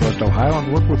Southwest Ohio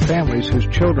and work with families whose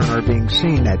children are being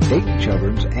seen at Dayton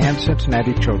Children's and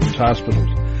Cincinnati Children's Hospitals.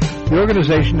 The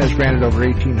organization has granted over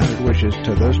 1,800 wishes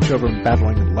to those children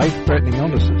battling life-threatening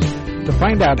illnesses. To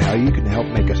find out how you can help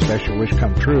make a special wish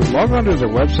come true, log on to their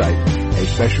website,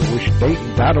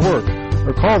 aspecialwishdayton.org,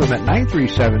 or call them at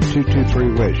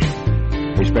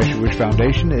 937-223-WISH. A Special Wish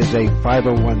Foundation is a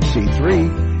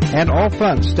 501c3, and all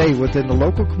funds stay within the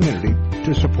local community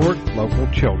to support local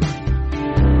children.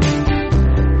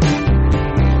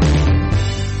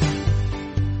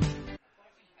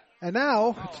 And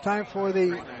now it's time for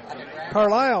the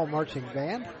Carlisle Marching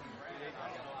Band.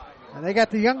 And they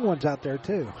got the young ones out there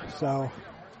too. So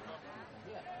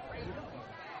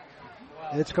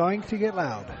it's going to get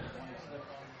loud.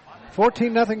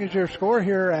 14-0 is your score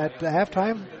here at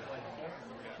halftime.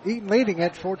 Eaton leading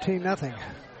at 14-0.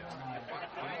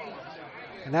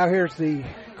 And now here's the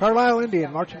Carlisle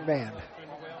Indian Marching Band.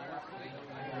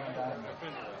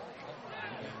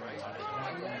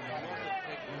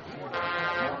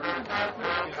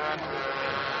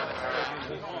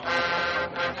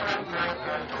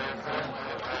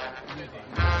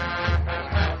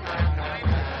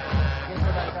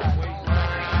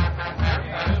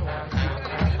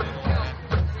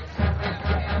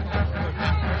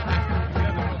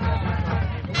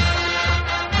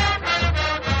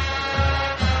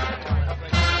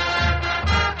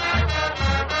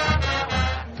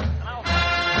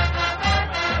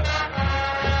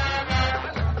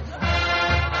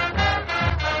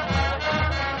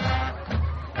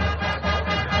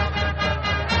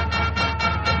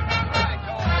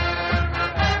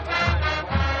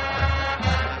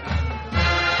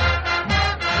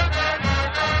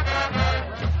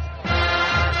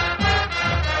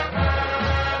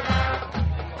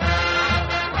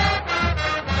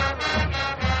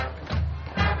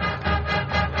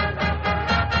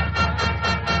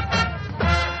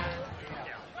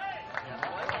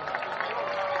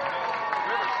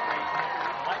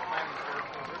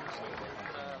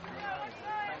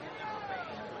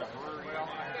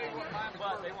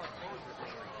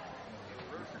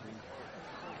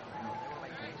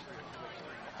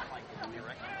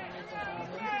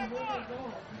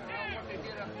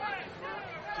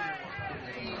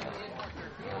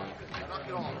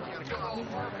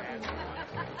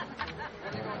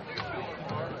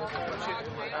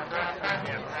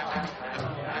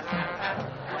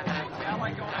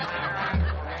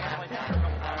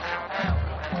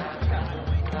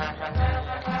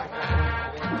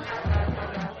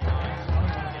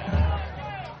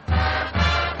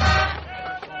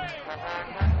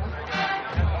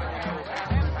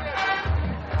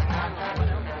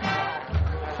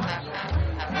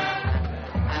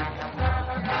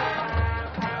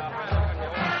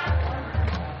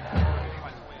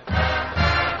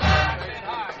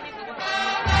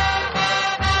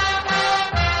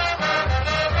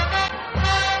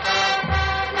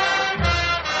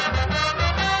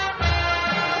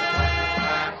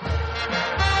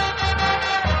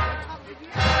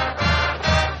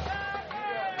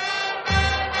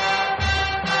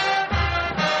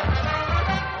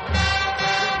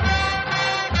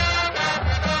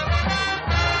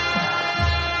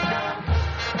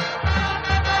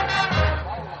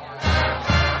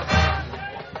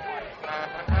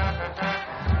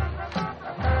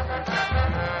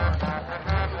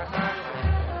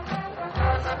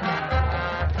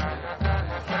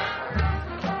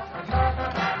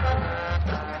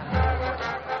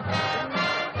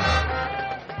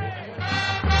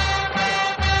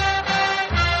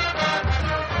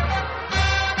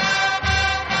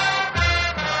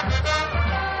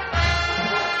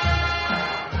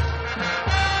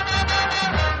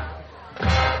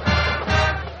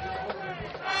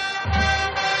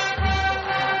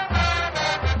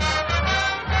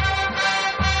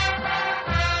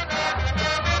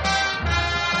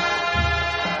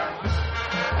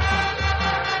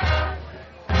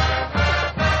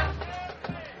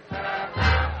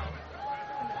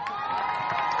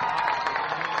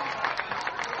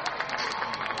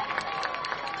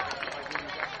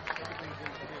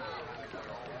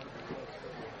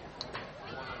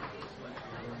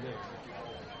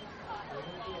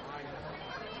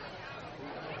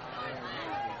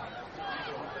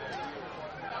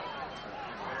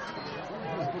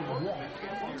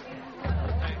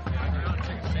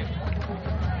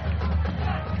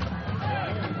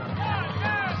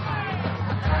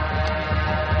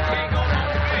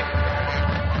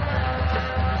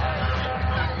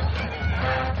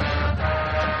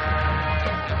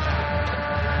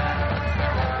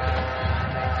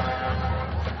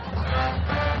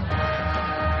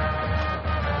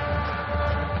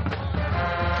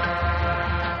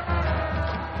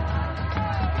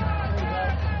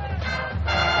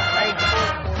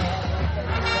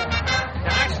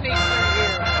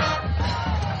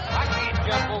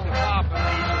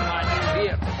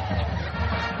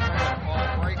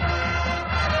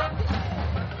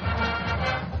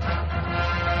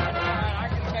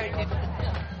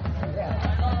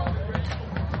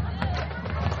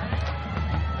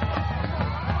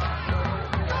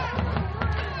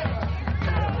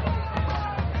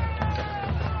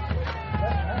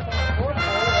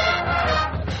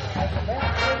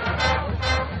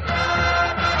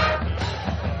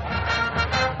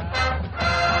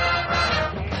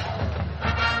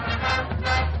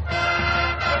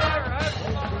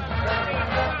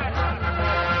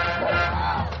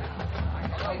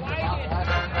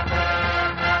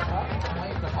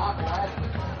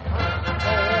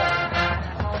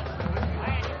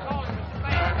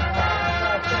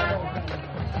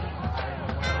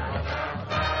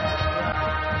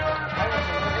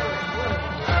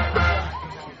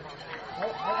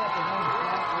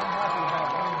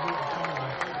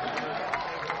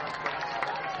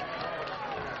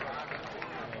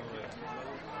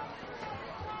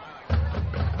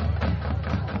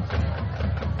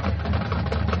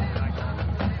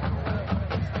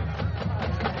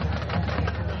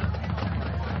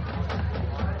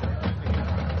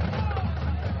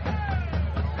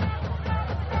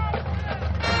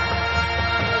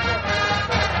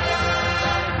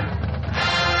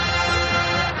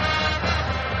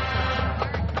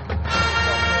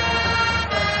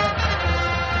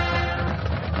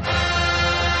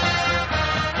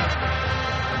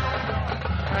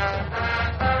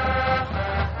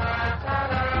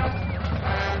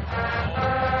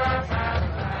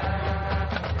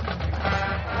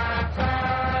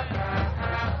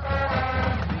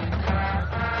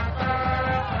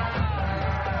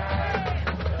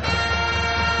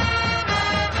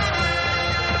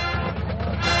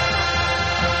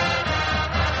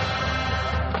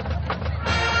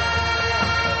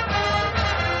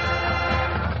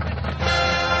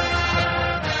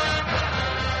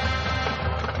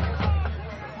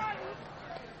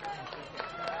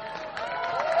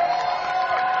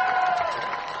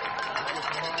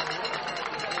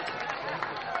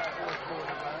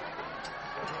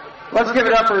 Let's give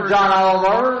it up for John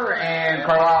Oliver and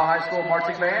Carlisle High School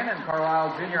Marching Band and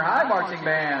Carlisle Junior High Marching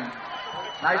Band.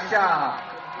 Nice job.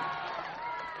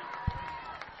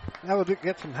 Now we'll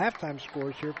get some halftime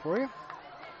scores here for you.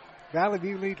 Valley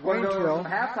View leads Waynesville.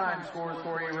 Some halftime scores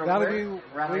for you real Valley quick. View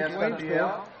Around leads the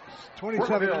Waynesville.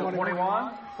 SWBL.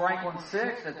 21. Franklin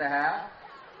 6 at the half.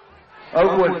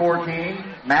 Oakwood 14.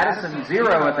 Madison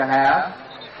 0 at the half.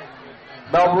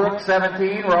 Bellbrook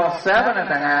 17. Ross 7 at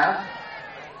the half.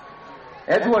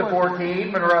 Edgewood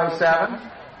 14. Monroe 7.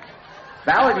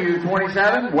 Valley View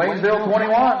 27. Waynesville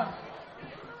 21.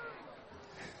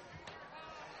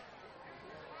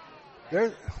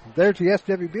 There's the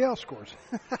SWBL scores.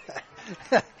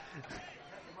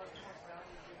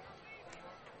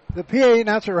 The PA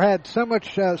announcer had so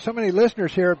many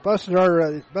listeners here, it busted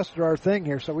our thing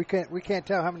here, so we can't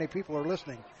tell how many people are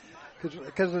listening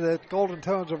because of the golden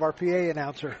tones of our PA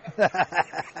announcer. I'm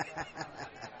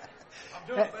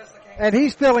doing the best I can. And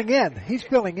he's filling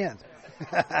in.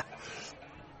 Okay,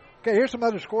 here's some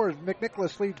other scores.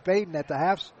 McNicholas leads Baden at the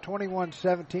half,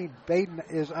 21-17. Baden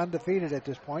is undefeated at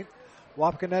this point.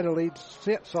 Wapakoneta leads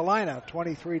Salina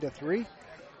 23-3.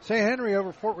 St. Henry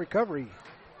over Fort Recovery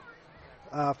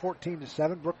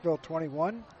 14-7. Brookville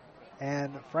 21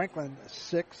 and Franklin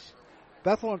 6.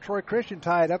 Bethel and Troy Christian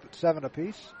tied up at 7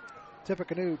 apiece.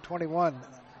 Tippecanoe 21,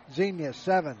 Xenia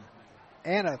 7,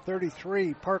 Anna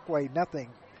 33, Parkway nothing.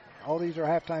 All these are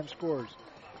halftime scores.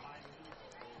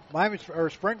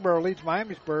 Springboro leads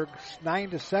Miamisburg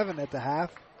 9-7 at the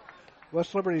half.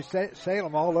 West Liberty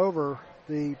Salem all over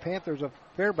the Panthers of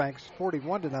Fairbanks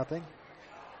 41-0.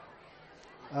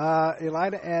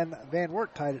 Elida and Van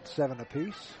Wert tied at 7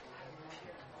 apiece.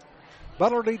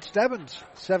 Butler leads Stebbins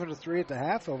 7-3 at the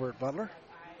half over at Butler.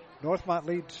 Northmont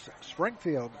leads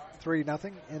Springfield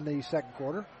 3-0 in the second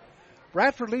quarter.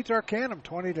 Bradford leads Arcanum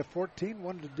 20-14.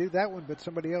 Wanted to do that one, but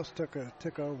somebody else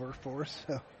took over for us.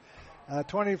 So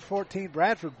 20-14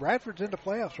 Bradford. Bradford's into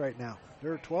playoffs right now.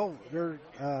 They're 12. They're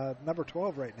number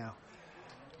 12 right now.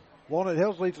 Walnut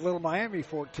Hills leads Little Miami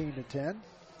 14-10.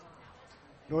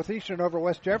 Northeastern over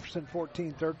West Jefferson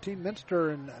 14-13. Minster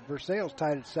and Versailles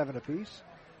tied at 7 apiece.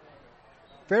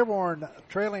 Fairborn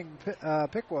trailing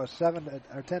Piqua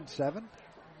 10-7.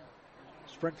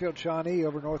 Springfield Shawnee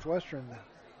over Northwestern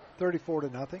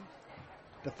 34-0.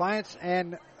 Defiance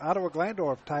and Ottawa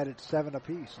Glandorf tied at 7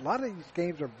 apiece. A lot of these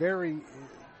games are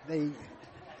they're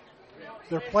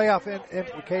playoff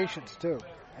implications too.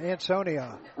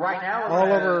 Ansonia right now all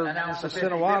over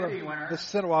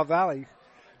Mississinawa Valley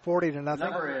 40-0.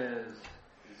 Number is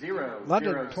 0.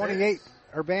 London 28, 6.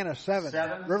 Urbana 7,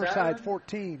 Riverside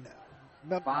 14,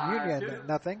 Union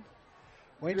nothing.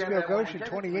 Waynesville Goshen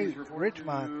 28,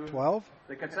 Ridgemont 12.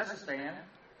 The concession stand.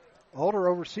 Alder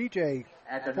over CJ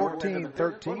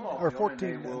 14-13 or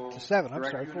 14-7. I'm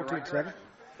sorry, 14-7.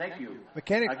 Thank you.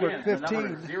 Mechanicsburg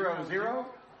 15.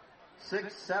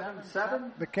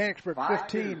 00677. Mechanicsburg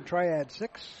 15, Triad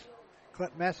 6.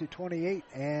 Clinton Massey 28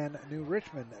 and New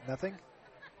Richmond nothing.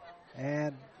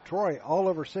 And Troy all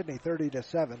over Sydney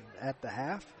 30-7 at the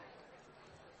half.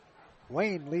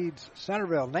 Wayne leads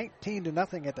Centerville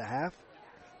 19-0 at the half.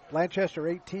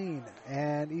 Blanchester 18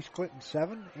 and East Clinton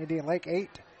 7. Indian Lake 8.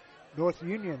 North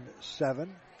Union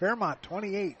 7. Fairmont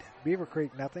 28. Beaver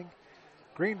Creek nothing.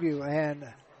 Greenview and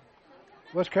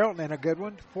West Carrollton in a good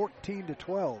one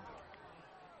 14-12.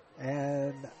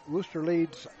 And Worcester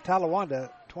leads Talawanda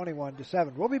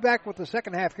 21-7. We'll be back with the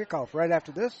second half kickoff right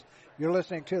after this. You're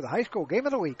listening to the High School Game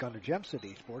of the Week on the Gem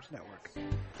City Sports Network.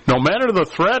 No matter the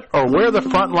threat or where the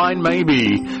front line may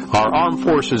be, our armed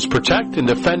forces protect and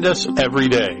defend us every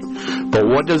day. But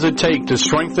what does it take to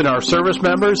strengthen our service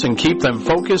members and keep them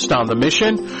focused on the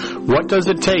mission? What does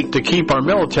it take to keep our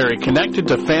military connected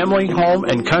to family, home,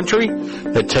 and country?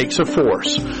 It takes a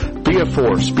force. Be a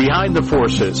force behind the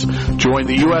forces. Join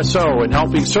the USO in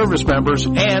helping service members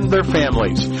and their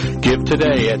families. Give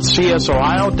today at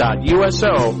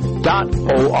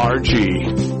csohio.uso.org.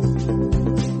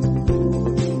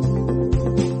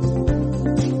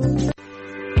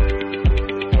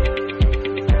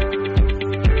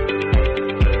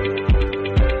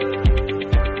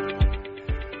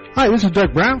 Hi, this is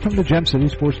Doug Brown from the Gem City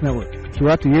Sports Network.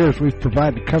 Throughout the years, we've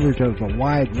provided coverage of a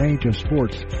wide range of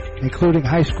sports, including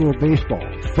high school baseball,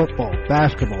 football,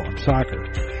 basketball, and soccer,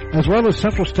 as well as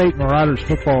Central State Marauders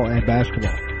football and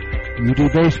basketball. You do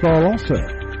baseball also.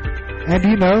 And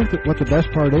you know that what the best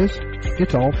part is?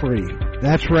 It's all free.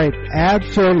 That's right,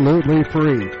 absolutely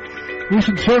free. We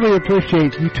sincerely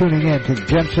appreciate you tuning in to the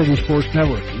Gem City Sports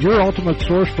Network, your ultimate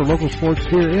source for local sports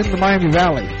here in the Miami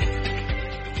Valley.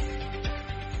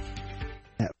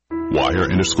 Why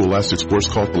are interscholastic sports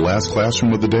called the last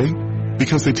classroom of the day?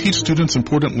 because they teach students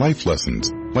important life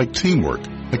lessons like teamwork,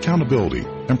 accountability,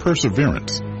 and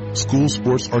perseverance. School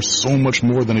sports are so much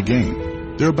more than a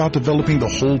game. They're about developing the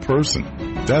whole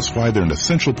person. That's why they're an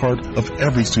essential part of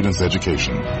every student's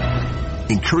education.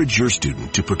 Encourage your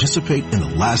student to participate in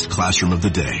the last classroom of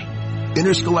the day.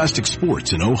 Interscholastic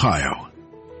Sports in Ohio.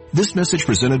 This message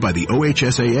presented by the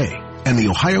OHSAA and the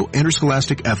Ohio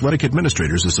Interscholastic Athletic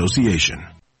Administrators Association.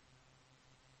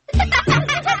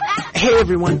 Hey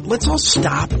everyone, let's all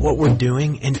stop what we're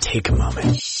doing and take a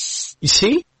moment. You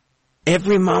see?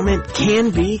 Every moment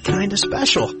can be kind of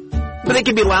special. But it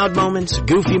can be loud moments,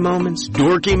 goofy moments,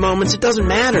 dorky moments, it doesn't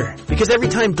matter. Because every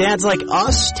time dads like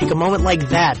us take a moment like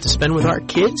that to spend with our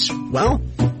kids, well,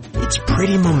 it's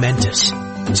pretty momentous.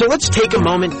 So let's take a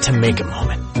moment to make a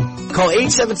moment. Call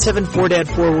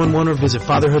 877-4DAD-411 or visit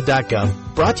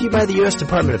fatherhood.gov. Brought to you by the U.S.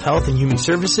 Department of Health and Human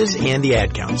Services and the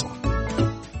Ad Council.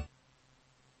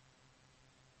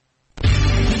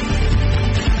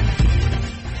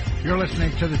 You're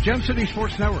listening to the Gem City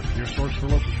Sports Network, your source for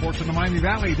local sports in the Miami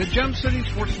Valley, the Gem City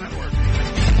Sports Network.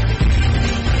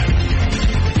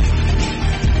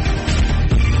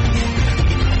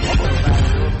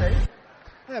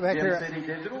 Yeah,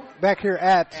 back here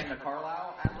at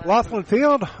Laughlin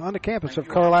Field on the campus of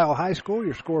Carlisle High School.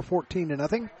 Your score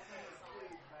 14-0.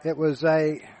 It was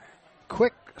a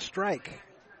quick strike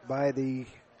by the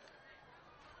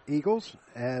Eagles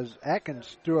as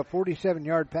Atkins threw a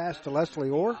 47-yard pass to Leslie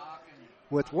Orr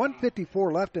with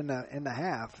 1:54 left in the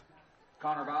half.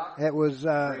 It was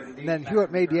and then Hewitt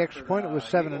made the extra point. It was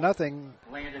 7-0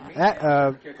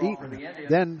 at Eaton.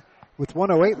 Then with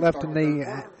 1:08 left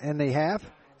in the half,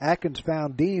 Atkins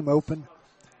found Deem open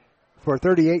for a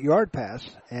 38-yard pass,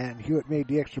 and Hewitt made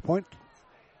the extra point.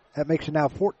 That makes it now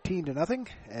 14-0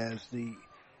 as the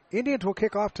Indians will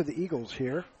kick off to the Eagles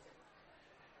here.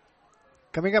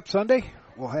 Coming up Sunday,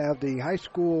 we'll have the high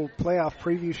school playoff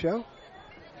preview show,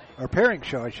 or pairing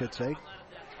show, I should say.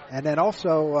 And then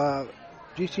also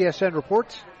GCSN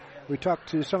reports. We talked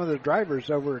to some of the drivers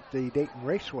over at the Dayton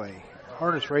Raceway,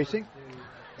 harness racing,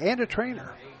 and a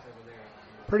trainer.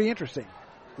 Pretty interesting.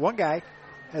 One guy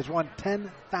has won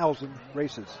 10,000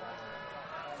 races.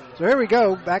 So here we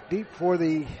go, back deep for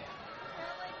the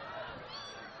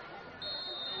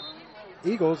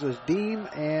Eagles as Deem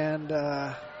and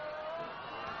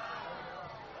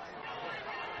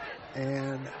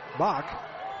Bach,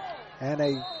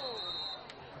 and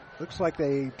looks like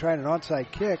they tried an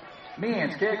onside kick.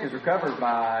 Meehan's kick is recovered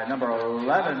by number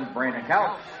 11, Brandon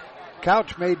Couch.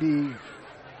 Couch made the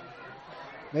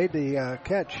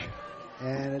catch,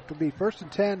 and it will be 1st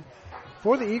and 10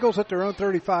 for the Eagles at their own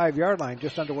 35-yard line,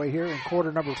 just underway here in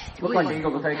quarter number 3. Looks like the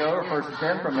Eagles will take over 1st and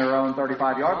 10 from their own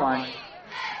 35-yard line.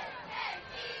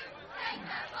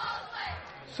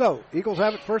 So, Eagles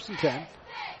have it 1st and 10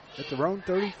 at their own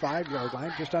 35-yard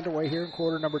line, just underway here in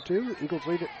quarter number 2. Eagles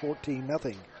lead at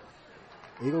 14-0.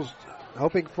 Eagles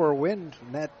hoping for a win,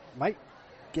 and that might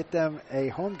get them a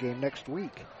home game next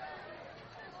week.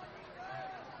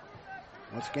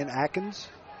 Once again, Atkins,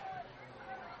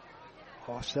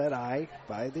 offset eye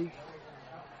by the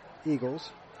Eagles.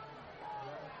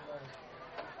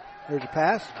 There's a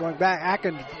pass, going back,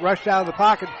 Atkins rushed out of the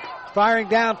pocket, firing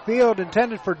downfield,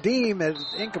 intended for Deem, as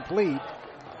incomplete.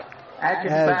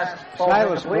 Atkins as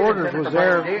Silas Borders was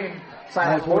there.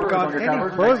 Silas would have gone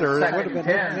any further, it would have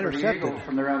been intercepted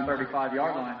from their own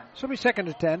 35-yard line. So it'll be 2nd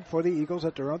and 10 for the Eagles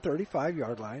at their own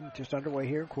 35-yard line, just underway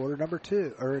here in quarter number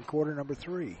 2, or in quarter number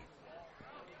 3.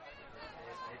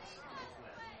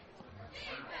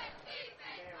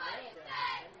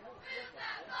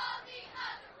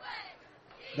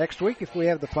 Next week, if we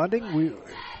have the funding,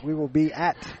 we will be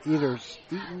at either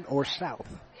Eaton or South.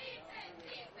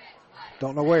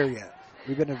 Don't know where yet.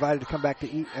 We've been invited to come back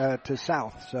to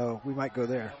South, so we might go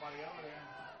there.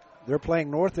 They're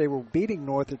playing North. They were beating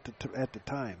North at the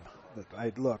time that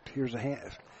I looked. Here's a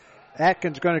hand.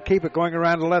 Atkins going to keep it going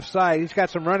around the left side. He's got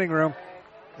some running room,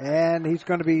 and he's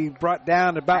going to be brought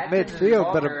down about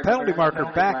midfield, but a penalty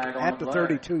marker back at the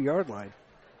 32-yard line.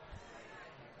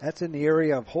 That's in the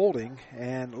area of holding,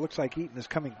 and it looks like Eaton is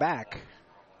coming back.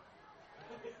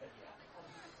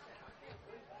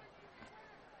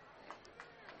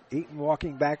 Eaton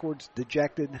walking backwards,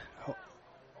 dejected,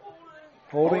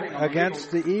 holding against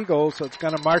the Eagles, so it's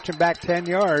going to march him back 10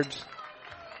 yards,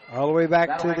 all the way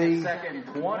back to the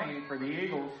 2nd 20 for the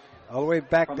Eagles. All the way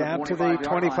back down to the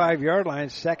 25-yard line,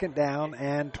 2nd down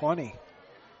and 20.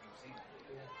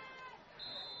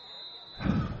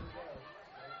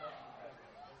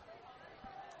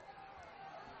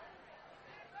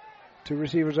 Two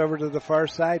receivers over to the far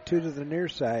side, two to the near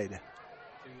side.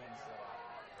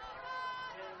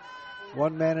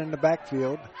 One man in the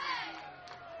backfield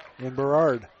in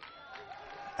Berard.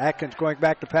 Atkins going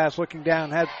back to pass, looking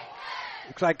down.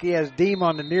 Looks like he has Deem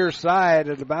on the near side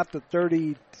at about the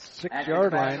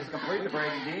 36-yard line. Is complete to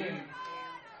Brady Deem.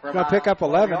 Going to pick up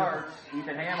 11. Yards.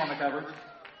 Ethan Ham on the coverage.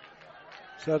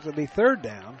 So it'll be third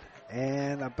down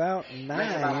and about 9.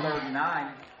 About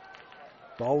 39.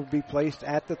 Ball will be placed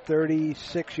at the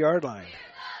 36-yard line.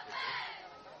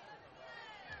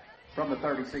 From the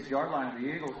 36-yard line of the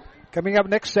Eagles. Coming up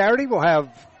next Saturday, we'll have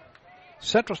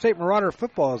Central State Marauder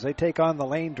football as they take on the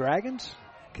Lane Dragons.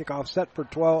 Kickoff set for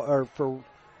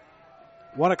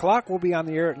 1 o'clock. We'll be on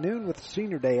the air at noon with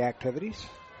Senior Day activities,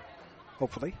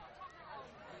 hopefully.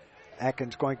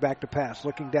 Atkins going back to pass,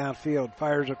 looking downfield,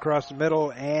 fires across the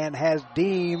middle, and has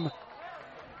Deem,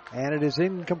 and it is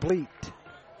incomplete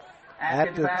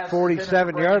at the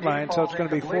 47-yard line, so it's going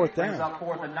to be fourth down. Up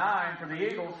 4th and 9 for the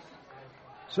Eagles.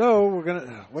 So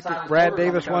what does Brad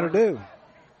Davis want to do?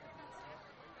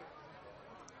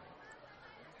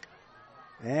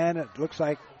 And it looks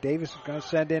like Davis is going to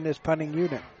send in his punting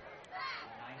unit.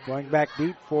 Going back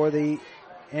deep for the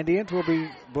Indians will be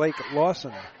Blake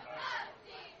Lawson.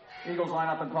 Eagles line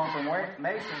up and punt from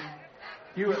Mason.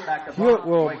 Hewitt back to Hewitt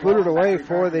will boot it away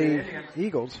for the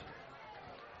Eagles.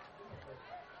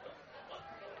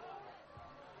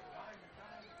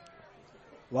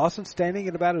 Lawson standing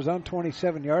at about his own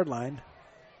 27-yard line.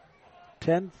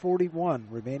 10:41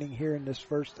 remaining here in this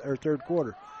third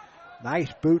quarter.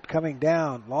 Nice boot coming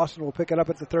down. Lawson will pick it up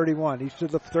at the 31. He's to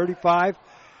the 35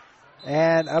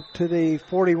 and up to the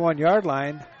 41-yard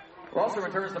line. Lawson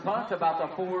returns the punt to about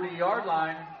the 40-yard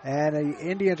line. And the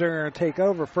Indians are going to take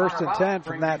over 1st and 10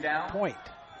 from that point.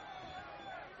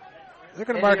 They're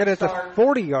going to mark it at the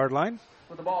 40-yard line.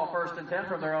 With the ball 1st and 10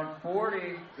 from their own 40.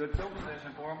 Good field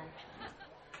position for them.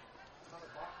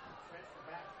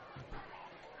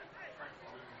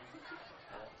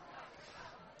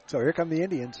 So here come the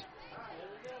Indians.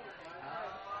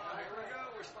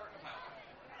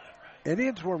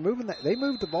 Indians were moving that. They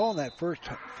moved the ball in that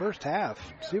first half.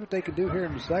 See what they can do here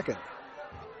in the second.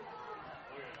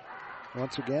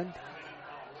 Once again,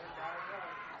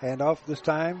 handoff this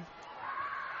time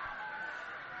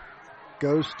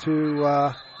goes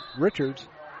to Richards.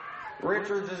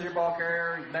 Richards is your ball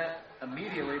carrier. He's met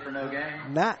immediately for no gain.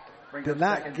 Did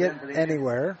not get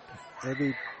anywhere.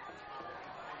 Maybe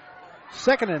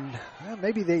second and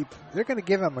maybe they're going to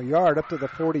give him a yard up to the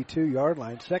 42-yard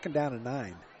line. 2nd down and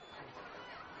 9.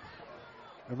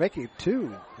 They're making it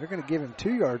 2. They're going to give him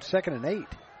 2 yards. 2nd and 8.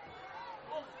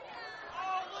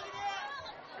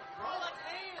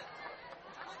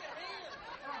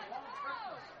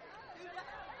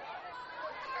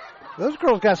 Those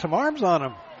girls got some arms on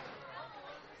them.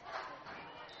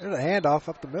 There's a handoff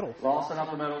up the middle. Lawson up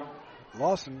the middle.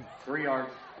 Lawson. 3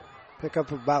 yards. Pick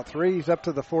up about 3. He's up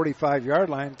to the 45-yard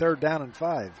line. 3rd down and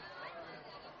 5.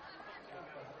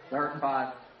 3rd and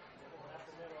 5.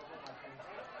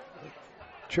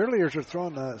 Cheerleaders are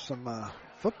throwing some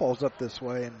footballs up this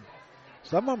way, and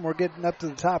some of them were getting up to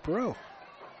the top row.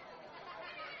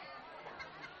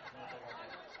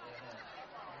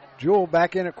 Jewell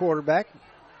back in at quarterback.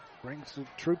 Brings the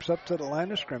troops up to the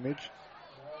line of scrimmage.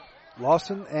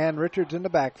 Lawson and Richards in the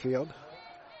backfield.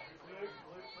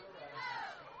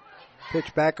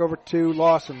 Pitch back over to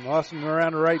Lawson. Lawson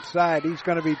around the right side. He's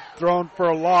going to be thrown for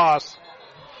a loss.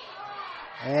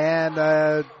 And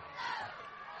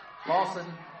Lawson.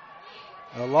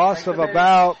 A loss of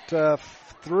about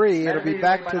 3. It'll be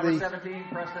back to the 17,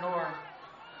 Preston Orr.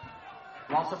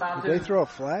 Loss about 2. Did they throw a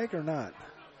flag or not?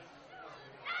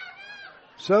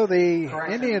 So the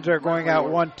Indians are going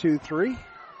out 1, 2, 3.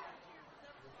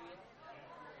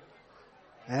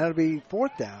 And it'll be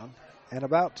 4th down and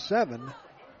about 7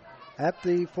 at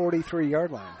the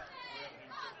 43-yard line.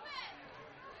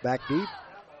 Back deep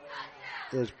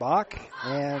is Bach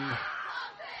and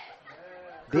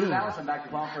Dean. Allison back to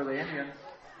punt for the Indians.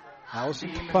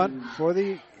 Allison to punt for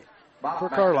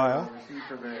Carlisle.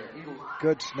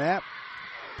 Good snap.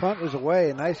 Punt is away.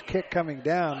 A nice kick coming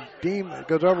down. Deem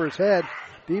goes over his head.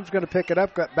 Deem's going to pick it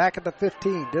up. Got back at the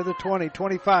 15, to the 20,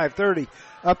 25, 30.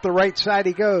 Up the right side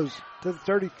he goes to the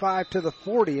 35, to the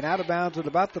 40, and out of bounds at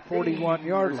about the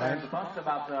 41-yard line.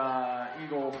 About the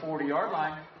Eagle 40-yard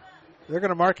line. They're going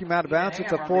to mark him out of bounds at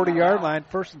the 40-yard line.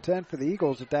 1st and 10 for the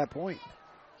Eagles at that point.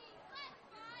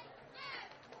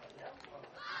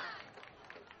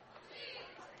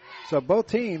 So both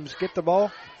teams get the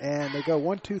ball, and they go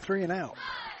 1, 2, 3, and out.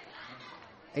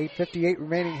 8:58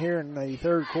 remaining here in the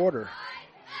third quarter.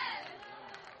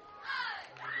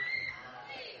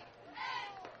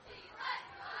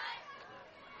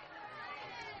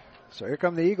 So here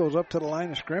come the Eagles up to the line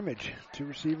of scrimmage. Two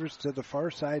receivers to the far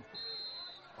side.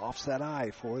 Offset eye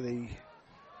for the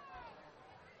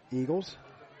Eagles.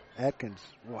 Atkins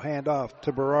will hand off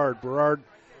to Berard. Berard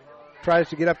tries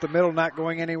to get up the middle, not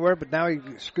going anywhere, but now he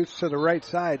scoots to the right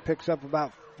side, picks up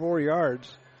about 4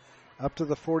 yards up to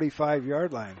the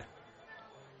 45-yard line.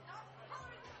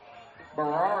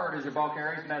 Berard is your ball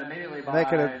carrier. He's met immediately by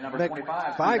number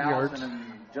 25, 5 yards. And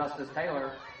Justice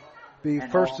Taylor. Be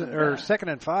second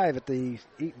and 5 at the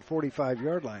Eaton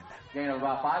 45-yard line. Gain of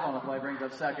about 5 on the play brings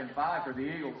up 2nd and 5 for the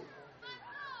Eagles.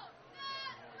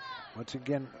 Once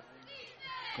again,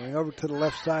 going over to the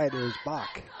left side is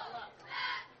Bach.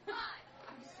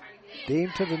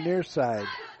 Dean to the near side.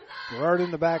 Berard in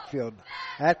the backfield.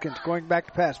 Atkins going back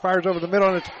to pass. Fires over the middle,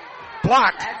 and it's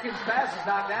blocked. Atkins' pass is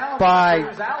knocked down by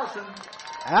Allison.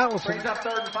 Allison. Brings up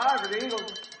 3rd and 5 for the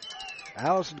Eagles.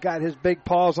 Allison got his big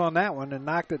paws on that one and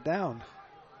knocked it down.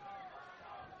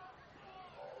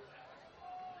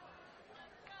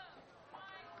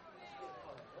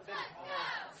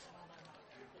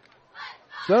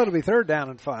 So it'll be 3rd down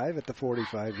and 5 at the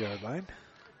 45-yard line.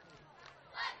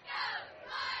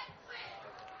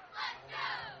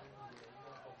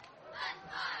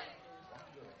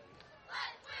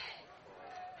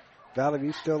 Valley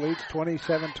View still leads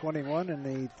 27-21 in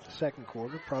the second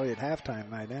quarter, probably at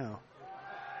halftime right now.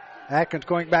 Atkins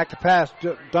going back to pass,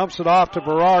 dumps it off to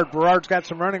Berard. Berard's got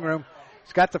some running room.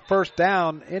 He's got the first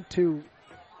down into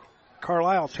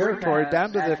Carlisle territory,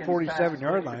 down to the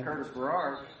 47-yard line. Curtis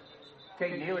Berard.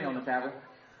 Kate Neely on the tackle.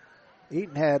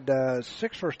 Eaton had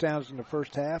 6 first downs in the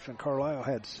first half, and Carlisle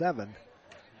had 7.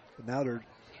 But now they're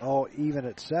all even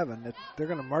at 7. They're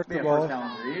going to mark the ball. First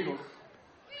down for the Eagles.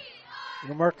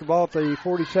 Going to mark the ball at the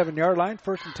 47-yard line,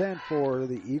 1st and 10 for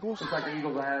the Eagles. Looks like the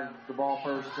Eagles have the ball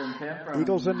 1st and 10. From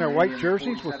Eagles in their white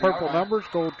jerseys with purple numbers,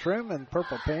 gold trim, and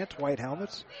purple pants, white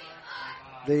helmets.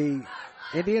 The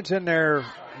Indians in their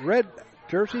red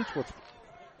jerseys with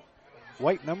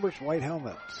white numbers, white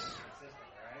helmets,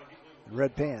 and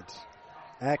red pants.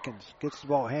 Atkins gets the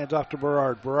ball, hands off to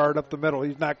Berard. Berard up the middle.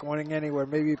 He's not going anywhere.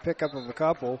 Maybe a pickup of a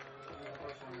couple.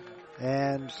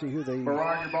 And see who they...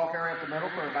 Berard, your ball carrier up the middle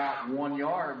for about 1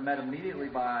 yard. Met immediately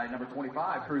by number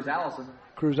 25, Cruz Allison.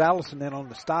 Cruz Allison in on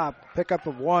the stop. Pickup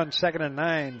of 1, 2nd and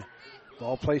 9.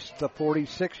 Ball placed at the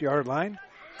 46-yard line.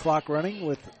 Clock running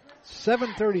with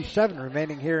 7:37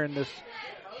 remaining here in this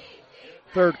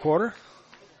third quarter.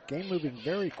 Game moving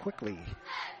very quickly.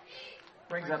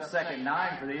 Brings up 2nd and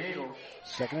 9 for the Eagles.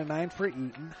 2nd and 9 for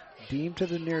Eaton. Deem to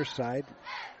the near side.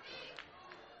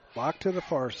 Bach to the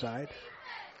far side.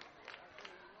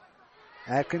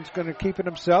 Atkins going to keep it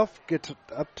himself. Gets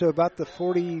up to about the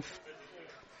 40,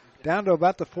 down to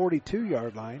about the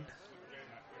 42-yard line.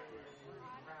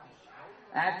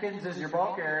 Atkins is your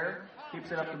ball carrier.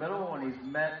 Keeps it up the middle, and he's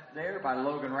met there by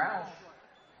Logan Roush.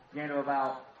 Gain of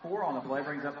about 4 on the play.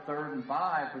 Brings up 3rd and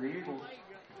 5 for the Eagles.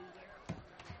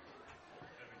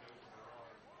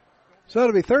 So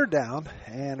it'll be 3rd down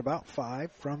and about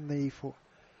 5 from the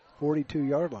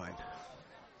 42-yard line.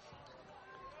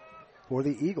 For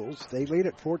the Eagles, they lead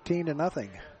at 14-0. A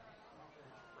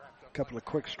couple of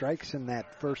quick strikes in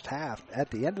that first half, at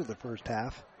the end of the first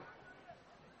half.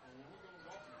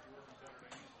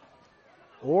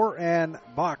 Orr and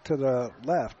Bach to the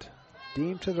left.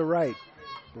 Deem to the right.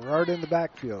 Berard in the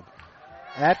backfield.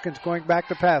 Atkins going back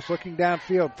to pass, looking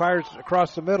downfield, fires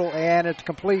across the middle, and it's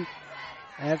complete.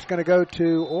 And it's going to go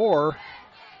to Orr.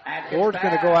 Orr's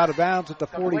going to go out of bounds at the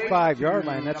 45-yard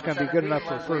line. That's going to be good enough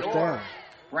for a first down.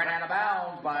 Ran out of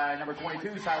bounds by number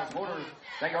 22, Silas Borders.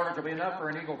 That yardage will be enough for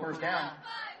an Eagle first down.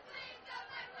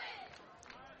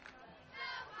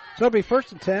 So it'll be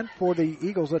 1st and 10 for the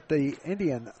Eagles at the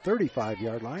Indian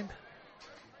 35-yard line.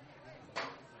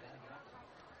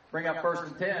 Bring up 1st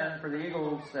and 10 for the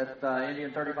Eagles at the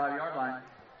Indian 35-yard line.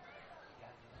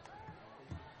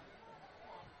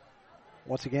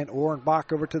 Once again, Orr and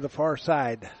Bach over to the far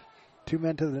side. 2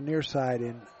 men to the near side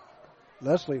in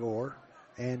Leslie Orr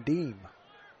and Deem.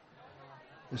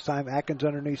 This time Atkins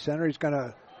underneath center. He's got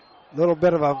a little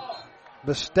bit of a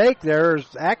mistake there as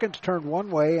Atkins turned one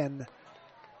way and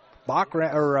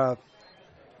Berard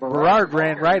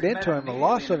ran right into him, a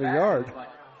loss of a yard.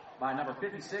 By number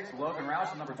 56, Logan Rouse,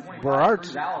 and number 25.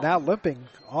 Berard's now limping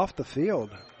off the field.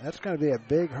 That's going to be a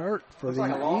big hurt for the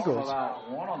Eagles. About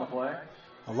 1 on the play.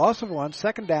 A loss of 1,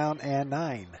 2nd down and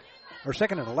 9. Or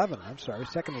 2nd and 11, I'm sorry.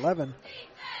 2nd and 11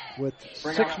 with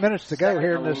 6 minutes to go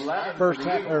here in this first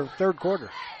half, or third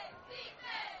quarter.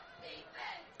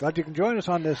 Glad you can join us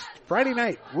on this Friday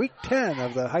night, week 10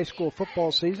 of the high school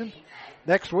football season.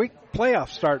 Next week, playoffs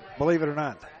start, believe it or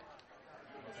not.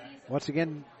 Once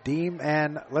again, Deem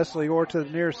and Leslie Orr to the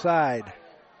near side.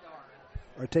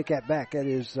 Or take that back. That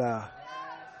is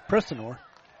Preston Orr.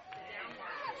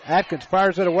 Atkins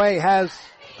fires it away, has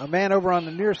a man over on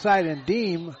the near side, and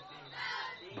Deem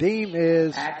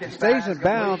stays in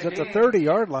bounds at the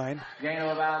 30-yard line. Gain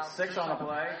of about 6 on the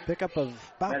play. Pickup of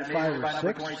about 5 or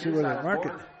 6. See where they mark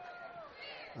it.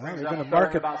 Well, they're going to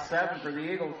mark it about 7 for the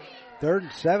Eagles. 3rd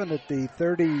and 7 at the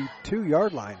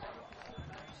 32-yard line.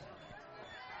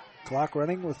 Clock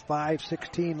running with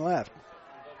 5:16 left.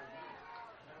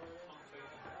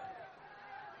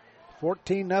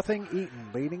 14-0 Eaton,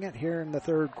 leading it here in the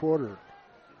third quarter.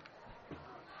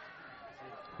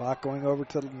 Clock going over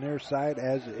to the near side,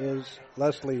 as is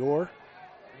Leslie Orr.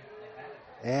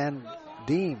 And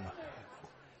Deem.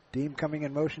 Deem coming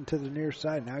in motion to the near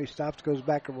side. Now he stops, goes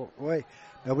back away.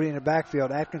 Nobody in the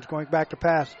backfield. Atkins going back to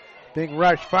pass. Being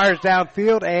rushed, fires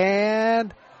downfield,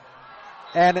 and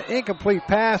an incomplete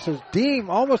pass as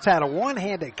Deem almost had a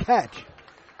one-handed catch.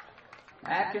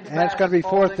 Atkins and it's going to be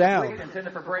 4th down.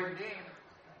 Intended for Brayden Deem.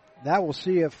 Now we'll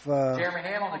see if Jeremy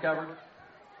Ham on the cover.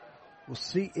 We'll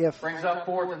see if brings up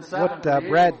 4th and 7 what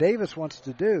Brad Davis wants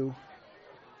to do.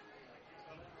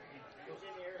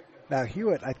 Now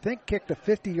Hewitt, I think, kicked a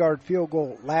 50-yard field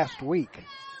goal last week.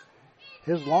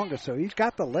 His longest, so he's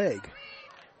got the leg.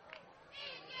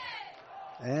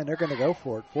 And they're going to go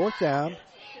for it. 4th down.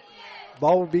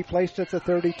 Ball will be placed at the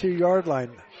 32-yard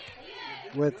line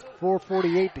with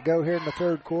 4:48 to go here in the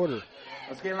third quarter.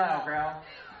 Let's get loud, crowd.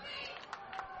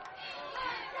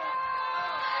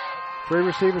 3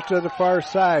 receivers to the far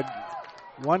side.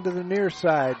 1 to the near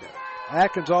side.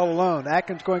 Atkins all alone.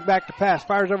 Atkins going back to pass.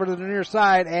 Fires over to the near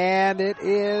side, and it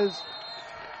is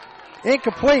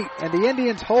incomplete. And the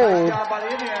Indians hold. Nice job by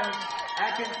the Indians.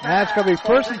 That's going to be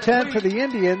 1st and 10 for the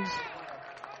Indians.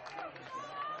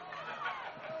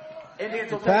 Indians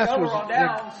The will pass take over on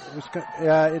downs. was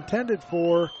intended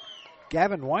for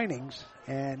Gavin Winings,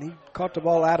 and he caught the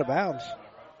ball out of bounds.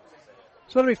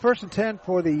 So it'll be 1st and 10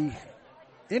 for the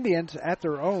Indians at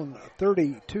their own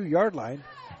 32-yard line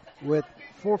with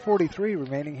 4:43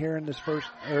 remaining here in this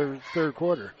third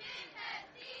quarter.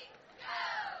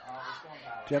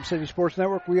 Gem City Sports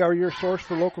Network, we are your source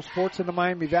for local sports in the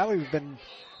Miami Valley. We've been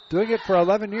doing it for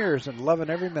 11 years and loving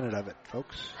every minute of it,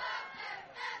 folks.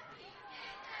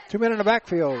 2 men in the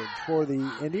backfield for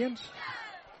the Indians.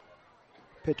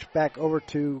 Pitch back over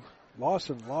to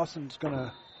Lawson. Lawson's going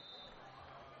to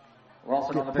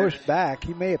get pushed back.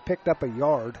 He may have picked up a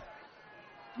yard.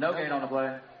 No gain on the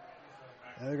play.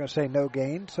 They're going to say no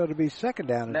gain, so it'll be 2nd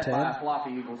down and 10. Net by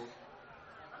floppy Eagles.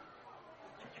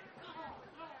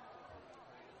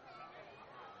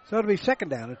 So it'll be 2nd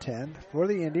down and 10 for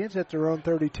the Indians at their own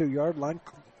 32-yard line.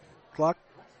 Clock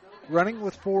running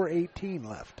with 4:18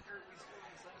 left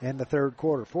in the third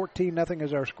quarter. 14-0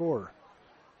 is our score.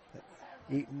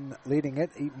 Eaton leading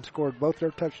it. Eaton scored both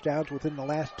their touchdowns within the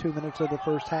last 2 minutes of the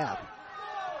first half.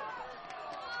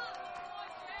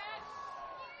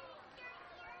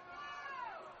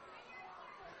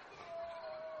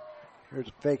 Here's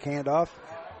a fake handoff.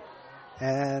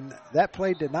 And that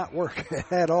play did not work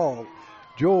at all.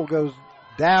 Jewell goes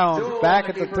down back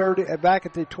at the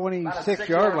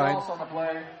 26-yard line. On the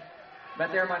play.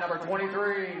 Met there by number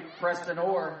 23, Preston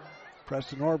Orr.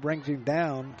 Preston Orr brings him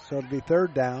down, so it'll be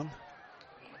 3rd down.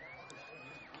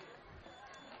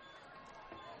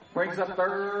 Brings up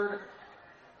 3rd.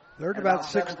 Third about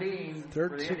 17.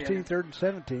 3rd and 16, 3rd and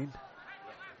 17.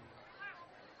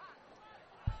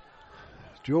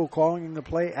 Jewell calling the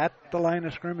play at the line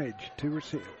of scrimmage. 2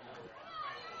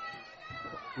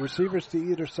 receivers to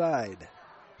either side.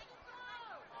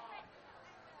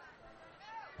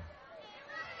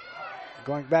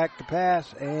 Going back to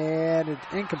pass, and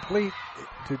it's incomplete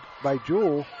by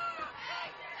Jewell.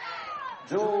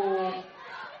 Jewell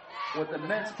with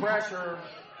immense pressure.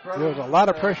 There was a lot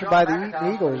of pressure by the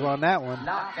Eaton Eagles on that one.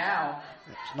 Knocked down.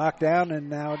 It's knocked down, and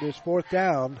now it is 4th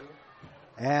down.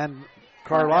 And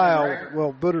Carlisle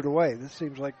will boot it away. This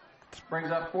seems like...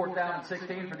 Brings up 4th down and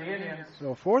 16 for the Indians.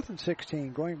 So 4th and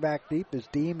 16, going back deep is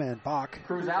Deem and Bach.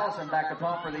 Cruz Allison back to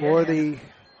punt for the For Indians.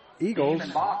 the Eagles. Deem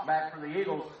and Bach back for the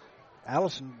Eagles.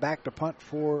 Allison back to punt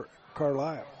for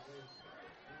Carlisle.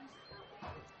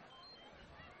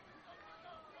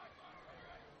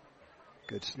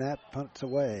 Good snap, punts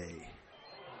away.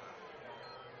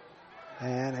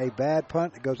 And a bad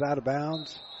punt. It goes out of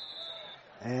bounds.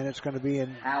 And it's going to be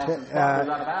in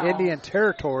Indian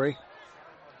territory.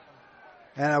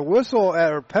 And a whistle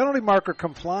or penalty marker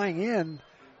come flying in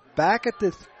back at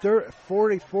the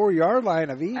 44-yard line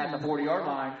of Eaton. At the 40-yard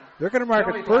line. They're going to mark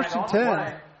it 1st and 10.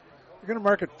 They're going to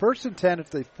mark it 1st and 10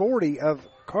 at the 40 of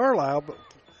Carlisle, but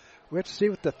We have to see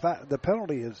what the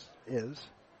penalty is.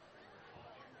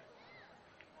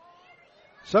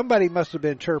 Somebody must have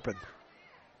been chirping.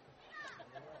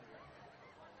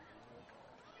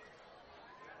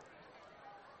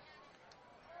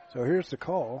 So here's the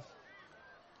call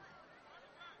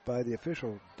by the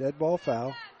official. Dead ball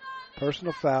foul.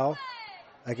 Personal foul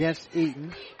against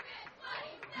Eaton.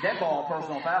 Dead ball,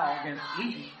 personal foul against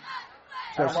Eaton.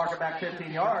 That'll mark it back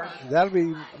 15 yards. That'll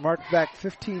be marked back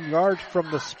 15 yards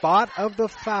from the spot of the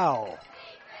foul.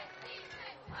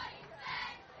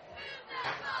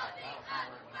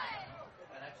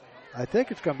 I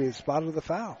think it's going to be the spot of the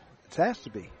foul. It has to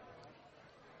be.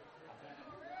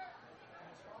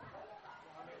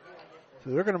 So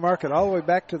they're going to mark it all the way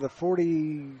back to the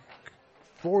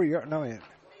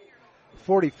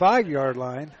 45-yard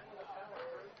line.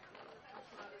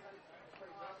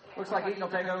 Looks like Eaton will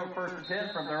take over first and 10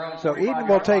 from their own. So Eaton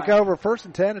will take over first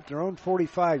and 10 at their own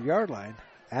 45-yard line.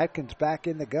 Atkins back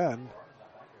in the gun.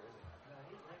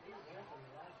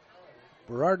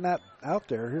 Berard not out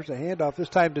there. Here's a handoff, this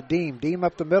time to Deem. Deem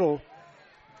up the middle.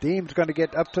 Deem's going to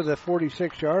get up to the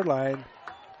 46-yard line.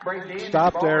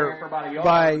 Stop there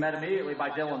by met immediately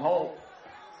by Dylan Holt.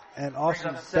 And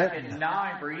Austin second and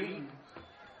 9 for Eaton.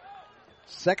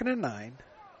 2nd and 9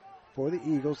 for the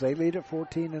Eagles. They lead at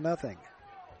 14-0.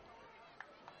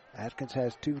 Atkins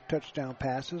has 2 touchdown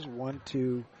passes, one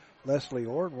to Leslie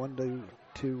Orr and one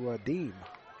to Deem.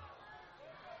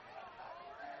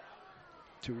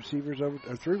 3 receivers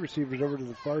over to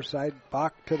the far side.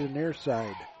 Bach to the near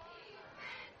side.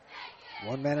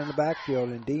 1 man in the backfield,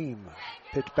 and Deem.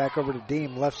 Pitch back over to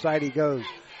Deem. Left side he goes.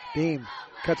 Deem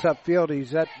cuts up field.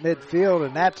 He's at midfield,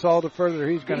 and that's all the further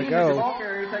he's going to go.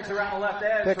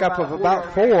 Pick up of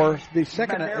about 4. The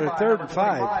second or 3rd and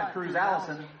 5. Cruz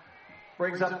Allison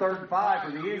brings up 3rd and 5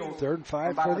 for the Eagles. 3rd and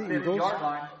 5 for the Eagles.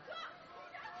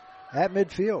 At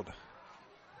midfield.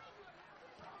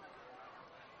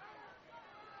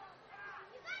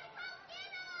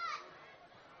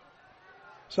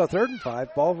 So 3rd and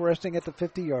 5, ball resting at the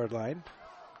 50-yard line.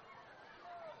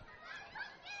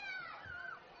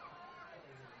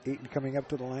 Eaton coming up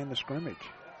to the line of scrimmage.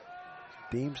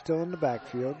 Deem still in the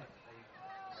backfield.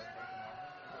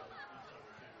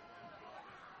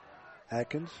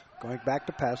 Atkins going back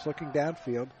to pass, looking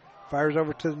downfield. Fires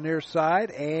over to the near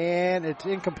side, and it's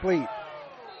incomplete.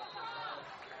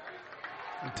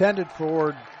 Intended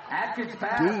for Atkins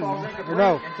pass Deem. falls incomplete.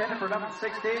 No. Intended for number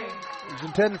 16. It was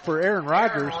intended for Aaron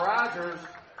Rodgers. Aaron Rodgers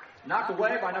knocked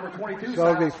away by number 22.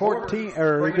 So it'll be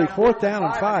 4th down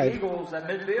and 5. Eagles at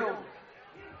midfield.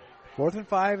 4th and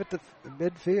 5 at the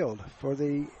midfield for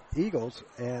the Eagles,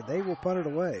 and they will punt it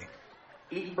away.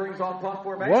 Eaton brings on punt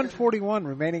formation. 1:41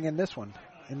 remaining in this one,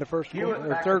 in the first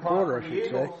quarter, or third quarter, I should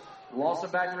say. Lawson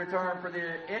back to return for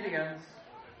the Indians.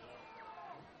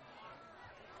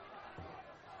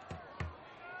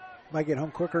 Might get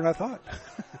home quicker than I thought.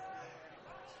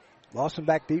 Lawson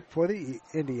back deep for the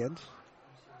Indians.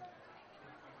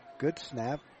 Good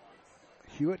snap.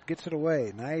 Hewitt gets it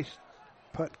away. Nice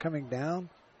punt coming down.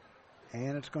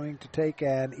 And it's going to take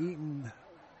an Eaton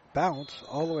bounce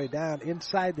all the way down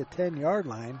inside the 10-yard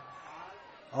line.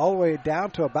 All the way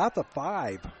down to about the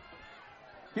 5.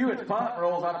 Hewitt's punt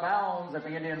rolls out of bounds at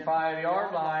the Indian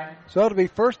 5-yard line. So it'll be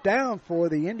first down for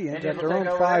the Indians at their own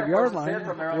 5-yard line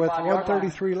with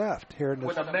 1:33 left here in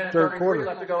the third quarter.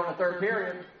 Left to go in the third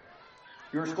period.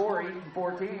 Your score, Eaton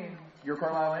 14. Your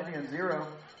Carlisle Indians 0.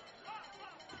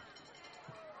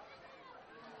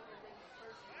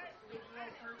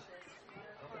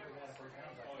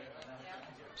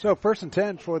 So 1st and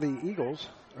 10 for the Eagles,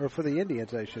 or for the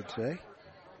Indians, I should say.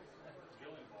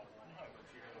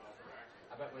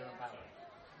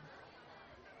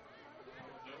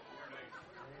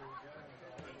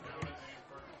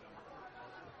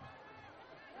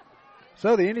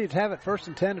 So the Indians have it 1st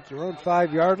and 10 at their own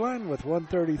 5-yard line with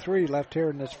 1:33 left here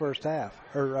in this first half,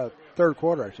 or third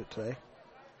quarter, I should say.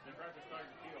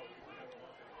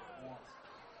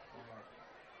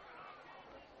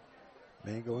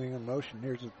 Man going in motion.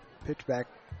 Here's a pitch back.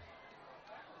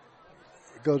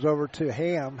 It goes over to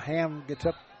Ham. Ham gets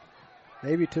up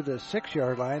maybe to the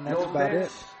 6-yard line. That's about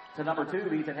it. To number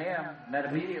 2, Ethan Ham. Met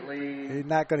immediately. He's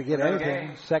not going to get anything.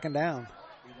 Game. 2nd down.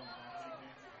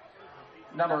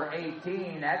 Number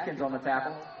 18, Atkins on the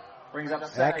tackle. Brings up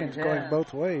 2nd Atkins 10 going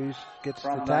both ways. Gets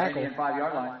from the tackle. Indian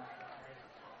 5-yard line.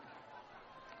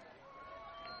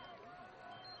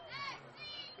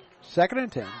 Second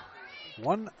and 10.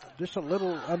 Just a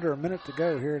little under a minute to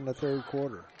go here in the third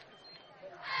quarter.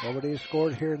 Nobody has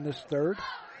scored here in this third.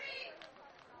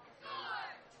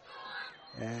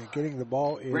 And getting the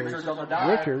ball is Richards on the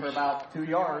dive Richards. for about 2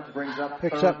 yards, brings up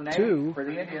Picks third up and 8 2. for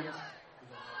the Indians.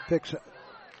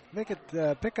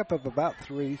 Pickup of about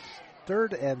 3.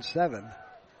 3rd and 7.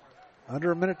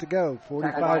 Under a minute to go.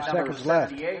 45 Tackle by seconds number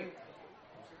left. 78,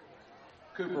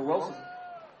 Cooper Wilson.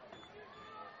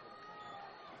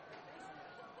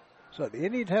 So the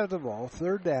Indians have the ball.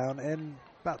 3rd down and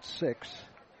about 6.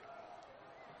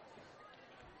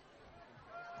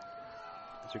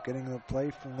 They're getting the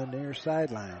play from the near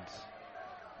sidelines.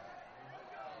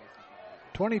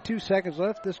 22 seconds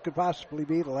left. This could possibly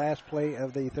be the last play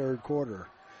of the 3rd quarter.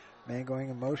 Man going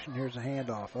in motion. Here's a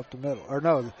handoff up the middle. Or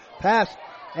no, pass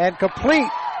and complete.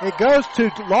 It goes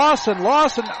to Lawson.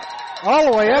 Lawson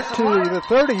all the way up to the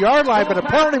 30-yard line, but a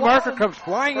penalty marker comes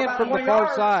flying in from the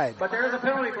far side. But there is a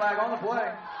penalty flag on the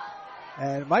play.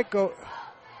 And it might go.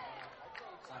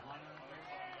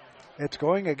 It's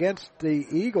going against the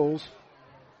Eagles.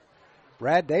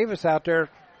 Brad Davis out there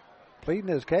pleading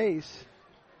his case.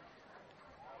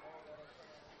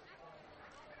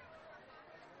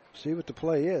 See what the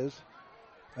play is.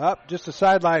 Up, just a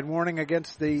sideline warning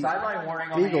against the sideline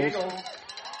warning on Eagles. The Eagles.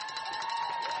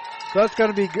 So it's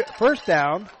going to be first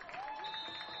down.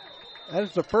 That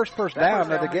is the first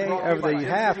down of the game of the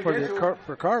half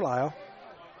for Carlisle.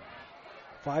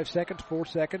 5 seconds, 4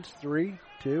 seconds, 3,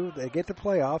 2. They get the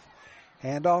playoff.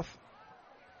 Handoff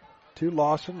to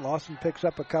Lawson. Lawson picks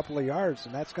up a couple of yards,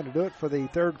 and that's going to do it for the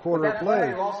 3rd quarter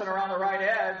play. Lawson around the right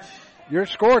edge. Your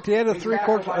score at the end of 3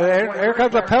 quarters. Here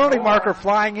comes a penalty marker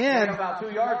flying in. About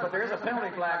 2 yards, but there is a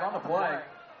penalty flag on the play.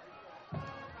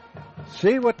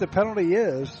 See what the penalty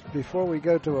is before we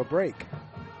go to a break.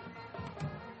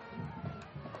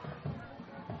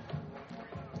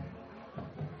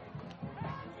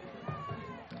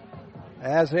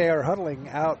 As they are huddling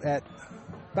out at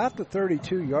about the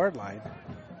 32-yard line.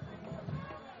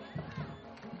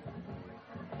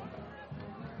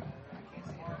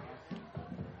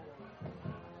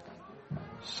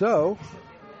 So,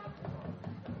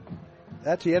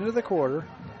 that's the end of the quarter.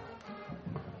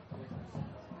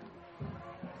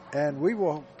 And we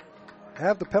will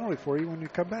have the penalty for you when you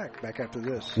come back after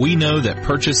this. We know that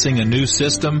purchasing a new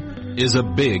system is a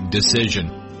big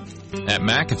decision. At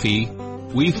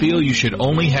McAfee, we feel you should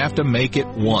only have to make it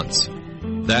once.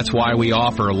 That's why we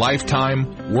offer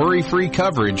lifetime, worry-free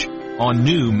coverage on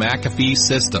new McAfee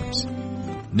systems.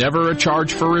 Never a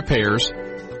charge for repairs,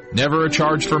 never a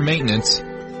charge for maintenance,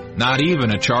 not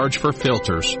even a charge for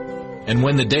filters. And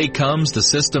when the day comes the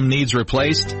system needs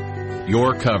replaced,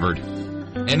 you're covered.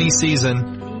 Any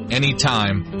season, any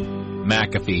time,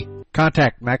 McAfee.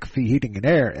 Contact McAfee Heating and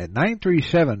Air at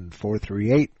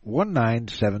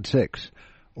 937-438-1976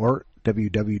 or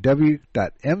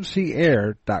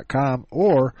www.mcair.com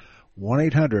or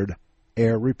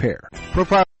 1-800-AIR-REPAIR.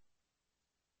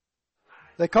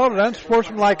 They called it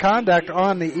unsportsmanlike conduct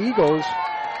on the Eagles.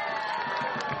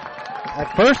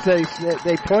 At first they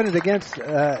pointed against,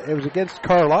 it was against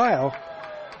Carlisle,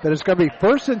 but it's going to be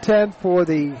 1st and 10 for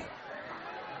the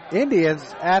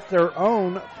Indians at their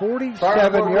own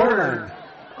 47-yard line.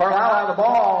 Carlisle have the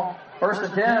ball, 1st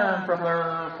and 10 from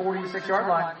their 46-yard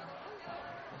line.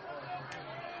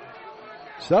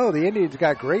 So the Indians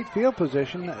got great field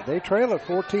position. They trail at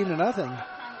 14-0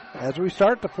 as we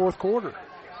start the 4th quarter.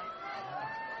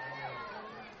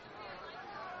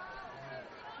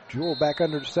 Jewell back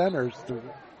under the center as the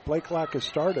play clock has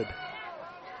started.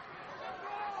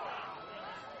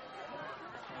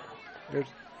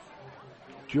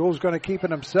 Jewell's going to keep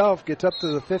it himself, gets up to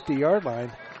the 50-yard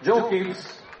line. Jewell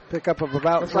keeps. Pick up of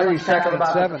about 3 seconds and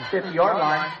 7. 50-yard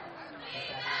line.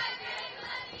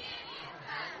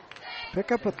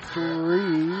 Pick up a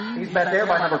 3. He's met there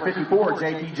by number 54,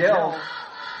 J.T. Gels.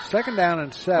 2nd down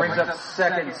and 7. Brings up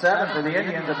 2nd and 7 for the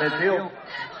Indians at midfield.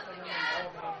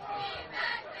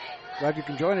 Glad you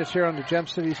can join us here on the Gem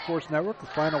City Sports Network, the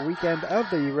final weekend of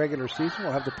the regular season.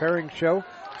 We'll have the pairing show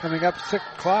coming up 6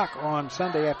 o'clock on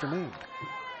Sunday afternoon.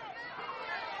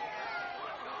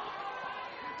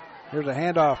 Here's a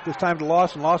handoff, this time to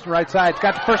Lawson. Lawson right side. It's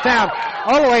got the first down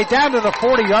all the way down to the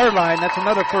 40-yard line. That's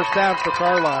another first down for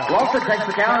Carlisle. Lawson takes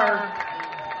the counter.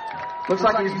 Looks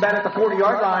like he's met at the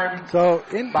 40-yard line. So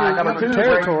into number 2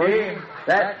 territory.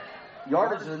 That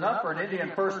yardage is enough for an Indian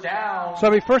first down. So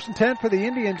it'll be 1st and 10 for the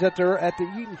Indians at the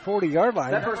Eaton 40-yard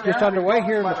line. Just underway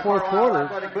here in the 4th quarter.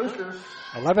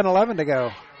 11-11 to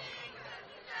go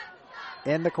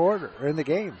in the quarter, or in the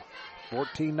game.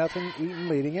 14-0, Eaton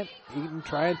leading it. Eaton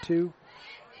trying to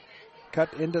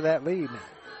cut into that lead.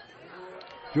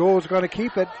 Jewell's going to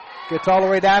keep it. Gets all the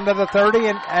way down to the 30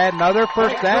 and another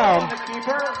first down. The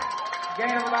keeper,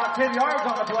 gain of about 10 yards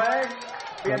on the play.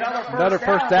 Another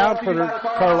first down for the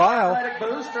Carlisle.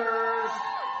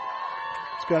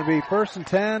 It's going to be 1st and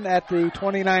 10 at the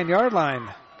 29-yard line.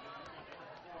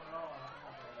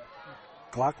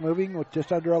 Clock moving with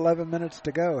just under 11 minutes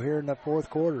to go here in the fourth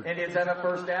quarter. Indians have a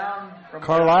first down.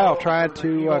 Carlisle trying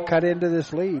to cut into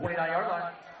this lead 29-yard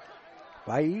line.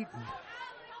 by Eaton.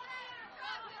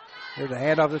 Here's a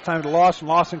handoff this time to Lawson.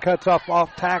 Lawson cuts off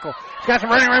tackle. He's got some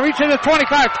running room. Reach to the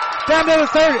 25. Down to the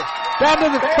 30. Down to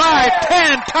the 5.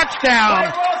 10.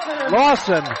 Touchdown.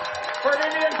 Lawson. For an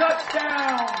Indian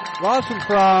touchdown. Lawson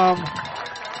from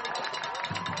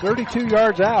 32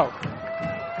 yards out.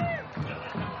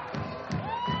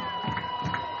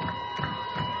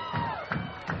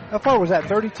 How far was that?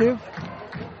 32? How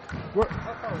far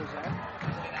was that?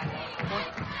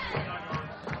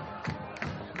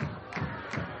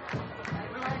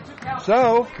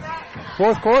 So,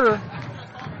 fourth quarter,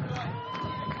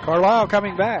 Carlisle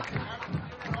coming back.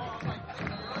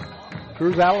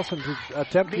 Cruz Allison to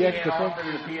attempt the extra point.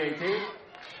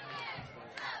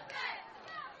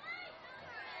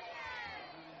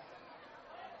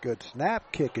 Good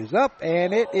snap, kick is up,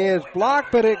 and it is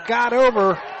blocked, but it got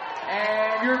over.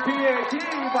 And your PAT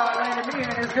by Landon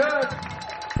Meehan is good.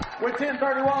 With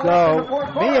 10:31 So, left in the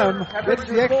fourth quarter. Meehan gets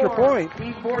the extra point.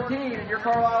 Eaton 14 and your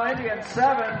Carlisle Indians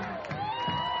 7.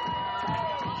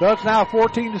 So it's now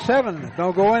 14-7.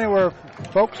 Don't go anywhere,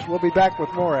 folks. We'll be back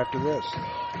with more after this.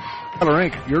 Profiler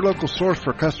Inc., your local source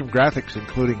for custom graphics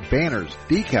including banners,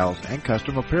 decals, and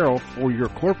custom apparel for your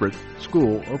corporate,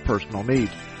 school, or personal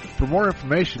needs. For more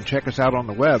information, check us out on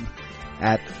the web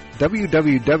at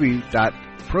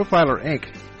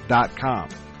www.profilerinc.com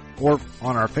or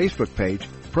on our Facebook page,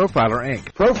 Profiler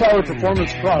Inc. Profiler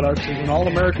Performance Products is an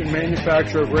all-American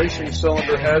manufacturer of racing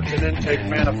cylinder heads and intake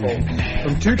manifolds.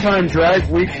 From two-time Drag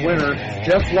Week winner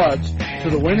Jeff Lutz to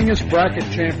the winningest bracket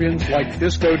champions like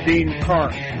Disco Dean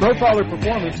Karn, Profiler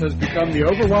Performance has become the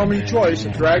overwhelming choice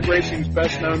of drag racing's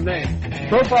best-known name.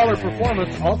 Profiler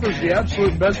Performance offers the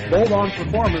absolute best bolt-on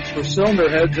performance for cylinder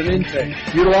heads and intake,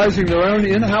 utilizing their own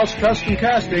in-house custom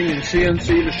casting and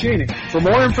CNC machining. For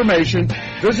more information,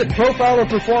 visit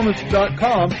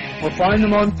profilerperformance.com or find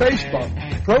them on Facebook.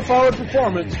 Profiler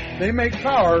Performance, they make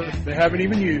power they haven't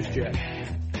even used yet.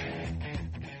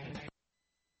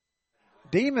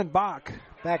 Deem and Bach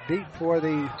back deep for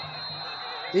the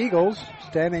Eagles,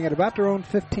 standing at about their own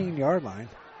 15-yard line.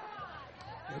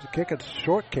 There's a kick, it's a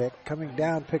short kick, coming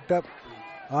down, picked up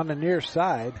on the near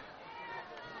side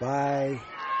by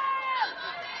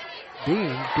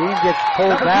Dean. Dean gets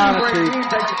pulled down at the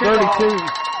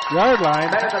 32-yard line.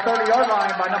 That is the 30-yard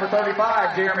line by number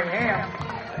 35, Jeremy Ham.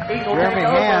 Eagle Jeremy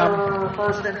Ham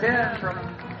 1st and 10 from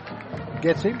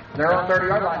gets him. their own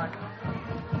 30-yard line.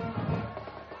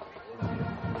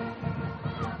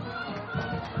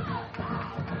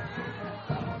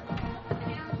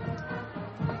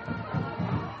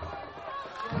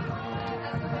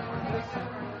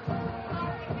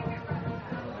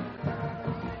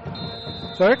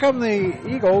 So here come the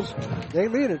Eagles. They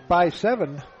lead it by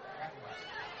 7.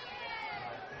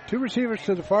 Two receivers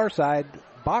to the far side.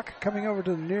 Bach coming over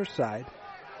to the near side.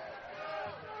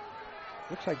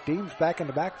 Looks like Dean's back in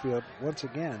the backfield once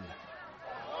again.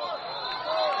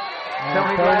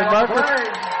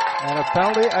 And a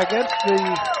penalty against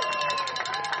the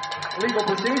legal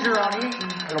procedure on Eaton.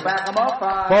 It'll back them up.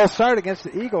 False start against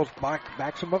the Eagles.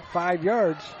 Backs them up 5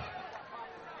 yards.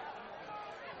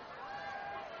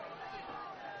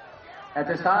 At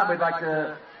this time, we'd like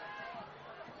to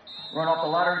run off the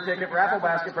lottery ticket raffle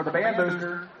basket for the band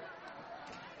booster.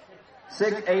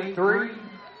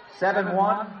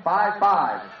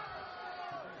 683-7155.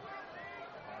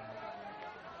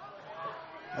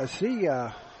 I see,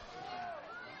 here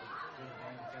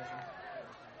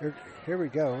we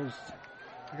go.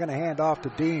 We're going to hand off to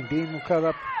Dean. Dean will cut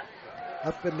up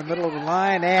in the middle of the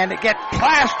line, and it gets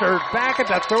plastered back at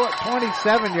the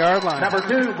 27-yard line. Number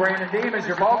 2, Brandon Deem is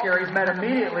your ball carrier. He's met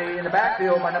immediately in the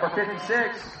backfield by number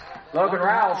 56, Logan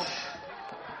Roush.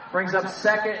 Brings up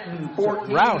 2nd and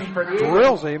 14 Roush for the Eagles.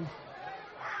 drills him.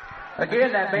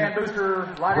 Again, that band booster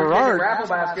lottery ticket raffle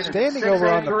basket standing is over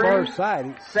on the far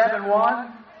side.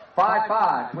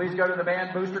 7155. Please go to the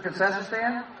band booster concession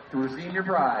stand to receive your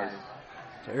prize.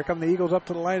 So here come the Eagles up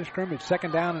to the line of scrimmage.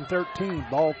 2nd down and 13.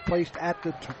 Ball placed at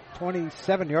the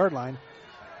 27-yard line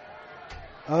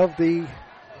of the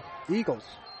Eagles.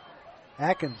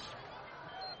 Atkins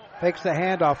takes the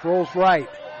handoff, rolls right,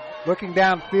 looking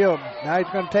downfield. Now he's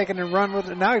going to take it and run with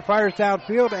it. Now he fires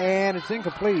downfield, and it's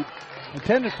incomplete.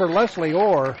 Intended for Leslie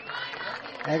Orr.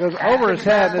 And it goes over his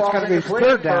head. It's going to be his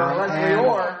 3rd down. Leslie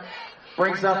Orr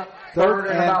brings up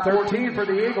 3rd and about 14 for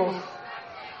the Eagles.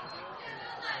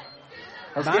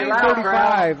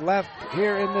 9:35 left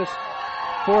here in this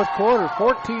fourth quarter.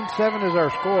 14-7 is our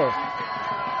score.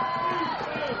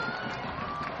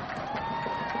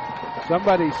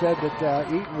 Somebody said that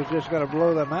Eaton was just going to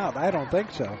blow them out. I don't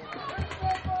think so.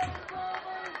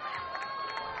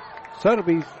 So it'll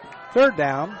be third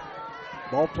down.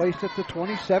 Ball placed at the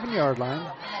 27-yard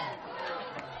line.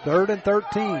 3rd and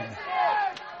 13.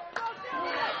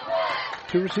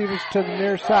 Two receivers to the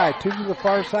near side, two to the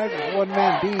far side, with one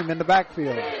man Deem in the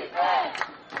backfield.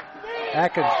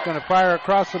 Atkins going to fire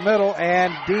across the middle,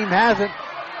 and Deem has it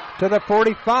to the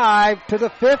 45, to the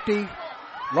 50.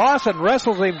 Lawson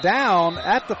wrestles him down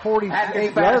at the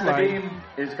 48-yard line. Deem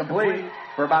is complete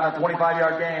for about a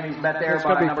 25-yard gain. He's met there it's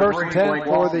by going to be 1st and 10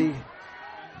 for the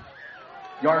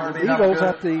Eagles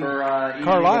at the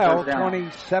Carlisle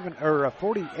 27 or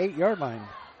 48-yard line.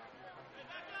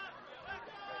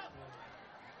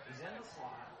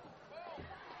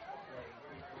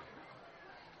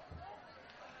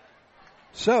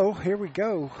 So here we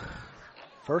go.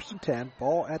 1st and 10.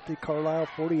 Ball at the Carlisle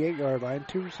 48-yard line.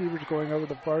 Two receivers going over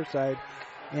the far side,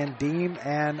 and Deem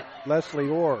and Leslie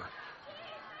Orr.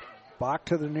 Bach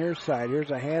to the near side.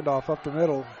 Here's a handoff up the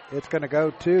middle. It's going to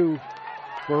go to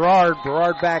Berard.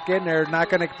 Berard back in there, not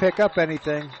going to pick up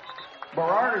anything.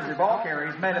 Berard is your ball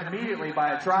carrier. He's met immediately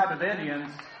by a tribe of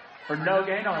Indians for no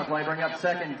gain on the play. Bring up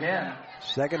 2nd and 10.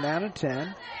 2nd down and 10.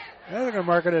 Now they're going to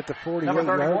mark it at the 48-yard line.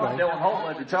 Number 31, Dylan Holt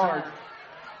led the charge.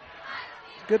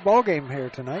 Good ball game here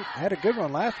tonight. Had a good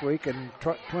one last week in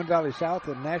Twin Valley South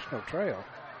and National Trail.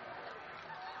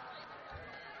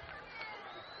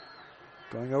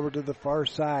 Going over to the far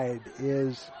side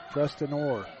is Preston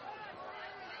Orr.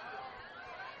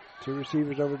 Two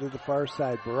receivers over to the far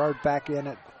side. Berard back in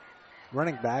at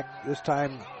running back. This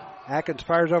time Atkins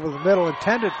fires over the middle,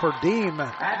 intended for Deem.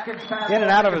 In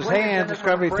and out of his hands. It's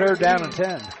going to be 3rd down and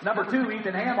 10. Number 2,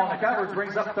 Ethan Ham on the coverage,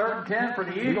 brings up 3rd and 10 for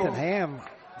the Eagles. Ethan Ham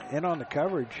in on the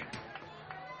coverage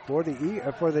for the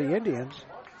Indians.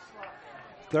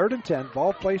 3rd and 10.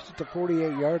 Ball placed at the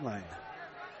 48-yard line.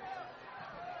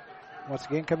 Once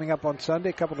again, coming up on Sunday,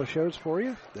 a couple of shows for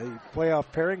you. The playoff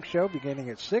pairing show beginning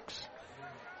at 6.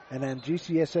 And then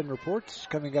GCSN reports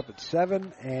coming up at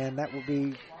 7. And that will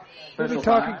be we'll be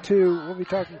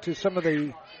talking to some of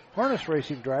the harness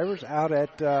racing drivers out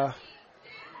at they're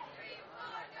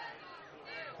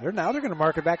going to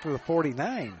mark it back to the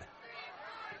 49.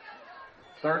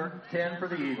 3rd and 10 for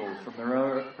the Eagles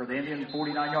for the Indian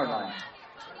 49-yard line.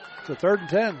 So 3rd and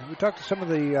 10. We talked to some of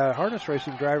the harness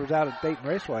racing drivers out at Dayton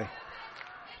Raceway.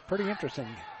 Pretty interesting.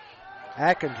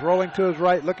 Atkins rolling to his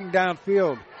right, looking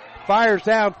downfield. Fires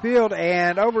downfield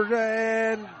and over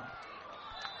and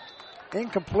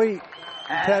incomplete.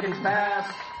 Atkins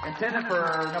pass intended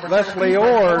for number Leslie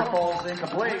Orr.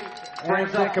 Incomplete. And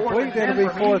it's incomplete. It'll be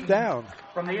 4th down.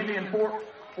 From the Indian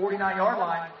 49-yard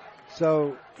line.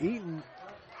 So Eaton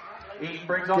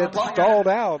brings on gets the punt. stalled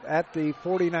out at the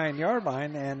 49-yard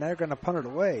line, and they're going to punt it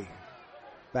away.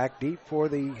 Back deep for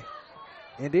the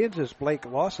Indians is Blake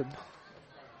Lawson.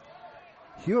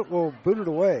 Hewitt will boot it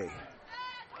away.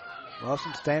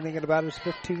 Lawson standing at about his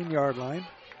 15-yard line.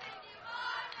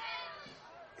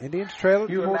 Indians trail it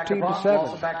 14-7.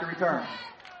 Lawson back to return.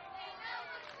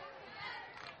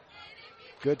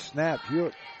 Good snap.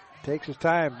 Hewitt takes his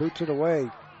time, boots it away.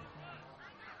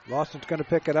 Lawson's going to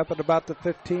pick it up at about the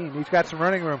 15. He's got some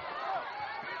running room.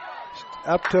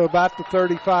 Up to about the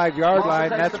 35-yard line.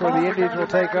 That's where the Indians will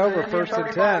take over, 1st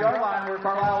and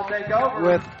 10.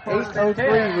 With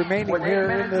 8:03 remaining here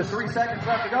in this 3 seconds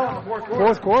left to go in the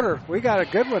fourth quarter. We got a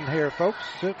good one here, folks.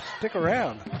 Stick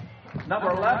around.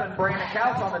 Number 11, Brandon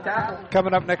Couch on the tackle.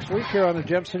 Coming up next week here on the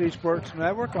Gem City Sports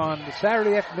Network on the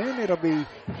Saturday afternoon, it'll be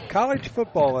college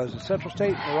football as the Central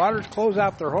State Marauders close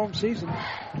out their home season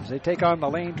as they take on the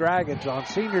Lane Dragons on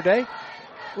Senior Day.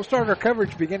 We'll start our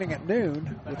coverage beginning at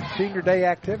noon with Senior Day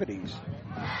activities.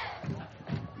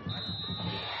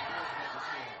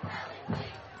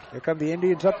 Here come the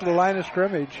Indians up to the line of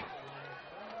scrimmage.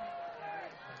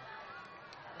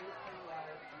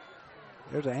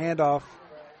 There's a handoff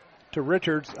to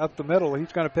Richards up the middle.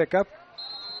 He's going to pick up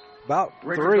about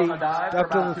Richards 3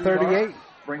 up to the 38.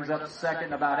 Brings up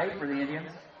 2nd, about 8 for the Indians.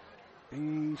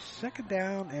 The 2nd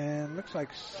down and looks like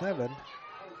 7.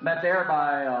 Met there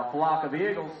by a flock of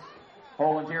Eagles.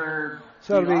 Whole interior.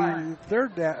 So it'll be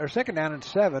 3rd down or 2nd down and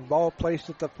 7. Ball placed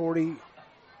at the 40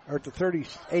 or at the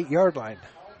 38-yard line.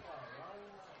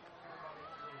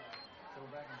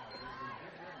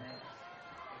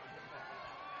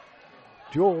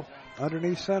 Jewell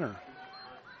underneath center.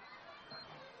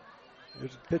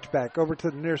 There's a pitch back over to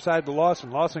the near side to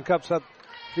Lawson. Lawson cups up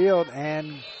field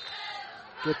and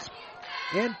gets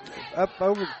up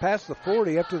over past the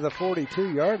 40, up to the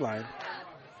 42-yard line.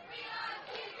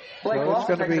 Blake So it's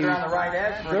going to be around the right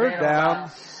edge for third down,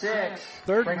 6.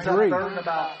 third Brings and 3. Up third and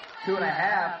about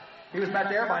 2.5. He was met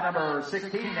there by number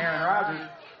 16, Aaron Rodgers.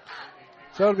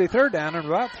 So it'll be third down and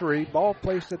about 3. Ball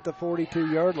placed at the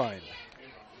 42-yard line.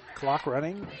 Clock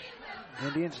running.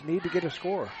 Indians need to get a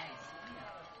score.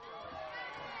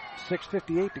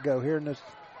 6:58 to go here in this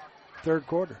fourth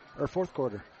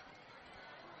quarter.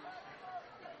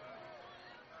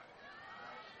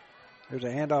 There's a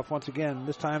handoff once again.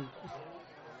 This time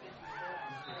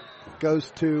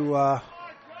goes to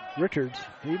Richards.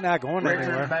 He's not going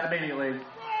anywhere. Richards immediately.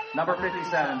 Number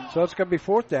 57. So it's going to be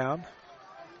fourth down.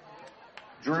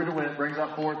 Drew DeWitt brings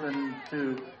up 4th and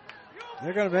 2.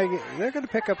 They're going to make it. They're going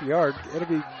to pick up a yard. It'll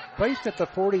be placed at the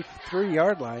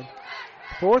 43-yard line.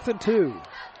 4th and 2.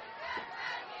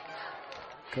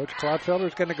 Coach Clodfelder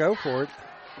is going to go for it.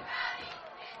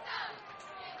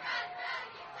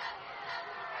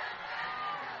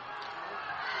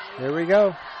 Here we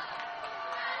go.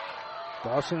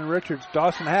 Dawson and Richards.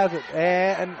 Dawson has it,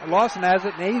 and Lawson has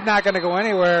it, and he's not going to go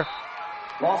anywhere.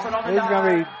 Lawson on the He's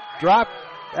going to be dropped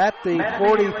at the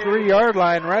 43-yard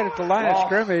line, right at the line of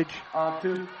scrimmage.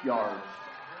 2 yards.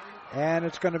 And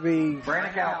it's going to be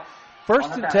Brandon Couch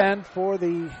first and 10 for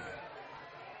the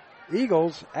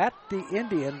Eagles at the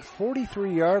Indian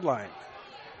 43-yard line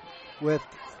with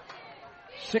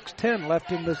 6:10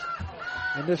 left in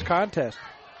this contest.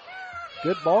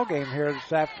 Good ball game here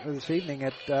this evening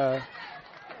at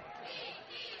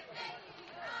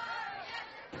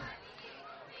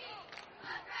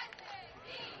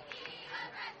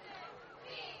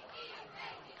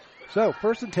so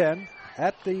first and 10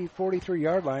 at the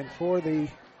 43-yard line for the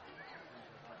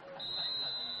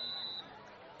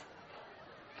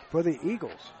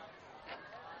Eagles.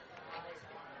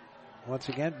 Once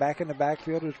again, back in the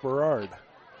backfield is Berard.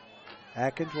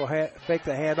 Atkins will fake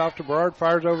the handoff to Berard,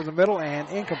 fires over the middle, and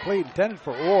incomplete, intended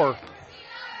for Orr.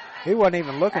 He wasn't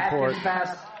even looking for it.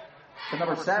 Pass to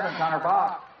number 7, Connor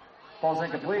Bach. Falls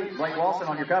incomplete. Blake Lawson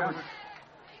on your coverage.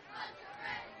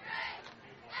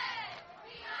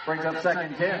 Brings up 2nd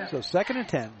and 10. So 2nd and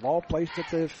 10. Ball placed at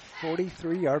the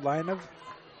 43-yard line of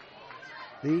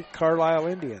the Carlisle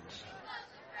Indians.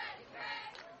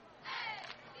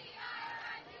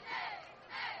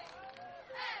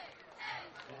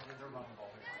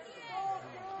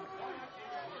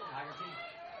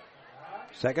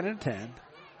 Second and 10.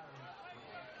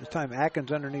 This time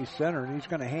Atkins underneath center, and he's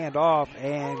going to hand off,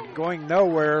 and going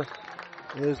nowhere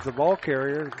is the ball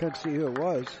carrier. Couldn't see who it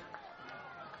was.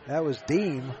 That was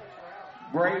Deem.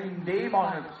 Braden Deem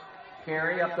on the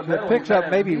carry up the middle. It picks up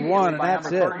maybe one, and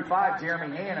that's it. Number 35,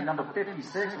 Jeremy Hand, and number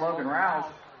 56, Logan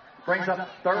Rouse. Brings up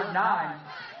 3rd and 9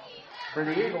 for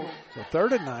the Eagles. So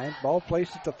 3rd and 9. Ball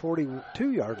placed at the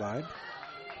 42-yard line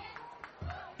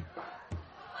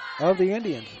of the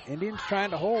Indians. Indians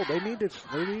trying to hold. They need a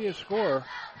score.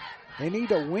 They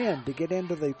need a win to get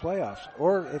into the playoffs.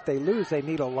 Or if they lose, they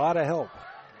need a lot of help.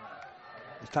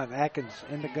 This time Atkins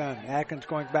in the gun. Atkins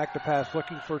going back to pass,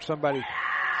 looking for somebody.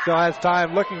 Still has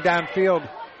time, looking downfield.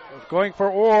 Going for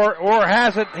Orr. Orr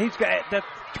has it. He's got that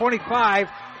 25,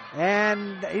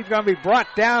 and he's going to be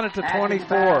brought down at the 24.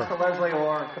 Pass to Leslie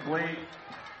Orr, complete.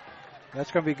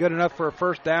 That's going to be good enough for a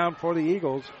first down for the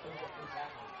Eagles.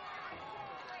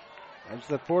 That's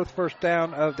the 4th first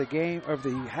down of the game, of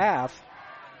the half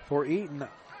for Eaton,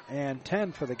 and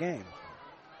 10 for the game.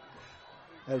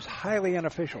 That was highly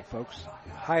unofficial, folks.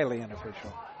 Highly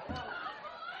unofficial.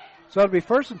 So it'll be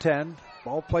 1st and 10.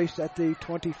 Ball placed at the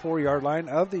 24-yard line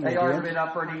of the Indians. They are been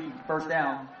up for the first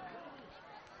down.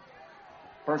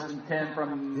 1st and 10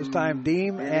 from this time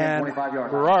Deem and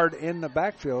Berard in the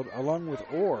backfield along with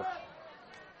Orr.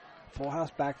 Full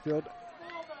house backfield.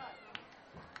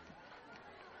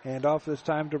 Hand off this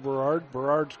time to Berard.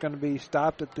 Berard's going to be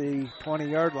stopped at the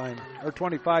 20-yard line, or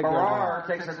 25-yard line. Berard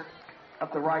takes it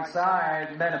up the right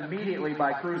side, met immediately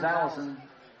by Cruz Allison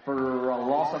for a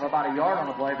loss of about a yard on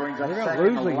the play. Brings up They're going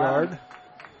to lose a yard.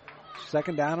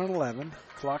 2nd down and 11.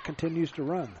 Clock continues to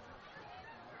run.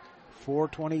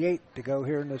 4:28 to go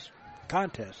here in this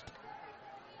contest.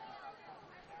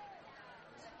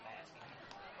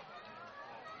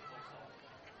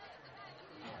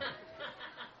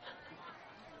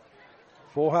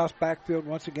 Full house backfield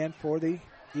once again for the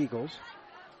Eagles.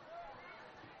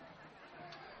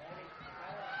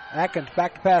 Atkins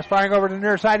back to pass, firing over to the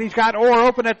near side. He's got Orr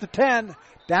open at the 10,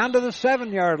 down to the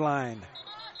 7-yard line.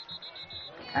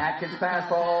 Atkins pass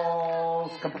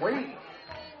falls complete.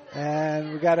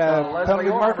 And we got a penalty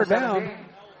marker down.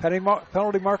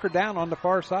 Penalty marker down on the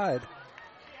far side.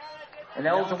 An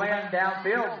eligible man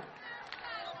downfield.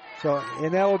 So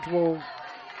ineligible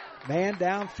man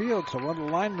downfield. So one of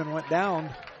the linemen went down.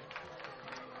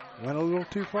 Went a little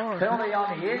too far. Penalty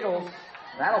on the Eagles.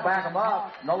 That'll back them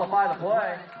up. Nullify the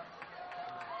play.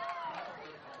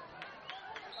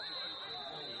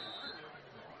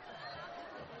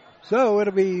 So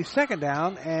it'll be second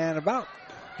down and about,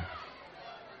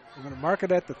 I'm going to mark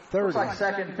it at the 30. Looks like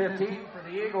second 15 for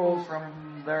the Eagles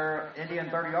from their Indian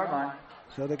 30-yard line.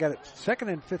 So they got it second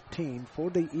and 15 for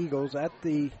the Eagles at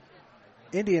the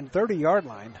Indian 30-yard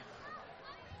line.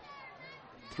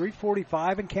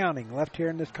 3:45 and counting left here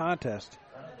in this contest.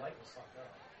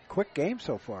 Quick game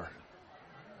so far.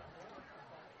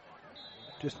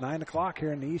 Just 9 o'clock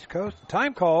here in the East Coast.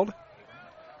 Time called.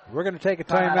 We're going to take a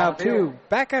timeout too.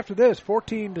 Back after this,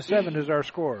 14-7 is our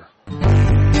score.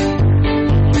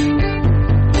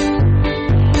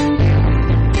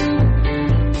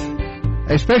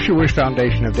 A Special Wish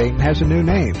Foundation of Dayton has a new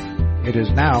name. It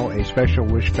is now a Special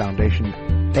Wish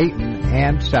Foundation Dayton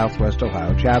and Southwest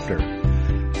Ohio chapter.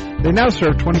 They now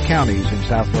serve 20 counties in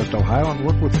Southwest Ohio and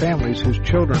work with families whose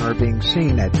children are being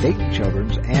seen at Dayton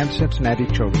Children's and Cincinnati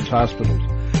Children's Hospitals.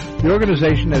 The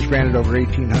organization has granted over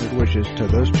 1,800 wishes to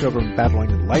those children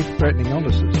battling life-threatening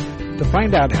illnesses. To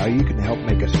find out how you can help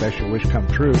make a special wish come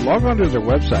true, log on to their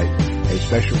website,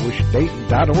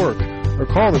 aspecialwishdayton.org, or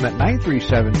call them at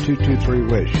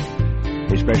 937-223-WISH.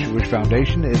 A Special Wish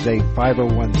Foundation is a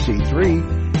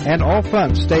 501c3, and all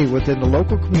funds stay within the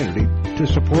local community to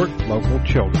support local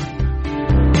children.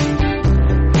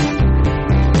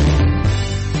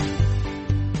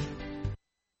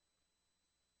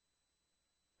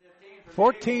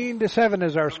 14-7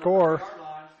 is our score.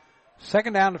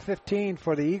 Second down to 15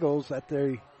 for the Eagles at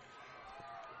the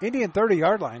Indian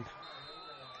 30-yard line.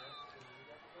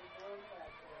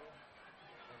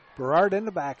 Berard in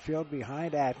the backfield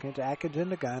behind Atkins. Atkins in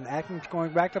the gun. Atkins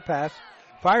going back to pass.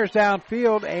 Fires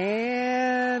downfield,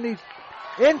 and he's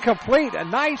incomplete. A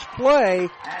nice play.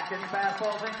 Atkins pass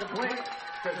ball's incomplete.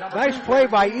 Nice play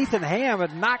by Ethan Ham.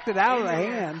 It knocked it out of the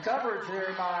hands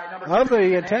of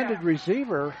the intended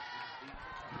receiver.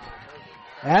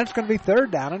 And it's going to be third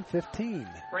down and 15.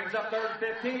 Brings up third and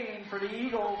 15 for the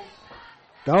Eagles.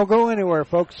 Don't go anywhere,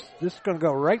 folks. This is going to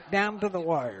go right down to the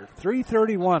wire.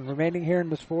 3:31 remaining here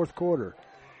in this fourth quarter.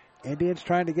 Indians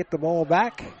trying to get the ball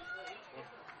back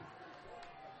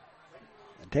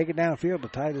and take it downfield to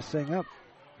tie this thing up.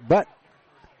 But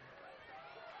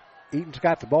Eaton's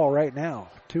got the ball right now.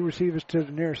 Two receivers to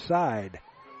the near side.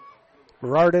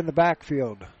 Berard in the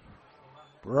backfield.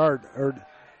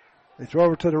 They throw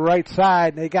over to the right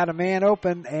side, and they got a man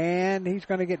open, and he's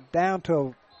going to get down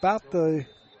to about the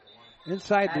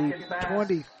inside the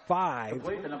 25.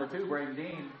 Complete to number 2, Braden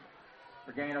Dean.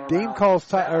 Eaton calls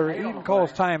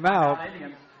timeout.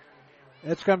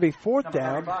 It's going to be fourth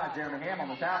down.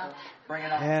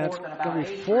 And it's going to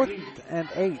be 4th and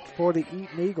 8 for the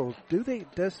Eaton Eagles.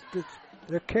 Does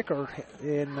their kicker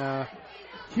in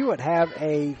Hewitt have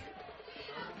a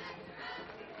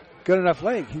good enough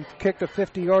leg? He kicked a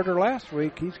 50-yarder last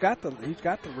week. He's got the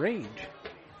range.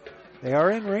 They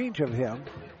are in range of him.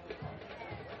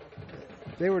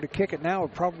 If they were to kick it now, it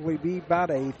would probably be about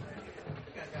a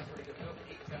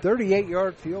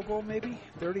 38-yard field goal, maybe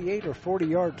 38 or 40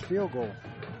 yards field goal.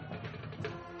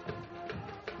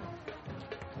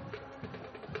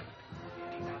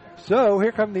 So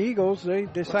here come the Eagles. They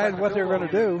decided what they're going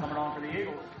to do.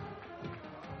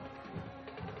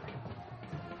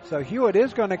 So Hewitt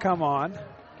is going to come on.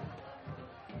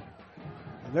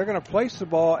 And they're going to place the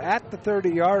ball at the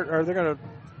 30-yard, or they're going to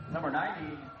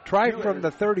try from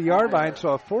the 30-yard line. So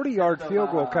a 40-yard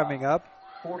field goal coming up.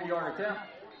 40-yard attempt.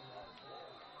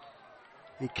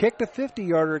 He kicked a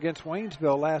 50-yarder against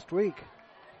Waynesville last week.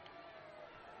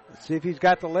 Let's see if he's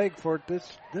got the leg for it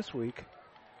this week.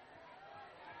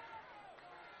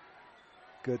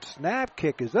 Good snap.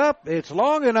 Kick is up. It's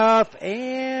long enough.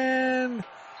 And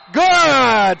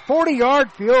good!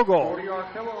 40-yard field goal. 40-yard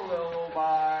field goal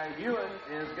by Hewitt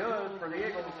is good for the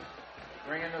Eagles.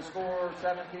 Bringing the score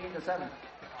 17-7.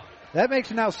 That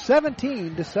makes it now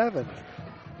 17-7.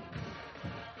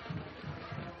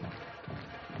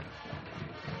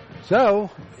 So,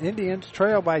 Indians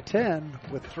trail by 10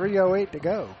 with 3:08 to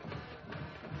go.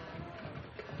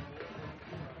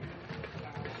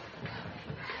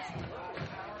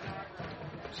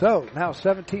 So, now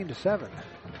 17-7.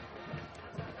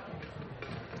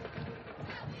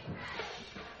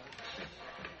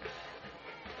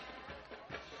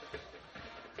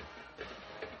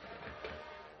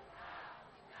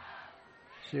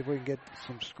 See if we can get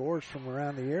some scores from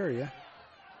around the area.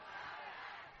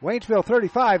 Waynesville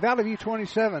 35, Valley View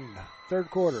 27,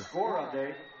 third quarter. Score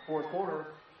update, fourth quarter.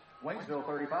 Waynesville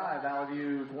 35, Valley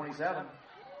View 27.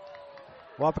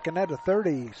 Wapakoneta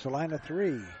 30, Salina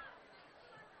 3.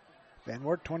 Van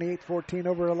Wert 28-14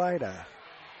 over Elida.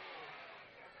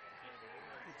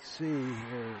 Let's see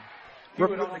here.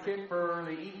 Hewitt on the kick for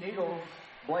the Eaton Eagles.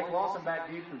 Blake Lawson back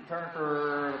deep to return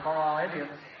for the Carlisle Indians.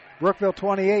 Brookville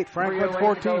 28, Franklin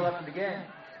 14. Left in the game.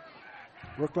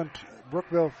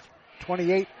 Brookville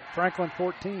 28, Franklin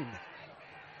 14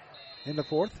 in the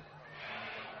fourth.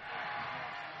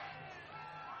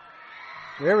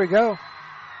 There we go.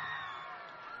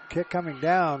 Kick coming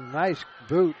down. Nice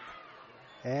boot.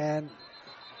 And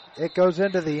it goes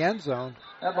into the end zone.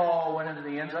 That ball went into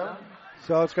the end zone.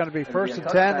 So it's going to be first and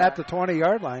 10 at the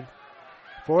 20-yard line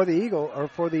for the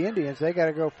for the Indians. They got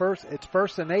to go first. It's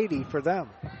first and 80 for them.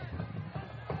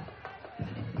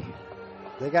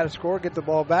 They got to score, get the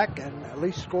ball back, and at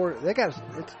least score. It's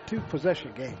a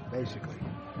two-possession game, basically.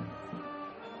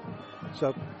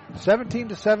 So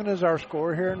 17-7 is our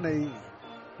score here in the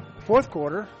fourth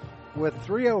quarter with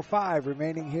 3:05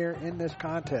 remaining here in this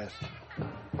contest.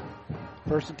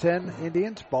 First and 10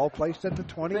 Indians, ball placed at the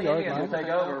 20-yard line. Indians will take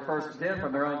over first and 10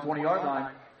 from their own 20-yard line.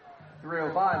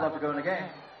 3:05 left to go in the game.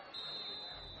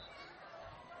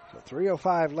 So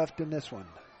 3:05 left in this one.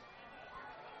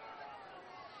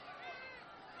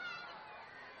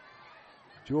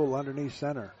 Jewell underneath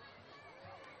center.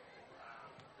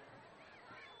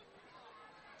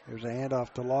 There's a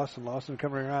handoff to Lawson. Lawson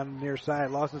coming around the near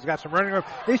side. Lawson's got some running room.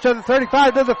 He's to the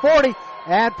 35, to the 40,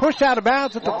 and pushed out of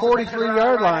bounds at the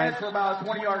 43-yard line. It's about a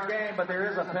 20-yard game, but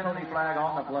there is a penalty flag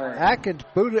on the play. Atkins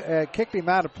kicked him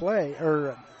out of play,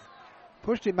 or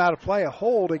pushed him out of play. A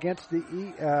hold against the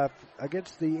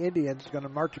Indians, going to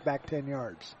march it back 10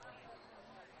 yards.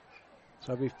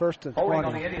 So it'll be first and 20. Holding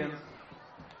on the Indians.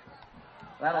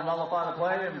 That'll nullify the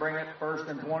play and bring it first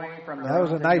and 20 from the. That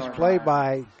was a nice play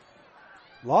by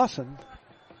Lawson.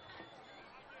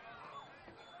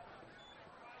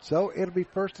 So it'll be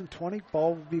first and 20.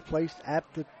 Ball will be placed at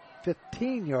the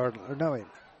 15-yard. Or no, wait.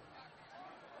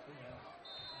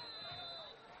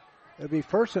 It'll be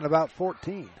first and about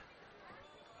 14.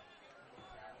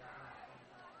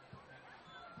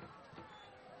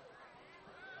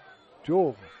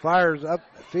 Jewell fires up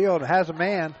the field, has a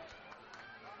man.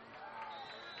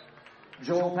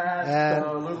 Joel passed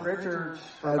Luke Richards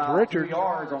for about 3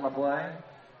 yards on the play.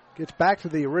 Gets back to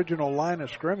the original line of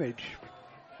scrimmage.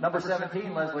 Number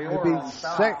 17, Leslie Orr on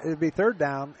stop. It'd be third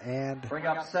down and bring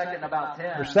up second and about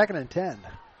 10. Or second and 10.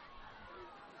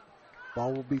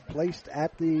 Ball will be placed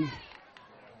at the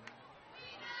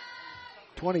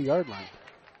 20-yard line.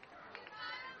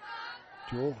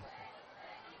 Jewell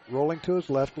rolling to his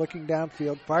left, looking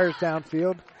downfield, fires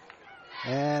downfield,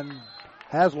 and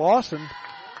has Lawson.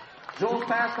 Jewell's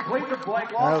pass complete to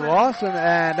Blake Lawson. Lawson,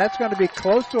 and that's going to be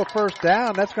close to a first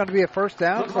down. That's going to be a first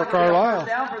down for Carlisle. First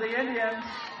down for the Indians,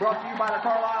 brought to you by the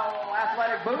Carlisle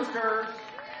Athletic Boosters.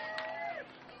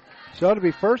 So it'll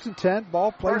be first and 10,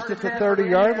 ball placed at the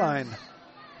 30-yard line.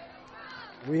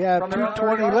 We have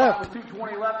 2:20 left.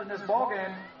 2:20 left in this ball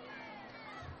game.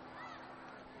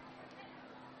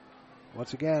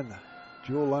 Once again,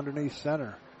 Jewell underneath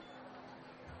center.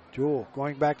 Jewell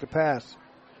going back to pass.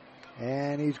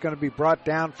 And he's going to be brought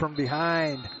down from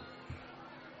behind.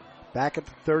 Back at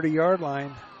the 30-yard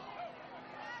line.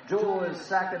 Jewell is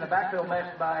sacked in the backfield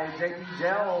met by J.P.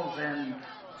 Gels. And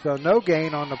so no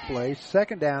gain on the play.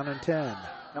 Second down and 10.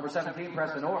 Number 17,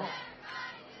 Preston Orr.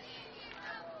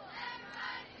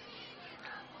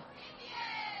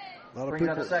 A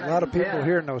lot of people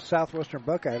here in the Southwestern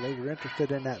Buckeye League are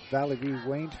interested in that Valley View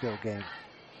Waynesville game.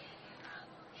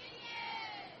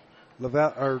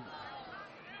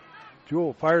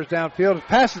 Jewell fires downfield.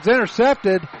 Pass is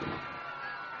intercepted.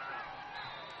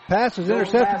 Pass is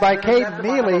intercepted by Caden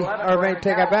Neely. Or may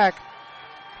take it back.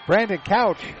 Brandon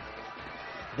Couch.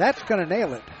 That's going to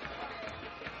nail it.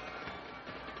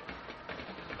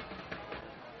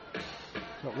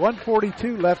 So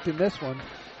 1:42 left in this one.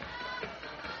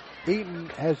 Eaton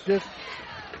has just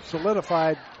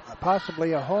solidified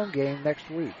possibly a home game next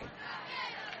week.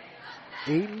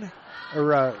 Eaton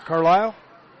or Carlisle,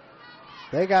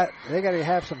 they got to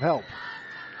have some help.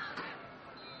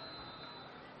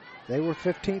 They were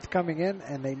 15th coming in,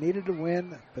 and they needed to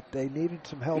win, but they needed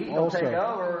some help Eaton also. Will take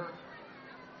over.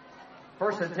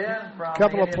 First and 10 from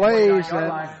couple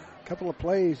of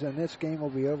plays, and this game will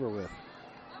be over with.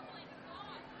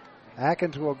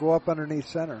 Atkins will go up underneath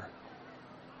center.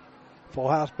 Full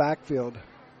house backfield.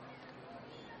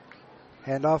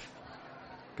 Handoff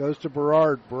goes to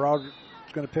Berard. Berard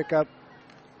is going to pick up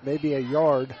maybe a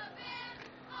yard.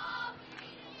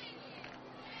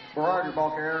 Berard, your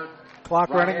ball carrier. Clock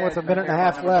running with a minute and a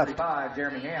half left.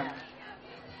 Jeremy Ham.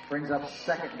 Brings up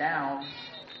second down.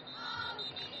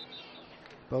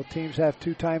 Both teams have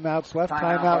 2 timeouts left.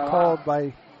 Timeout called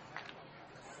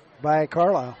by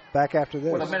Carlisle. Back after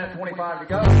this. With 1:25 to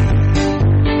go.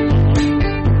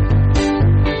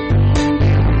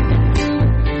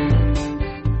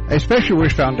 A Special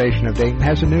Wish Foundation of Dayton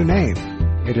has a new name.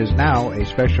 It is now a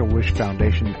Special Wish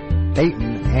Foundation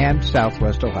Dayton and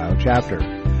Southwest Ohio chapter.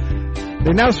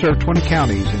 They now serve 20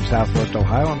 counties in Southwest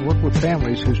Ohio and work with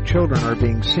families whose children are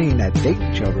being seen at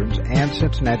Dayton Children's and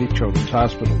Cincinnati Children's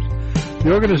Hospitals.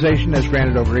 The organization has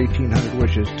granted over 1,800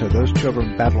 wishes to those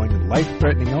children battling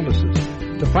life-threatening illnesses.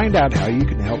 To find out how you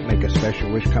can help make a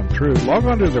special wish come true, log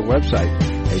on to their website,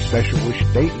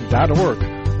 aspecialwishdayton.org,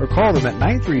 or call them at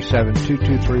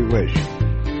 937-223-WISH.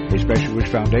 A Special Wish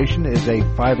Foundation is a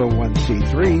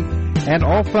 501c3, and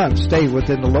all funds stay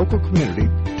within the local community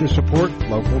to support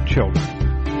local children.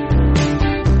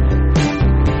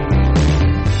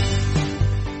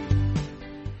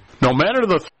 No matter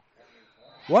the...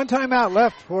 1 timeout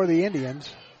left for the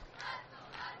Indians.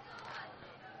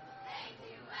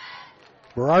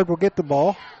 Berard will get the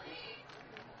ball.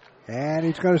 And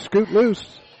he's going to scoot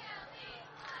loose.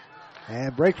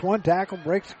 And breaks 1 tackle,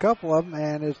 breaks a couple of them,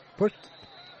 and is pushed...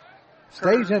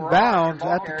 Stays in bounds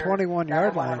at the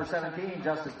 21-yard line. 17,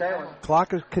 Justice Taylor.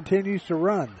 Clock continues to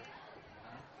run.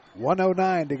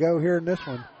 1:09 to go here in this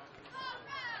one.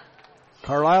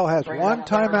 Carlisle has 1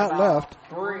 timeout left.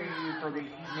 3 for the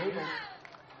Eaton Eagles.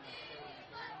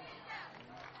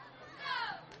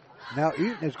 Now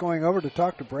Eaton is going over to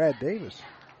talk to Brad Davis.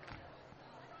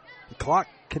 The clock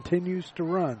continues to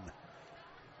run.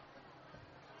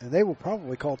 And they will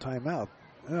probably call timeout.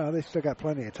 No, they still got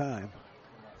plenty of time.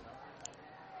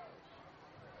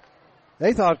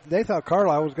 They thought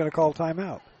Carlisle was going to call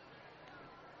timeout.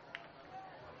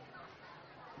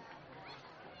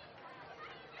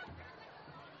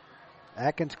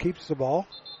 Atkins keeps the ball.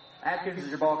 Atkins is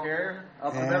your ball carrier.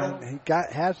 Up the middle. And he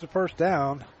has the first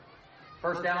down.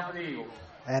 First down for the Eagles.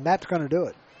 And that's going to do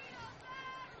it.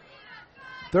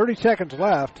 30 seconds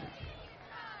left.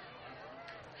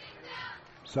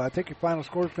 So I think your final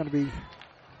score is going to be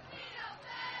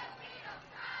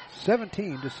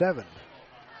 17-7.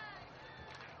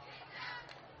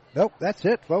 Nope, that's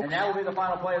it, folks. And that will be the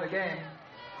final play of the game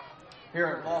here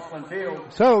at Laughlin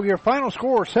Field. So your final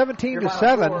score,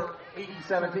 17-7. Eaton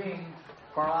 17,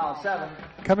 Carlisle 7.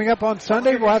 Coming up on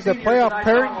Sunday, we'll have the playoff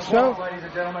pairing show. Ladies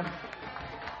and gentlemen.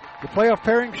 The playoff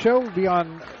pairing show will be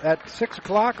on at 6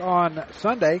 o'clock on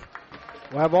Sunday.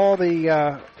 We'll have all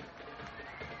the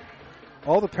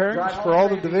pairings for all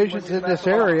the divisions in this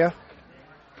area.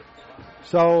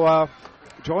 So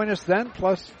join us then,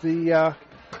 plus the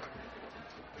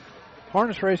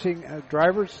harness racing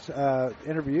drivers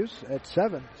interviews at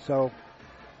 7. So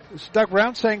this is Doug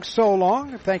Brown saying so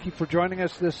long. Thank you for joining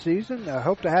us this season. I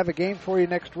hope to have a game for you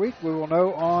next week. We will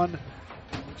know on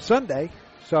Sunday.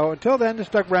 So until then, this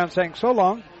is Doug Brown saying so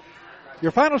long.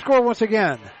 Your final score once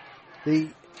again, the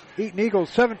Eaton Eagles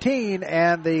 17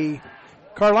 and the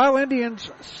Carlisle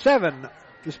Indians 7.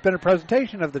 This has been a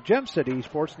presentation of the Gem City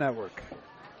Sports Network.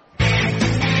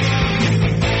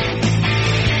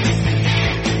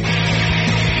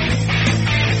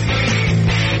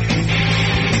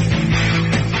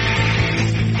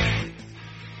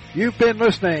 You've been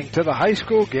listening to the High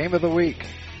School Game of the Week.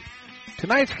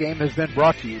 Tonight's game has been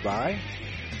brought to you by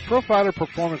Profiler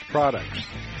Performance Products,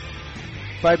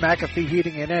 by McAfee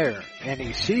Heating and Air,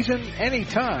 any season,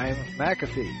 anytime,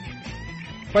 McAfee,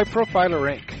 by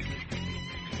Profiler Inc.,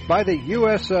 by the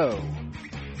USO,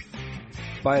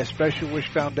 by a Special Wish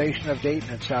Foundation of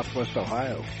Dayton and Southwest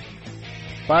Ohio,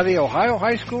 by the Ohio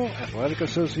High School Athletic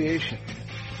Association,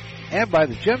 and by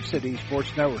the Gem City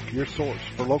Sports Network, your source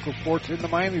for local sports in the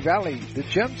Miami Valley, the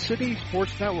Gem City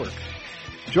Sports Network.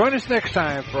 Join us next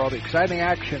time for all the exciting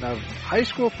action of high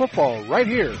school football right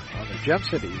here on the Gem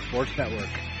City Sports Network.